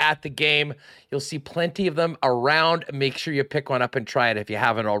available at the game. You'll see plenty of them around. Make sure you pick one up and try it if you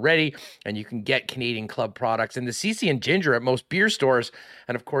haven't already. And you can get Canadian Club products and the CC and ginger at most beer stores.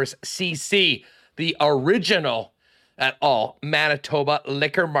 And, of course, CC, the original at all Manitoba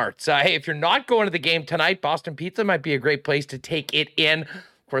liquor marts. Hey, if you're not going to the game tonight, Boston Pizza might be a great place to take it in.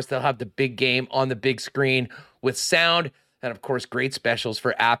 Of course, they'll have the big game on the big screen with sound, And of course, great specials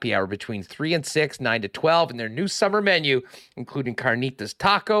for happy hour between 3 and 6, 9 to 12, and their new summer menu, including carnitas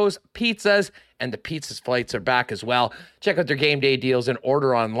tacos, pizzas, and the pizza's flights are back as well. Check out their game day deals and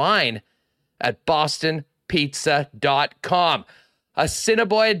order online at bostonpizza.com.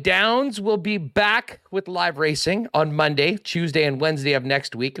 Assiniboia Downs will be back with live racing on Monday, Tuesday, and Wednesday of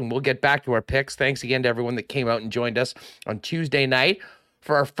next week, and we'll get back to our picks. Thanks again to everyone that came out and joined us on Tuesday night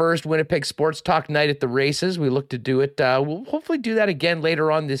for our first Winnipeg Sports Talk night at the races. We look to do it. We'll hopefully do that again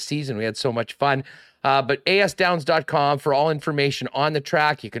later on this season. We had so much fun. But asdowns.com for all information on the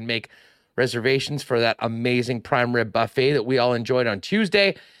track. You can make reservations for that amazing prime rib buffet that we all enjoyed on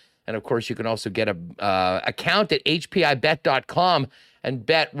Tuesday. And of course, you can also get a account at hpibet.com and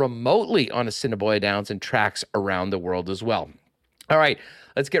bet remotely on Assiniboia Downs and tracks around the world as well. All right,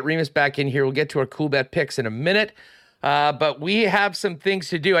 let's get Remus back in here. We'll get to our cool bet picks in a minute. But we have some things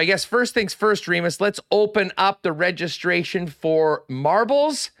to do. I guess first things first, Remus, let's open up the registration for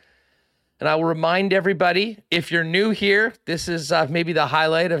marbles. And I will remind everybody, if you're new here, this is maybe the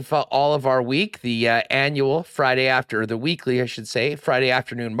highlight of all of our week, the annual the weekly, I should say, Friday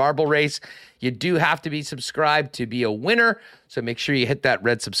afternoon marble race. You do have to be subscribed to be a winner. So make sure you hit that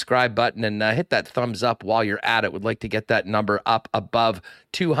red subscribe button and hit that thumbs up while you're at it. Would like to get that number up above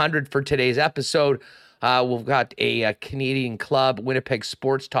 200 for today's episode. We've got a Canadian Club Winnipeg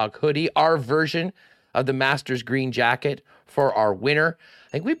Sports Talk hoodie, our version of the Masters green jacket for our winner.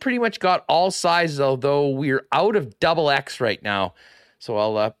 I think we pretty much got all sizes, although we're out of XX right now. So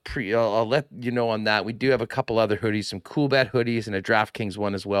I'll let you know on that. We do have a couple other hoodies, some Cool Bet hoodies and a DraftKings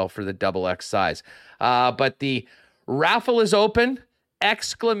one as well for the XX size. But the raffle is open!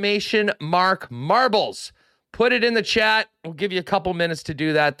 Exclamation mark marbles. Put it in the chat. We'll give you a couple minutes to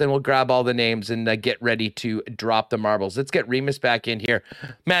do that. Then we'll grab all the names and get ready to drop the marbles. Let's get Remus back in here.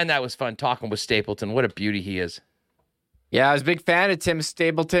 Man, that was fun talking with Stapleton. What a beauty he is. Yeah, I was a big fan of Tim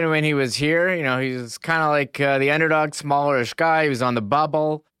Stapleton when he was here. You know, he was kind of like the underdog, smallerish guy. He was on the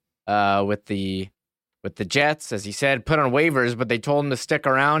bubble with the Jets, as he said, put on waivers, but they told him to stick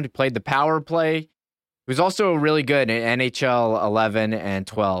around. He played the power play. He was also really good in NHL 11 and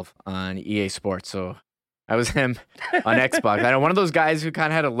 12 on EA Sports. So I was him on Xbox. I know one of those guys who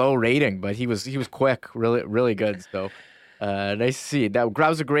kind of had a low rating, but he was quick, really, really good. So nice to see. That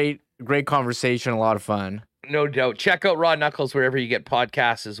was a great conversation, a lot of fun. No doubt. Check out Raw Knuckles wherever you get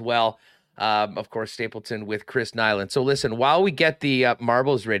podcasts as well. Of course, Stapleton with Chris Nyland. So listen, while we get the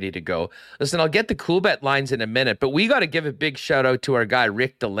marbles ready to go, I'll get the cool bet lines in a minute, but we got to give a big shout out to our guy,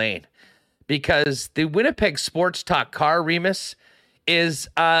 Rick Delane, because the Winnipeg Sports Talk car, Remus, is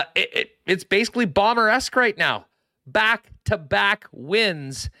it's basically Bomber-esque right now. Back-to-back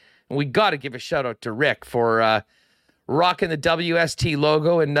wins. And we got to give a shout out to Rick for rocking the WST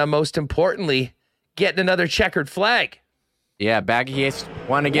logo and most importantly, getting another checkered flag. Yeah, he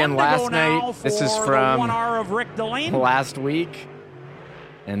won again last night. This is from last week.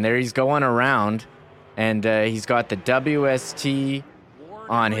 And there he's going around. And he's got the WST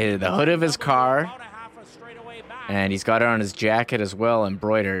on the hood of his car. And he's got it on his jacket as well,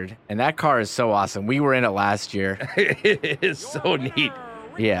 embroidered. And that car is so awesome. We were in it last year. It is so neat.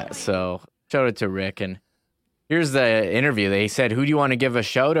 Yeah, so shout out to Rick. And here's the interview. They said, who do you want to give a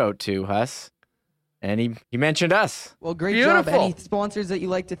shout out to, Huss? And he mentioned us. Well, great job. Any sponsors that you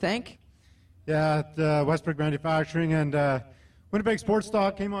like to thank? Yeah, Westbrook Manufacturing and Winnipeg Sports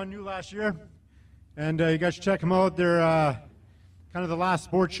Talk came on new last year. And you guys should check them out. They're kind of the last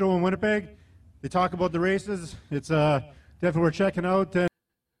sports show in Winnipeg. They talk about the races. It's definitely worth checking out. And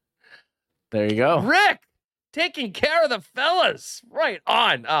there you go. Rick, taking care of the fellas. Right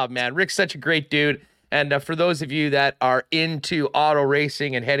on. Oh, man, Rick's such a great dude. And for those of you that are into auto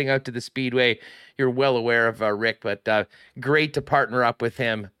racing and heading out to the Speedway, you're well aware of Rick, but great to partner up with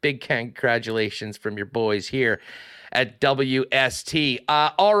him. Big congratulations from your boys here at WST.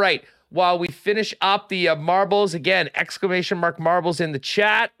 All right, while we finish up the marbles, again, exclamation mark marbles in the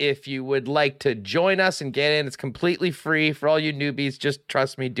chat. If you would like to join us and get in, it's completely free for all you newbies. Just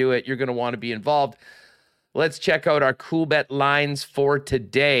trust me, do it. You're going to want to be involved. Let's check out our cool bet lines for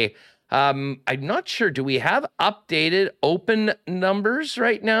today. I'm not sure. Do we have updated open numbers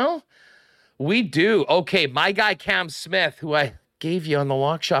right now? We do. Okay, my guy Cam Smith, who I gave you on the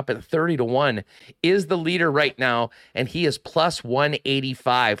lock shop at 30-1, is the leader right now, and he is plus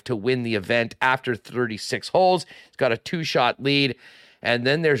 185 to win the event after 36 holes. He's got a 2-shot lead. And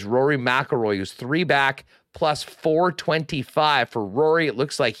then there's Rory McIlroy, who's 3 back, plus 425 for Rory. It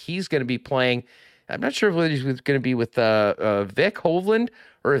looks like he's going to be playing. I'm not sure whether he's going to be with Vic Hovland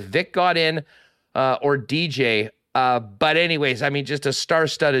or if Vic got in or DJ. But anyways, I mean, just a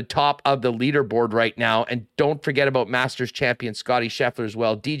star-studded top of the leaderboard right now. And don't forget about Masters champion Scotty Scheffler as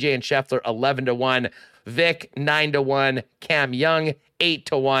well. DJ and Scheffler 11-1, Vic 9-1, Cam Young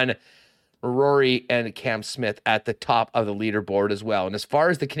 8-1, Rory and Cam Smith at the top of the leaderboard as well. And as far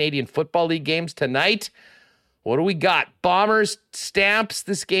as the Canadian Football League games tonight, what do we got? Bombers, Stamps.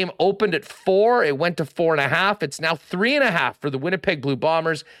 This game opened at 4. It went to 4.5. It's now 3.5 for the Winnipeg Blue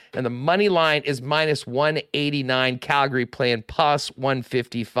Bombers. And the money line is minus 189. Calgary playing plus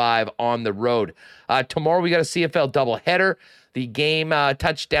 155 on the road. Tomorrow we got a CFL doubleheader. The game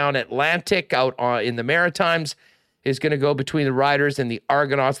Touchdown Atlantic out in the Maritimes is going to go between the Riders and the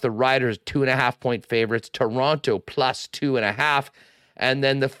Argonauts. The Riders 2.5-point favorites. Toronto plus 2.5. And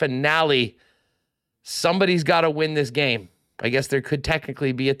then the finale, somebody's got to win this game. I guess there could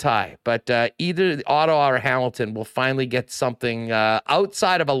technically be a tie, but either Ottawa or Hamilton will finally get something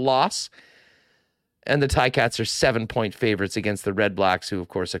outside of a loss. And the Ticats are 7-point favorites against the Red Blacks, who, of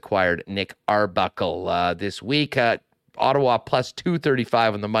course, acquired Nick Arbuckle this week. Ottawa plus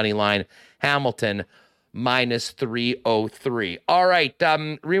 235 on the money line. Hamilton minus 303. All right,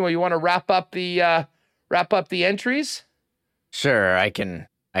 Remo, you want to wrap up the entries? Sure, I can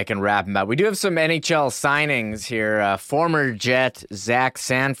wrap them up. We do have some NHL signings here. Former Jet Zach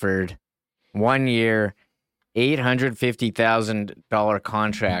Sanford, 1 year, $850,000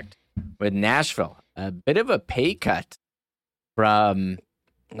 contract with Nashville. A bit of a pay cut from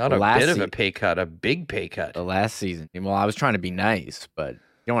not a bit of a pay cut, a big pay cut. The last season. Well, I was trying to be nice, but you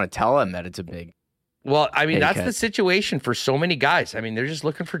don't want to tell him that it's a big. Well, I mean, that's the situation for so many guys. I mean, they're just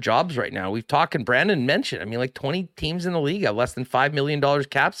looking for jobs right now. We've talked, and Brandon mentioned, I mean, like 20 teams in the league have less than $5 million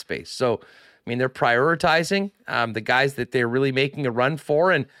cap space. So, I mean, they're prioritizing the guys that they're really making a run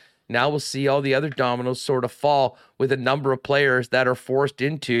for. And now we'll see all the other dominoes sort of fall with a number of players that are forced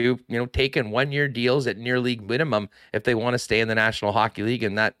into, taking 1-year deals at near league minimum if they want to stay in the National Hockey League.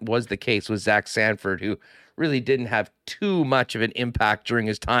 And that was the case with Zach Sanford, who really didn't have too much of an impact during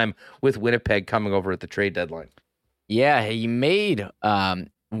his time with Winnipeg coming over at the trade deadline. Yeah, he made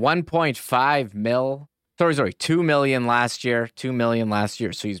 1.5 mil. Sorry, 2 million last year. 2 million last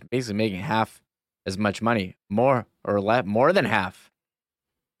year. So he's basically making half as much money, more than half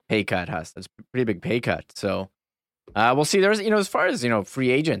pay cut. That's a pretty big pay cut. So we'll see. There's as far as free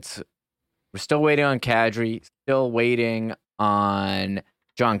agents, we're still waiting on Kadri, still waiting on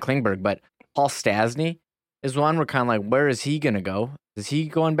John Klingberg, but Paul Stastny is one. We're kind of like, where is he going to go? Is he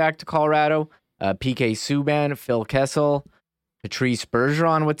going back to Colorado? PK Subban, Phil Kessel, Patrice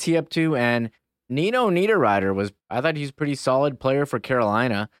Bergeron, what's he up to? And Nino Niederreiter I thought he's a pretty solid player for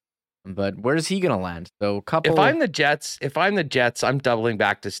Carolina, but where's he going to land? So If I'm the Jets, I'm doubling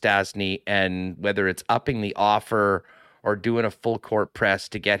back to Stastny, and whether it's upping the offer or doing a full court press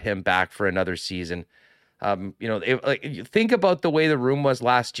to get him back for another season. Think about the way the room was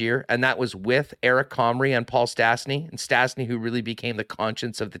last year, and that was with Eric Comrie and Paul Stastny, and Stastny, who really became the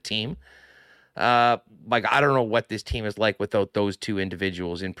conscience of the team. I don't know what this team is like without those two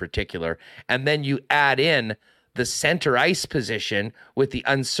individuals in particular. And then you add in the center ice position with the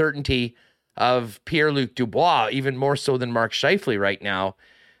uncertainty of Pierre-Luc Dubois, even more so than Mark Scheifele right now.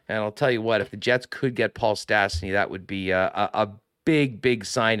 And I'll tell you what, if the Jets could get Paul Stastny, that would be a big, big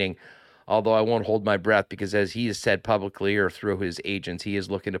signing. Although I won't hold my breath, because as he has said publicly or through his agents, he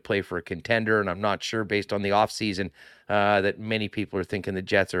is looking to play for a contender. And I'm not sure, based on the offseason, that many people are thinking the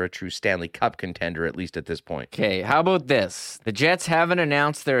Jets are a true Stanley Cup contender, at least at this point. Okay, how about this? The Jets haven't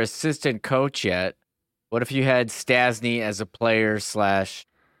announced their assistant coach yet. What if you had Stastny as a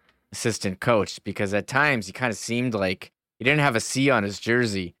player/assistant coach? Because at times he kind of seemed like he didn't have a C on his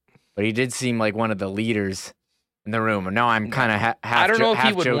jersey, but he did seem like one of the leaders in the room. And now I'm kind of I don't know if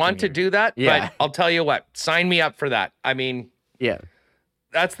he would want to do that, but I'll tell you what, sign me up for that. I mean, yeah,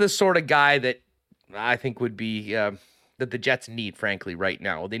 that's the sort of guy that I think would be that the Jets need, frankly, right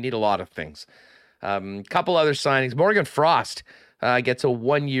now. They need a lot of things. Couple other signings. Morgan Frost gets a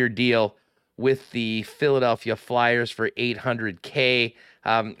 1-year deal with the Philadelphia Flyers for $800K,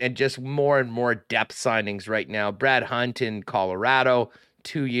 and just more and more depth signings right now. Brad Hunt in Colorado,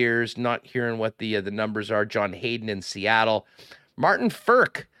 2 years, not hearing what the numbers are. John Hayden in Seattle. Martin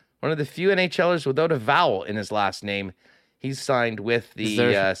Ferk, one of the few NHLers without a vowel in his last name. He's signed with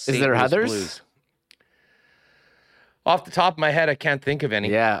the St. Louis others? Blues. Off the top of my head, I can't think of any.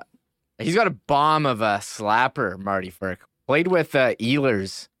 Yeah. He's got a bomb of a slapper, Marty Ferk. Played with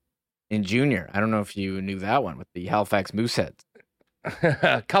Ehlers in junior. I don't know if you knew that one with the Halifax Mooseheads.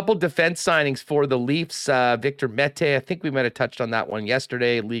 A couple defense signings for the Leafs. Victor Mete, I think we might have touched on that one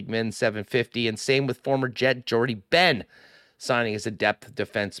yesterday. League min $750, and same with former Jet Jordy Ben, signing as a depth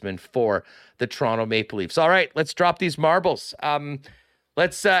defenseman for the Toronto Maple Leafs. All right, let's drop these marbles.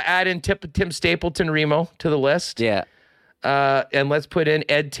 Let's add in Tim Stapleton, Remo, to the list. Yeah. And let's put in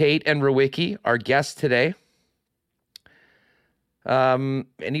Ed Tait and Rewucki, our guests today.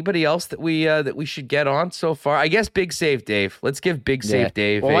 Anybody else that we should get on so far? I guess Big Save Dave. Let's give Big Save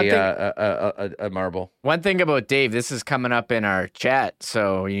Dave a marble. One thing about Dave, this is coming up in our chat.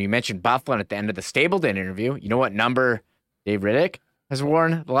 So you mentioned Bufflin at the end of the Stapleton interview. You know what number Dave Riddick has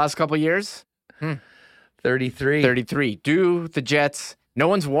worn the last couple of years? 33. 33. Do the Jets? No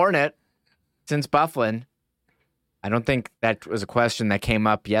one's worn it since Bufflin. I don't think that was a question that came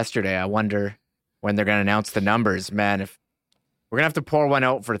up yesterday. I wonder when they're going to announce the numbers. Man, if we're going to have to pour one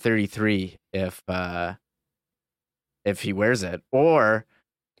out for 33 if he wears it. Or,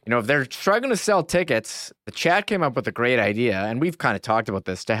 if they're struggling to sell tickets, the chat came up with a great idea, and we've kind of talked about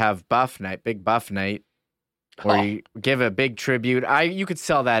this, to have Buff Night, big Buff Night, where you give a big tribute. You could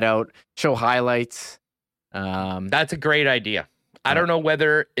sell that out, show highlights. That's a great idea. I don't know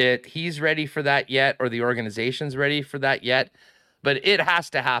whether he's ready for that yet or the organization's ready for that yet, but it has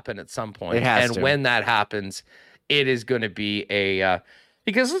to happen at some point. It has to. When that happens, it is going to be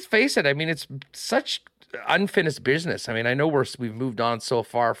because let's face it, I mean, it's such unfinished business. I mean, I know we've moved on so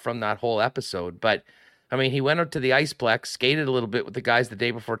far from that whole episode, but I mean, he went out to the Iceplex, skated a little bit with the guys the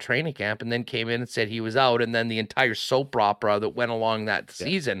day before training camp, and then came in and said he was out, and then the entire soap opera that went along that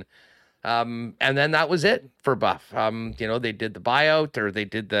season. And then that was it for Buff. They did the buyout, or they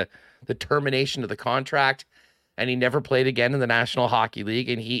did the termination of the contract, and he never played again in the National Hockey League.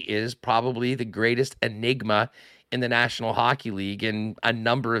 And he is probably the greatest enigma in the National Hockey League in a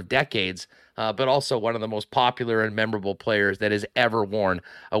number of decades, but also one of the most popular and memorable players that has ever worn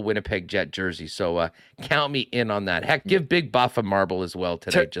a Winnipeg Jet jersey. So count me in on that. Heck, give Big Buff a marble as well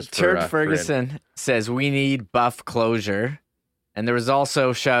today. Turd Ferguson says we need Buff closure. And there was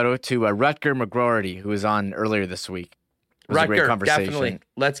also shout out to Rutger McGroarty, who was on earlier this week. It was a great conversation. Definitely.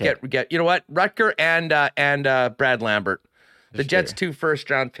 Let's get you know what? Rutger and Brad Lambert. The Jets' 2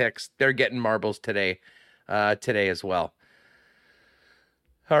 first-round picks, they're getting marbles today as well.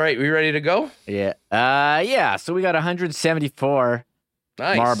 All right, we ready to go? Yeah. Yeah. So we got 174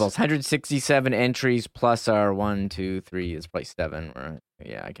 marbles, 167 entries plus our 1, 2, 3 is probably 7.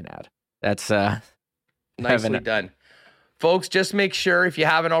 Yeah, I can add. That's nicely done. Folks, just make sure, if you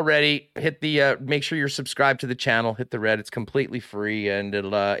haven't already, make sure you're subscribed to the channel, hit the red. It's completely free. And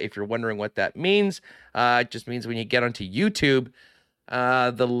it'll, if you're wondering what that means, it just means when you get onto YouTube,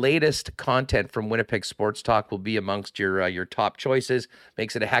 the latest content from Winnipeg Sports Talk will be amongst your top choices.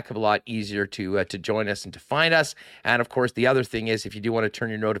 Makes it a heck of a lot easier to join us and to find us. And of course, the other thing is, if you do want to turn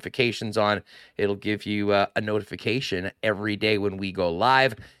your notifications on, it'll give you a notification every day when we go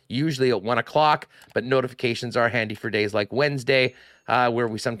live, usually at 1 o'clock. But notifications are handy for days like Wednesday, where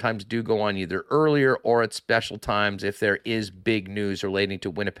we sometimes do go on either earlier or at special times if there is big news relating to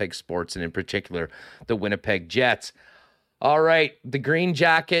Winnipeg sports, and in particular, the Winnipeg Jets. All right, the green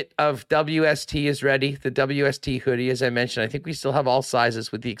jacket of WST is ready. The WST hoodie, as I mentioned, I think we still have all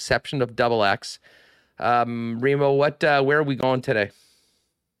sizes with the exception of XX. Remo, where are we going today?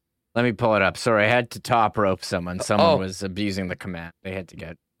 Let me pull it up. Sorry, I had to top rope someone. Someone was abusing the command. They had to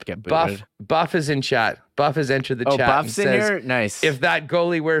get booted. Buff is in chat. Buff has entered the chat. Buff's in here? Nice. If that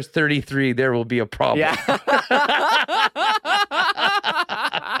goalie wears 33, there will be a problem. Yeah.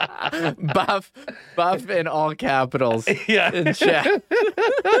 Buff in all capitals. Yeah. In chat.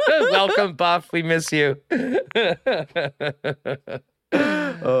 Welcome, Buff. We miss you. That's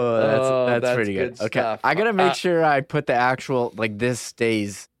pretty good. Okay. Stuff. I got to make sure I put the actual, this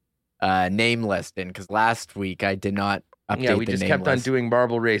day's name list in, because last week I did not update. Yeah, we just kept on doing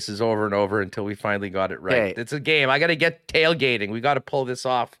marble races over and over until we finally got it right. Okay. It's a game. I got to get tailgating. We got to pull this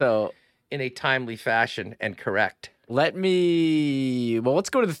off in a timely fashion and correct. Let's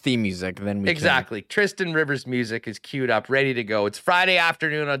go to the theme music. Then Exactly. Tristan Rivers' music is queued up, ready to go. It's Friday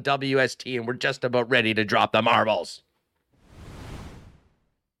afternoon on WST, and we're just about ready to drop the marbles.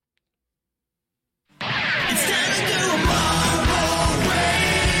 It's time to do a marble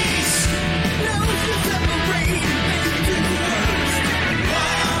race. No one's just separated into the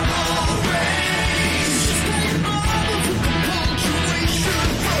marble race. Just play marbles with the punctuation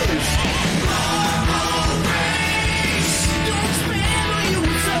first. Marble race. Don't spam or you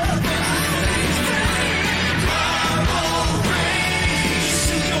will suffer. Marble race.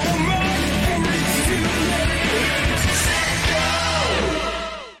 Your marble is too late. Set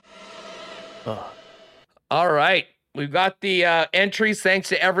go. All right. We've got the entries. Thanks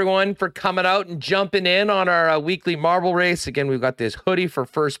to everyone for coming out and jumping in on our weekly marble race. Again, we've got this hoodie for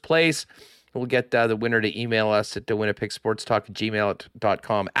first place. We'll get the winner to email us at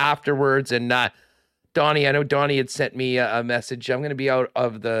winnipegsportstalk@gmail.com afterwards. And Donnie, I know Donnie had sent me a message. I'm going to be out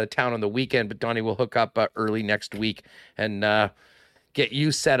of the town on the weekend, but Donnie will hook up early next week and get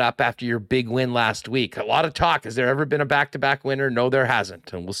you set up after your big win last week. A lot of talk. Has there ever been a back-to-back winner? No, there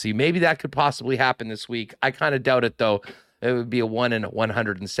hasn't. And we'll see. Maybe that could possibly happen this week. I kind of doubt it, though. It would be a 1 in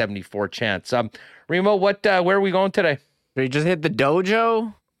 174 chance. Remo, where are we going today? We just hit the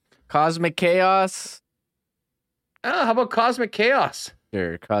dojo. Cosmic Chaos. Oh, how about Cosmic Chaos?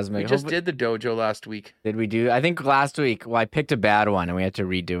 Sure, Cosmic. We just did the dojo last week. Did we do? I think last week, I picked a bad one and we had to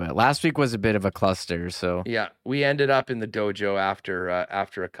redo it. Last week was a bit of a cluster, so. Yeah, we ended up in the dojo after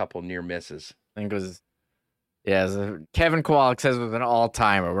a couple near misses. I think it was, Kevin Kowalik says it was an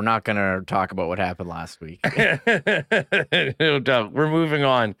all-timer. We're not going to talk about what happened last week. No doubt. We're moving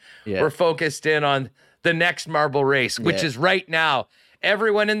on. Yeah. We're focused in on the next marble race, which is right now.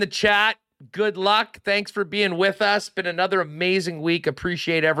 Everyone in the chat, good luck. Thanks for being with us. Been another amazing week.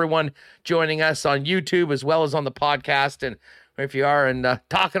 Appreciate everyone joining us on YouTube as well as on the podcast. And if you are and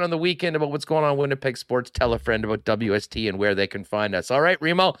talking on the weekend about what's going on in Winnipeg sports, tell a friend about WST and where they can find us. All right,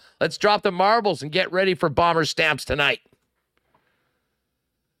 Remo, let's drop the marbles and get ready for Bomber Stamps tonight.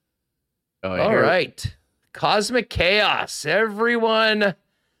 All right. Cosmic Chaos. Everyone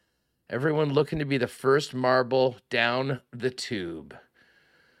looking to be the first marble down the tube.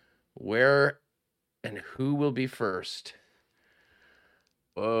 Where and who will be first?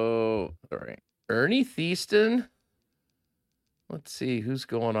 Whoa. Sorry. Ernie Thieston. Let's see who's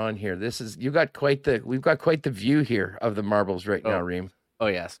going on here. We've got quite the view here of the marbles right now, Reem. Oh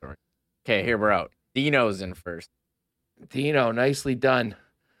yeah, sorry. Okay, here we're out. Dino's in first. Dino, nicely done.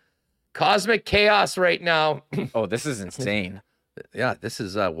 Cosmic Chaos right now. Oh, this is insane. Yeah, this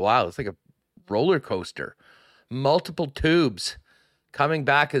is wow. It's like a roller coaster. Multiple tubes coming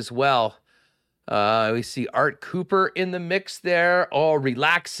back as well. We see Art Cooper in the mix there. Oh,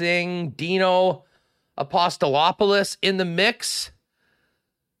 relaxing. Dino Apostolopoulos in the mix.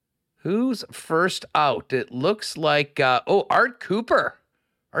 Who's first out? It looks like, Art Cooper.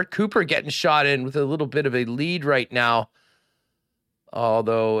 Art Cooper getting shot in with a little bit of a lead right now.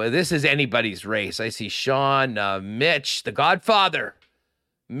 Although this is anybody's race. I see Sean, Mitch, the Godfather.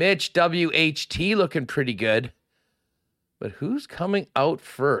 Mitch, WHT looking pretty good. But who's coming out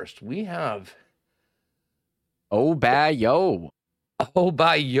first? We have Obayo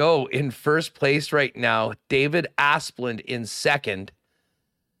in first place right now. David Asplund in second.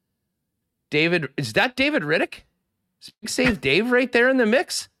 Is that David Riddick? Is Big Save Dave right there in the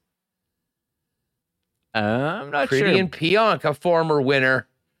mix? I'm not Pretty sure. and Pionk, a former winner.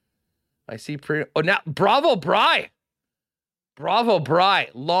 I see now Bravo Bry. Bravo Bry,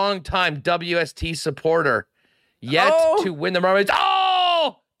 longtime WST supporter. Yet to win the marbles.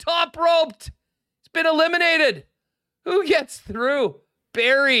 Oh! Top roped. It's been eliminated. Who gets through?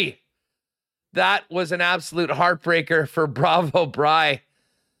 Barry. That was an absolute heartbreaker for Bravo Bry.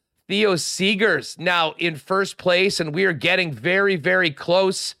 Theo Seegers now in first place, and we are getting very, very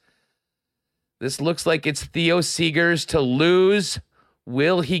close. This looks like it's Theo Seegers to lose.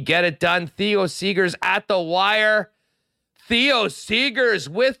 Will he get it done? Theo Seegers at the wire. Theo Seegers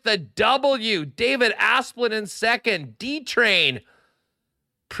with the W. David Asplund in second. D-Train.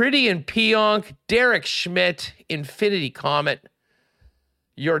 Pretty and Pionk. Derek Schmidt. Infinity Comet.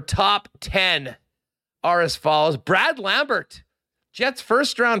 Your top 10 are as follows. Brad Lambert. Jets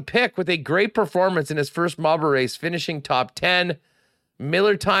first round pick with a great performance in his first marble race, finishing top 10.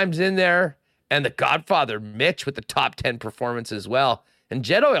 Miller Time's in there. And the Godfather Mitch with the top 10 performance as well. And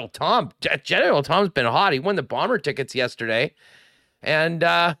Jet Oil Tom's been hot. He won the Bomber tickets yesterday. And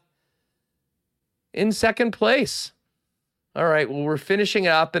in second place. All right, well, we're finishing it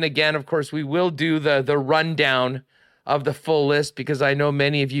up. And again, of course, we will do the rundown of the full list because I know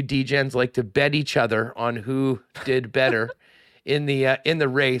many of you DGens like to bet each other on who did better in the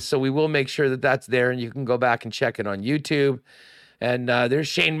race. So we will make sure that that's there, and you can go back and check it on YouTube. And there's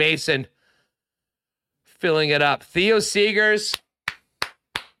Shane Mason filling it up. Theo Seegers,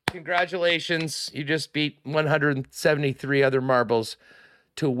 congratulations. You just beat 173 other marbles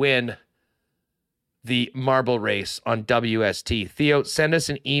to win the marble race on WST. Theo, send us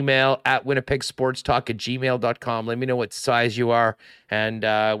an email at winnipegsportstalk@gmail.com. Let me know what size you are, and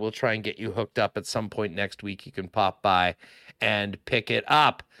we'll try and get you hooked up at some point next week. You can pop by and pick it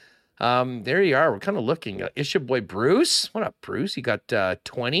up. There you are. We're kind of looking. Is your boy Bruce? What up, Bruce? You got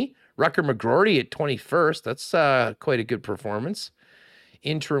 20. Rucker McGrory at 21st. That's quite a good performance.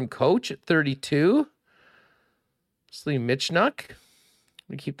 Interim coach at 32. Slee Mitchnuck.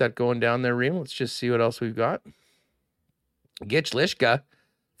 We keep that going down there, Reem. Let's just see what else we've got. Gitch Lishka,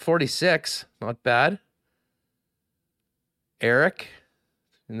 46. Not bad. Eric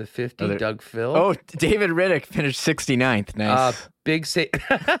in the 50. Doug Phil. Oh, David Riddick finished 69th. Nice. Big save.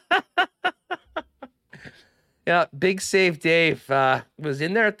 Yeah, big save Dave. Was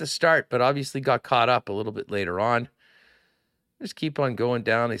in there at the start, but obviously got caught up a little bit later on. Just keep on going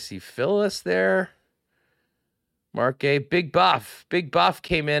down. I see Phyllis there. Mark A. Big Buff. Big Buff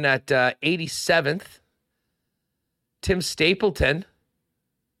came in at 87th. Tim Stapleton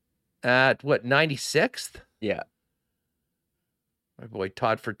at 96th? Yeah. My boy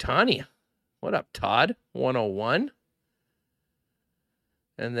Todd Fertani. What up, Todd? 101.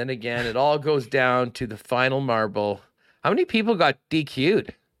 And then again, it all goes down to the final marble. How many people got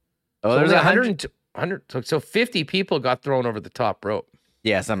DQ'd? Oh, So there's only 100. So 50 people got thrown over the top rope.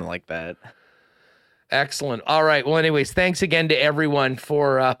 Yeah, something like that. Excellent. All right. Well, anyways, thanks again to everyone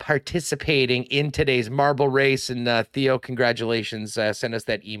for participating in today's marble race. And Theo, congratulations. Send us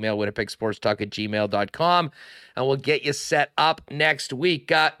that email, winnipegsportstalk@gmail.com, and we'll get you set up next week.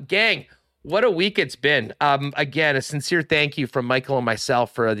 Gang, what a week it's been. Again, a sincere thank you from Michael and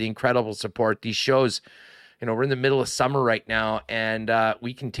myself for the incredible support. These shows, we're in the middle of summer right now, and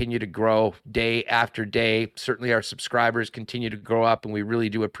we continue to grow day after day. Certainly our subscribers continue to grow up, and we really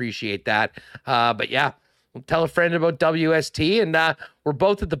do appreciate that. But yeah, we'll tell a friend about WST, and we're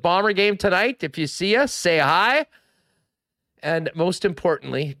both at the Bomber game tonight. If you see us, say hi. And most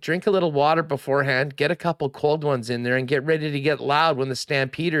importantly, drink a little water beforehand, get a couple cold ones in there, and get ready to get loud when the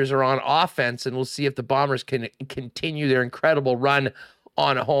Stampeders are on offense, and we'll see if the Bombers can continue their incredible run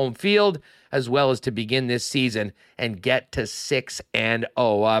on home field, as well as to begin this season and get to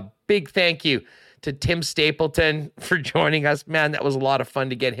 6-0. Big thank you to Tim Stapleton for joining us. Man, that was a lot of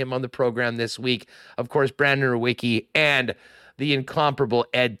fun to get him on the program this week. Of course, Brandon Rewucki and the incomparable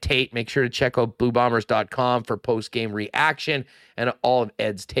Ed Tait. Make sure to check out bluebombers.com for post-game reaction and all of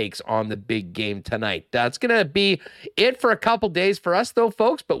Ed's takes on the big game tonight. That's going to be it for a couple days for us, though,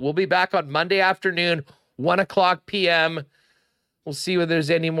 folks, but we'll be back on Monday afternoon, 1:00 p.m., We'll see whether there's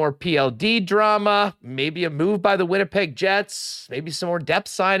any more PLD drama, maybe a move by the Winnipeg Jets, maybe some more depth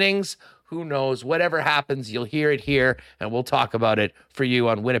signings. Who knows? Whatever happens, you'll hear it here, and we'll talk about it for you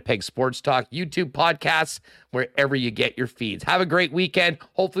on Winnipeg Sports Talk, YouTube podcasts, wherever you get your feeds. Have a great weekend.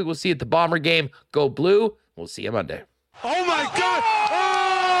 Hopefully we'll see you at the Bomber game. Go Blue. We'll see you Monday. Oh, my God.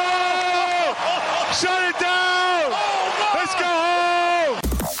 Oh! Shut it down. Let's go home.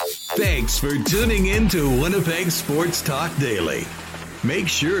 Thanks for tuning in to Winnipeg Sports Talk Daily. Make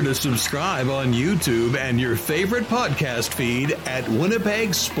sure to subscribe on YouTube and your favorite podcast feed at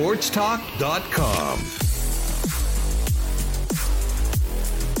winnipegsportstalk.com.